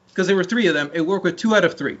two, because there were three of them. It worked with 2 out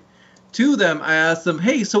of 3. 2 of them, I asked them,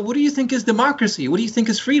 hey, so what do you think is democracy? What do you think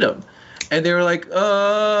is freedom? And they were like,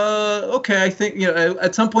 okay, I think,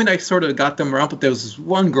 at some point I sort of got them around, but there was this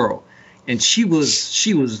one girl, and she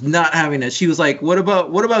was not having it. She was like, what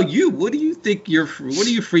about you? What do you think what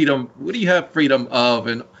do you have freedom of?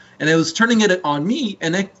 And it was turning it on me.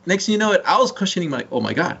 And next thing you know, I was questioning like, oh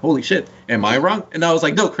my God, holy shit, am I wrong? And I was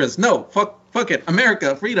like, no, Chris, no, fuck it,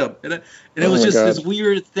 America, freedom. And it was just this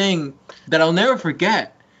weird thing that I'll never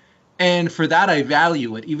forget. And for that, I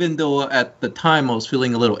value it, even though at the time I was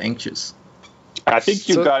feeling a little anxious. I think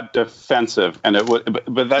you got defensive, and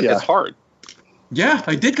it's hard. Yeah,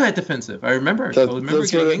 I did get defensive. I remember. That's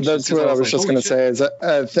what I was just going to say. Is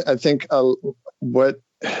I think what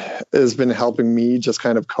has been helping me just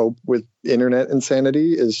kind of cope with internet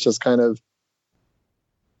insanity is just kind of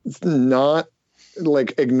not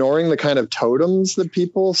like ignoring the kind of totems that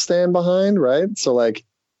people stand behind, right? So like,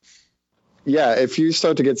 yeah, if you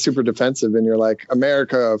start to get super defensive and you're like,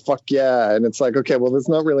 America, fuck yeah. And it's like, okay, well, there's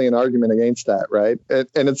not really an argument against that, right?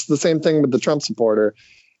 And it's the same thing with the Trump supporter.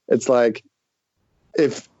 It's like,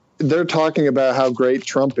 if they're talking about how great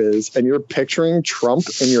Trump is and you're picturing Trump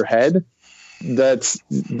in your head,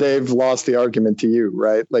 they've lost the argument to you,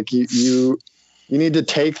 right? Like you need to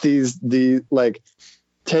take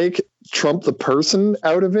take Trump the person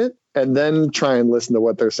out of it and then try and listen to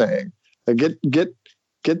what they're saying. Like get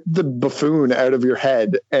the buffoon out of your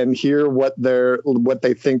head and hear what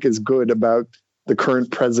they think is good about the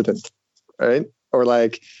current president, right? Or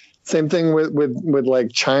like same thing with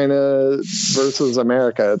like China versus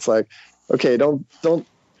America. It's like, okay, don't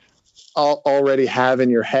already have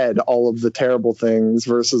in your head all of the terrible things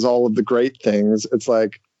versus all of the great things. It's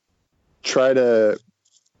like, try to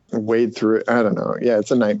wade through it. I don't know. Yeah,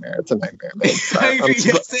 it's a nightmare. Man. I agree.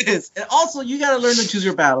 Yes, it is. And also, you got to learn to choose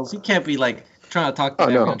your battles. You can't be like trying to talk to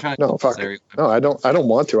everyone. No, I don't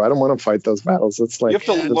want to. I don't want to fight those battles. It's like you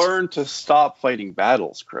have to learn to stop fighting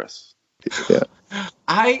battles, Chris. Yeah.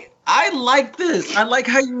 I like this. I like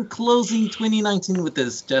how you're closing 2019 with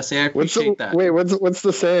this, Jesse. I appreciate that. Wait, what's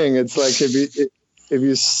the saying? It's like if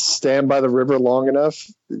you stand by the river long enough,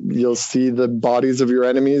 you'll see the bodies of your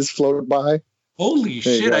enemies float by. Holy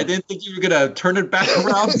shit! I didn't think you were gonna turn it back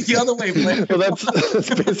around the other way, Blake. Well, that's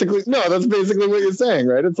basically what you're saying,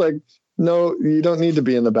 right? It's like, no, you don't need to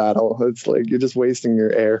be in the battle. It's like you're just wasting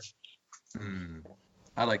your air.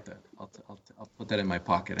 I like that. I'll put that in my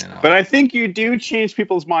pocket. But I think you do change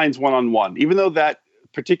people's minds one-on-one. Even though that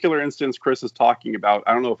particular instance Chris is talking about,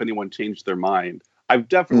 I don't know if anyone changed their mind. I've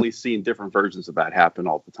definitely seen different versions of that happen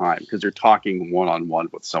all the time because you're talking one-on-one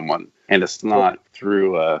with someone, and it's not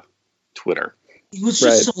through Twitter. It was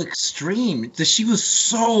just so extreme that she was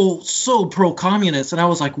so pro-communist, and I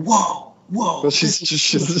was like, whoa. Well, she's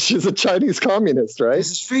a Chinese communist, right?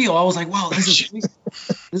 This is real. I was like, wow, this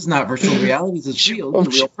is not virtual reality. This is real.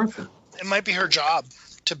 This is a real person. It might be her job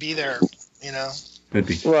to be there, Could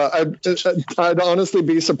be. Well, I'd honestly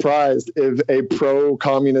be surprised if a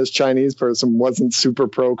pro-communist Chinese person wasn't super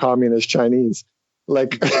pro-communist Chinese.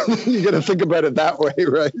 Like, you got to think about it that way,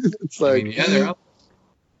 right? It's like, they're up.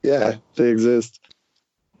 Yeah, they exist.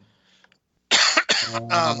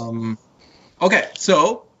 Okay,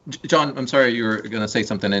 so John, I'm sorry, you were going to say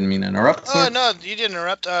something. I didn't mean to interrupt. Oh, no, you didn't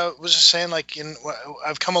interrupt. I was just saying, like,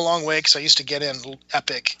 I've come a long way because I used to get in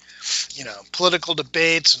epic, political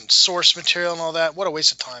debates and source material and all that. What a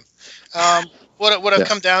waste of time. What I've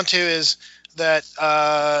come down to is that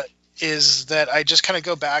I just kind of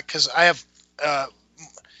go back because I have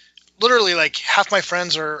literally like half my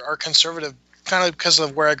friends are conservative, kind of because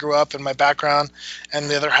of where I grew up and my background, and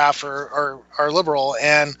the other half are liberal.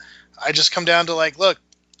 And I just come down to like, look,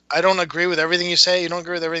 I don't agree with everything you say. You don't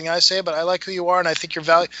agree with everything I say, but I like who you are, and I think your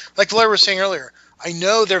value, like Laura was saying earlier, I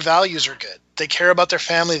know their values are good. They care about their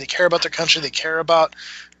family. They care about their country. They care about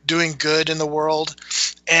doing good in the world.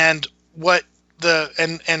 And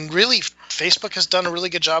and really, Facebook has done a really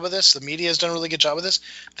good job of this. The media has done a really good job of this.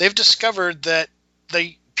 They've discovered that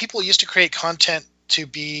people used to create content to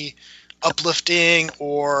be uplifting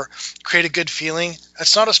or create a good feeling.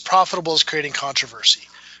 That's not as profitable as creating controversy.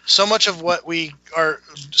 So much of what we are,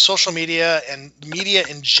 social media and media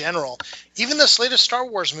in general, even this latest Star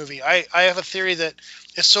Wars movie, I have a theory that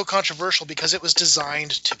it's so controversial because it was designed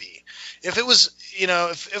to be. If it was,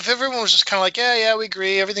 if everyone was just kind of like, yeah, we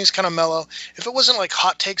agree, everything's kind of mellow. If it wasn't like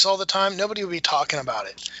hot takes all the time, nobody would be talking about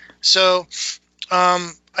it. So I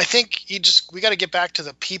think we got to get back to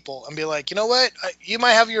the people and be like, you know what, you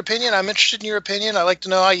might have your opinion. I'm interested in your opinion. I like to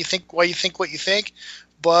know how you think, why you think what you think,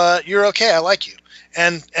 but you're okay. I like you.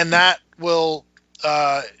 And that will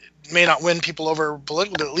may not win people over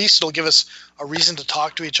politically, but at least it'll give us a reason to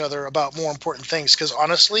talk to each other about more important things. Because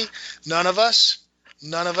honestly, none of us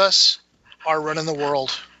are running the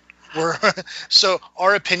world. So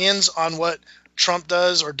our opinions on what Trump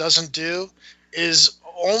does or doesn't do is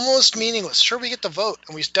almost meaningless. Sure, we get to vote,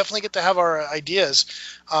 and we definitely get to have our ideas,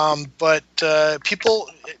 but people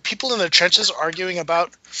in the trenches arguing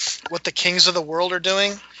about what the kings of the world are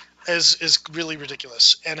doing is really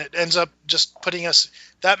ridiculous, and it ends up just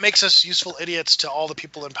makes us useful idiots to all the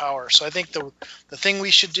people in power. So I think the thing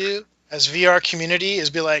we should do as VR community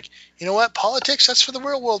is be like, you know what, politics, that's for the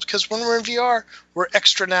real world, because when we're in VR, we're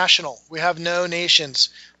extra national. We have no nations.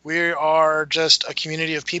 We are just a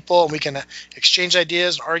community of people, and we can exchange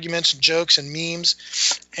ideas, and arguments, and jokes, and memes,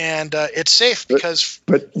 and it's safe because.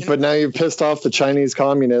 But now you've pissed off the Chinese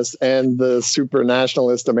communists and the super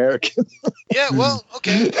nationalist Americans. Yeah, well,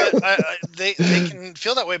 okay, they can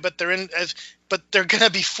feel that way, but they're gonna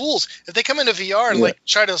be fools if they come into VR and like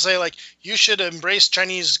try to say like you should embrace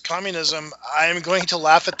Chinese communism. I'm going to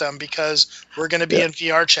laugh at them because we're gonna be in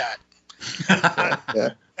VR chat.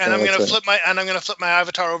 And I'm gonna flip my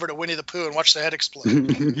avatar over to Winnie the Pooh and watch the head explode.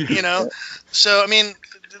 So I mean,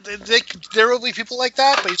 there will be people like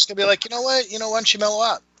that, but you're just gonna be like, you know what? Why don't you mellow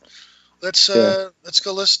out? Let's go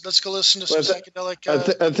listen to some psychedelic.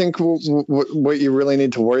 I think what you really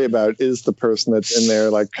need to worry about is the person that's in there,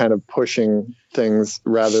 like kind of pushing things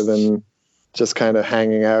rather than just kind of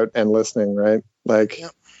hanging out and listening, right? Like.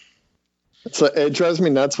 Yep. So it drives me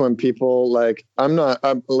nuts when people I'm not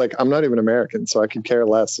even American, so I couldn't care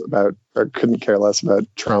less about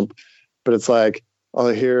Trump. But it's like I'll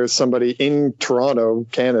hear somebody in Toronto,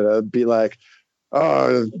 Canada, be like,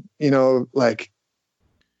 "Oh, like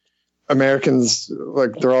Americans,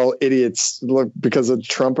 like they're all idiots because of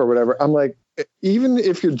Trump or whatever." I'm like, even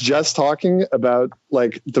if you're just talking about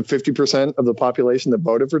like the 50% of the population that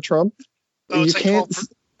voted for Trump, you can't.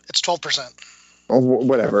 It's 12%.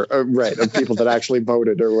 Whatever, right, of people that actually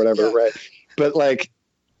voted or whatever, right? But like,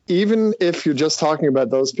 even if you're just talking about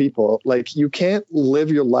those people, like you can't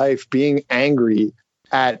live your life being angry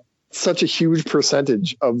at such a huge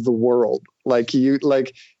percentage of the world. Like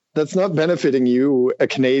that's not benefiting you, a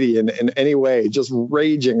Canadian, in any way. Just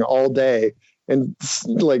raging all day and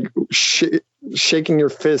like shaking your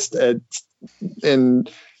fist at in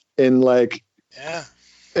like. Yeah.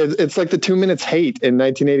 It's like the 2 minutes hate in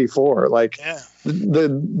 1984. Like,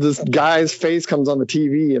 this guy's face comes on the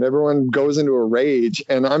TV and everyone goes into a rage,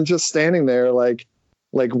 and I'm just standing there like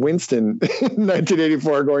Winston in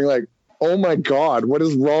 1984 going like, oh my God, what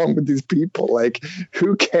is wrong with these people? Like,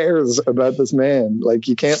 who cares about this man? Like,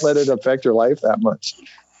 you can't let it affect your life that much.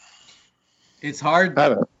 It's hard. I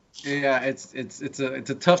don't know. Yeah, it's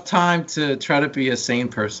a tough time to try to be a sane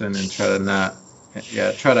person and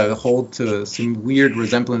try to hold to some weird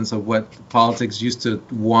resemblance of what politics used to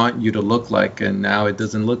want you to look like, and now it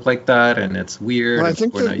doesn't look like that, and it's weird. Well, I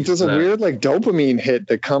think there's a weird like dopamine hit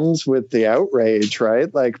that comes with the outrage,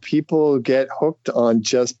 right? Like, people get hooked on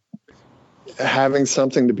just having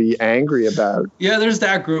something to be angry about. Yeah, there's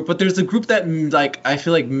that group, but there's a group that like I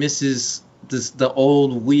feel like misses the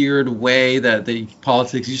old weird way that the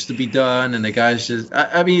politics used to be done, and the guys just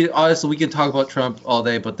I mean, honestly, we can talk about Trump all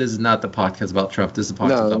day, but this is not the podcast about Trump. This is a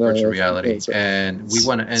podcast about virtual reality, right. And we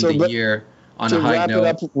want to end the year on a high note. To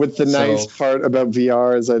wrap it up with the nice part about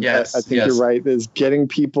VR is I think you're right, is getting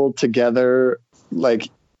people together like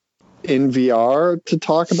in VR to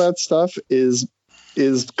talk about stuff is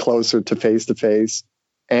closer to face to face.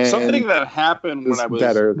 And something that happened when I was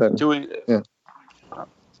doing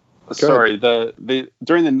sorry, the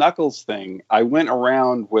during the Knuckles thing, I went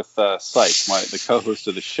around with Syke, the co-host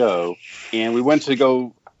of the show, and we went to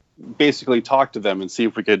go basically talk to them and see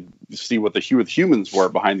if we could see what the humans were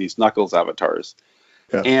behind these Knuckles avatars.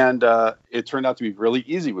 Yeah. And it turned out to be really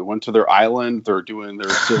easy. We went to their island, they're doing their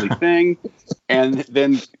silly thing, and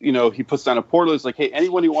then he puts down a portal. He's like, "Hey,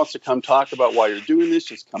 anyone who wants to come talk about why you're doing this,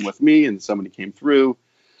 just come with me." And somebody came through.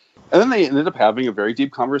 And then they ended up having a very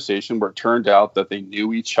deep conversation where it turned out that they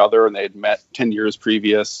knew each other and they had met 10 years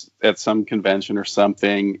previous at some convention or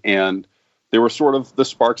something. And they were sort of the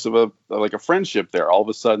sparks of a friendship there. All of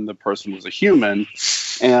a sudden, the person was a human.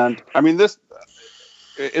 And I mean,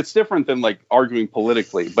 it's different than like arguing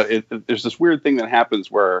politically, but there's this weird thing that happens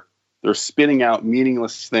where they're spitting out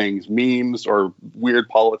meaningless things, memes or weird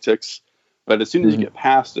politics. But as soon as you get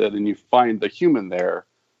past it and you find the human there,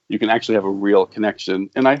 you can actually have a real connection.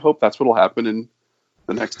 And I hope that's what will happen in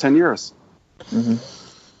the next 10 years. Mm-hmm.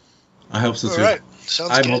 I hope so, too. All right.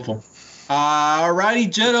 Sounds I'm good. hopeful. All righty,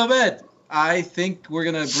 gentlemen. I think we're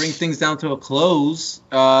going to bring things down to a close.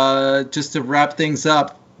 Just to wrap things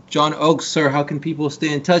up, John Oakes, sir, how can people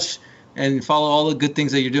stay in touch and follow all the good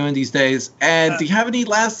things that you're doing these days? And do you have any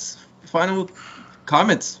last final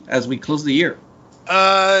comments as we close the year?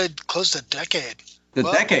 Close the decade.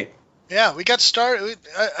 Decade. Yeah, we got started.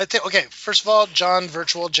 I think, okay, first of all, John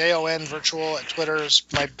Virtual, Jon Virtual at Twitter is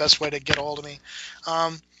my best way to get a hold of me.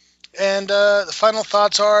 And the final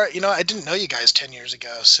thoughts are, I didn't know you guys 10 years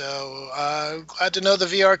ago, so glad to know the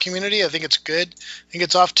VR community. I think it's good. I think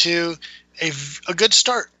it's off to a good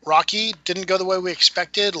start. Rocky didn't go the way we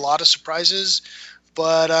expected, a lot of surprises,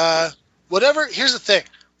 but whatever. Here's the thing.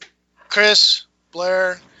 Chris,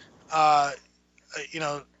 Blair, Jesse,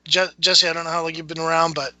 I don't know how long you've been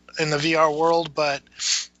around, but in the VR world, but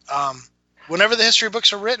whenever the history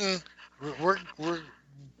books are written,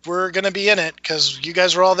 we're going to be in it because you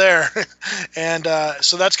guys were all there. And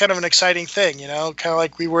so that's kind of an exciting thing, kind of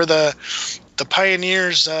like we were the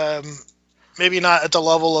pioneers, maybe not at the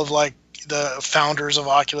level of like the founders of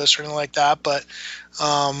Oculus or anything like that, but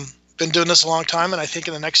been doing this a long time. And I think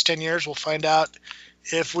in the next 10 years, we'll find out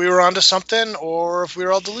if we were onto something or if we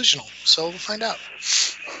were all delusional. So we'll find out.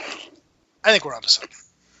 I think we're onto something.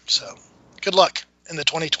 So good luck in the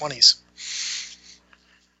 2020s.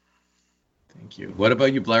 Thank you. What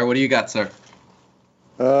about you, Blair? What do you got, sir?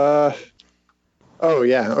 Oh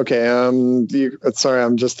yeah. Okay. Sorry,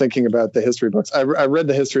 I'm just thinking about the history books. I read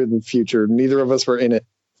the History of the Future. Neither of us were in it.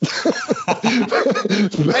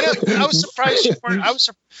 I was surprised you weren't.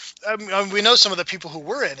 We know some of the people who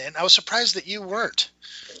were in it. I was surprised that you weren't.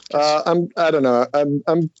 I don't know.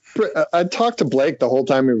 I talked to Blake the whole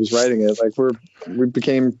time he was writing it. Like we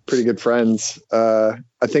became pretty good friends. I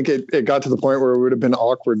think it got to the point where it would have been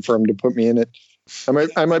awkward for him to put me in it.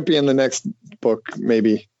 I might be in the next book,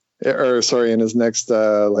 maybe, or sorry, in his next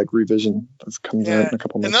revision that comes out in a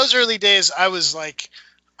couple months. In those early days, I was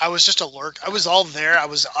just a lurk. I was all there. I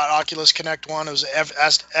was at Oculus Connect 1. I was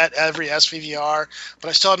at every SVVR, but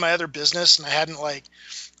I still had my other business, and I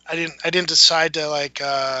didn't decide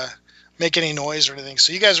to make any noise or anything.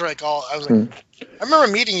 So you guys were like all. I was like, I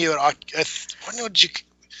remember meeting you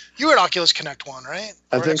you were at Oculus Connect 1, right?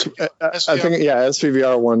 I think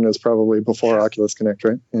SVVR 1 is probably before Oculus Connect,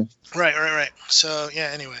 right? Yeah. Right. So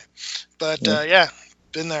yeah. Anyway, but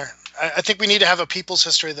been there. I think we need to have a People's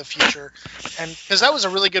History of the Future, and because that was a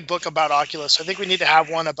really good book about Oculus. I think we need to have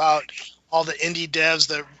one about all the indie devs,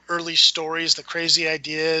 the early stories, the crazy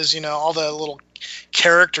ideas, all the little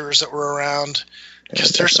characters that were around.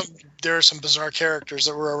 Because there are some bizarre characters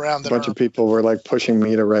that were around. A bunch of people were like pushing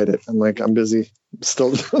me to write it. I'm like, I'm busy. I'm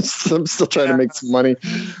still trying to make some money.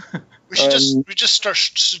 We should just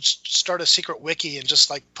start a secret wiki and just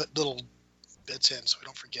like put little bits in so we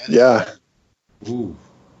don't forget it. Yeah. Ooh.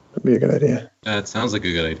 That'd be a good idea. That sounds like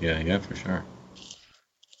a good idea. Yeah, for sure.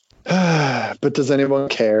 But does anyone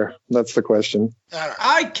care? That's the question.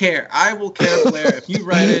 I care. I will care, Blair. If you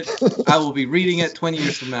write it, I will be reading it 20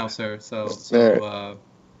 years from now, sir. So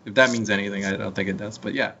if that means anything, I don't think it does.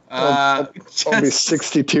 But yeah. I'll be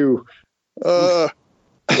 62.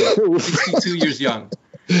 62 years young.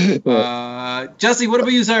 Jesse, what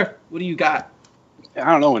about you, sir? What do you got? I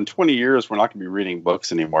don't know. In 20 years, we're not going to be reading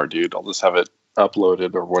books anymore, dude. I'll just have it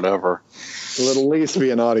uploaded or whatever. It'll at least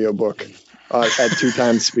be an audiobook at 2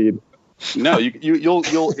 times speed. No, you'll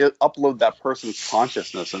upload that person's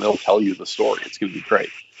consciousness and they'll tell you the story. It's going to be great.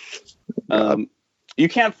 You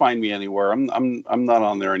can't find me anywhere. I'm not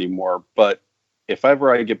on there anymore. But if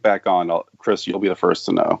ever I get back on, Chris, you'll be the first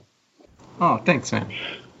to know. Oh, thanks, man.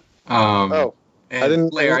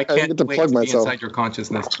 Blair, I can't get to wait plug to myself. be inside your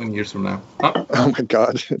consciousness 20 years from now. Oh my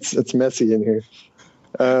God, it's messy in here.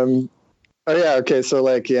 Oh yeah, okay. So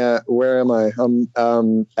where am I?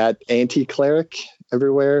 I'm at Anti-Cleric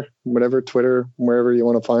everywhere, whatever, Twitter, wherever you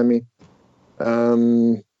want to find me. I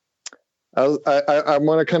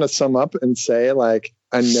want to kind of sum up and say, like,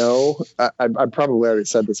 I know I probably already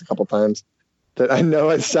said this a couple times, that I know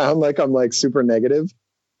I sound like I'm like super negative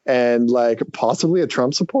and like possibly a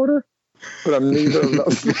Trump supporter, but I'm neither of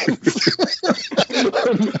those things.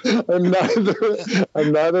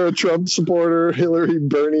 I'm neither a Trump supporter, Hillary,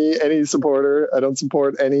 Bernie, any supporter. I don't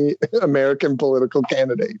support any American political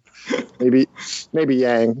candidate. Maybe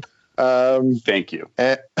Yang. Thank you.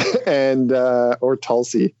 And or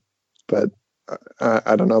Tulsi, but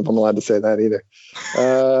I don't know if I'm allowed to say that either.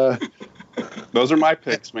 Those are my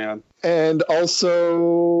picks, man. And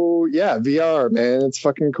also, yeah, VR, man, it's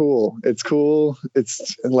fucking cool. It's cool.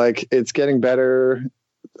 It's like, it's getting better.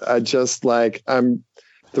 The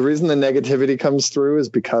reason the negativity comes through is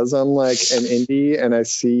because I'm like an indie and I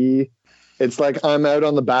see, it's like I'm out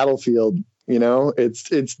on the battlefield,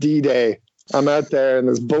 it's D-Day. I'm out there and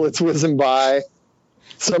there's bullets whizzing by.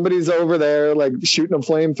 Somebody's over there like shooting a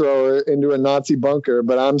flamethrower into a Nazi bunker,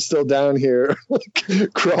 but I'm still down here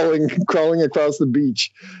like, crawling across the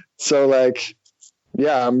beach. So like,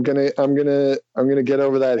 yeah, I'm gonna get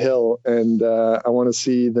over that hill, and I want to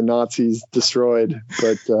see the Nazis destroyed.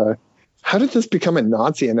 But how did this become a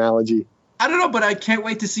Nazi analogy? I don't know, but I can't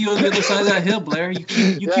wait to see you on the other side of that hill, Blair. You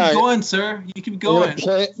keep going, sir. You keep going.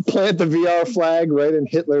 Plant the VR flag right in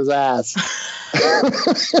Hitler's ass.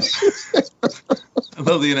 I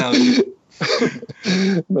love the analogy.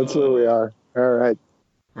 That's where we are. All right.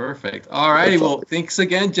 Perfect. All righty. Well, thanks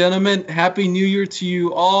again, gentlemen. Happy New Year to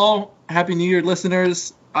you all. Happy New Year,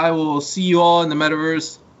 listeners. I will see you all in the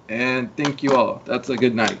metaverse, and thank you all. That's a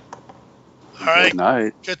good night. All right. Good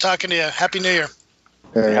night. Good talking to you. Happy New Year.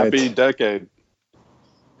 All right. Happy decade.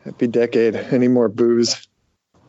 Happy decade. Any more booze?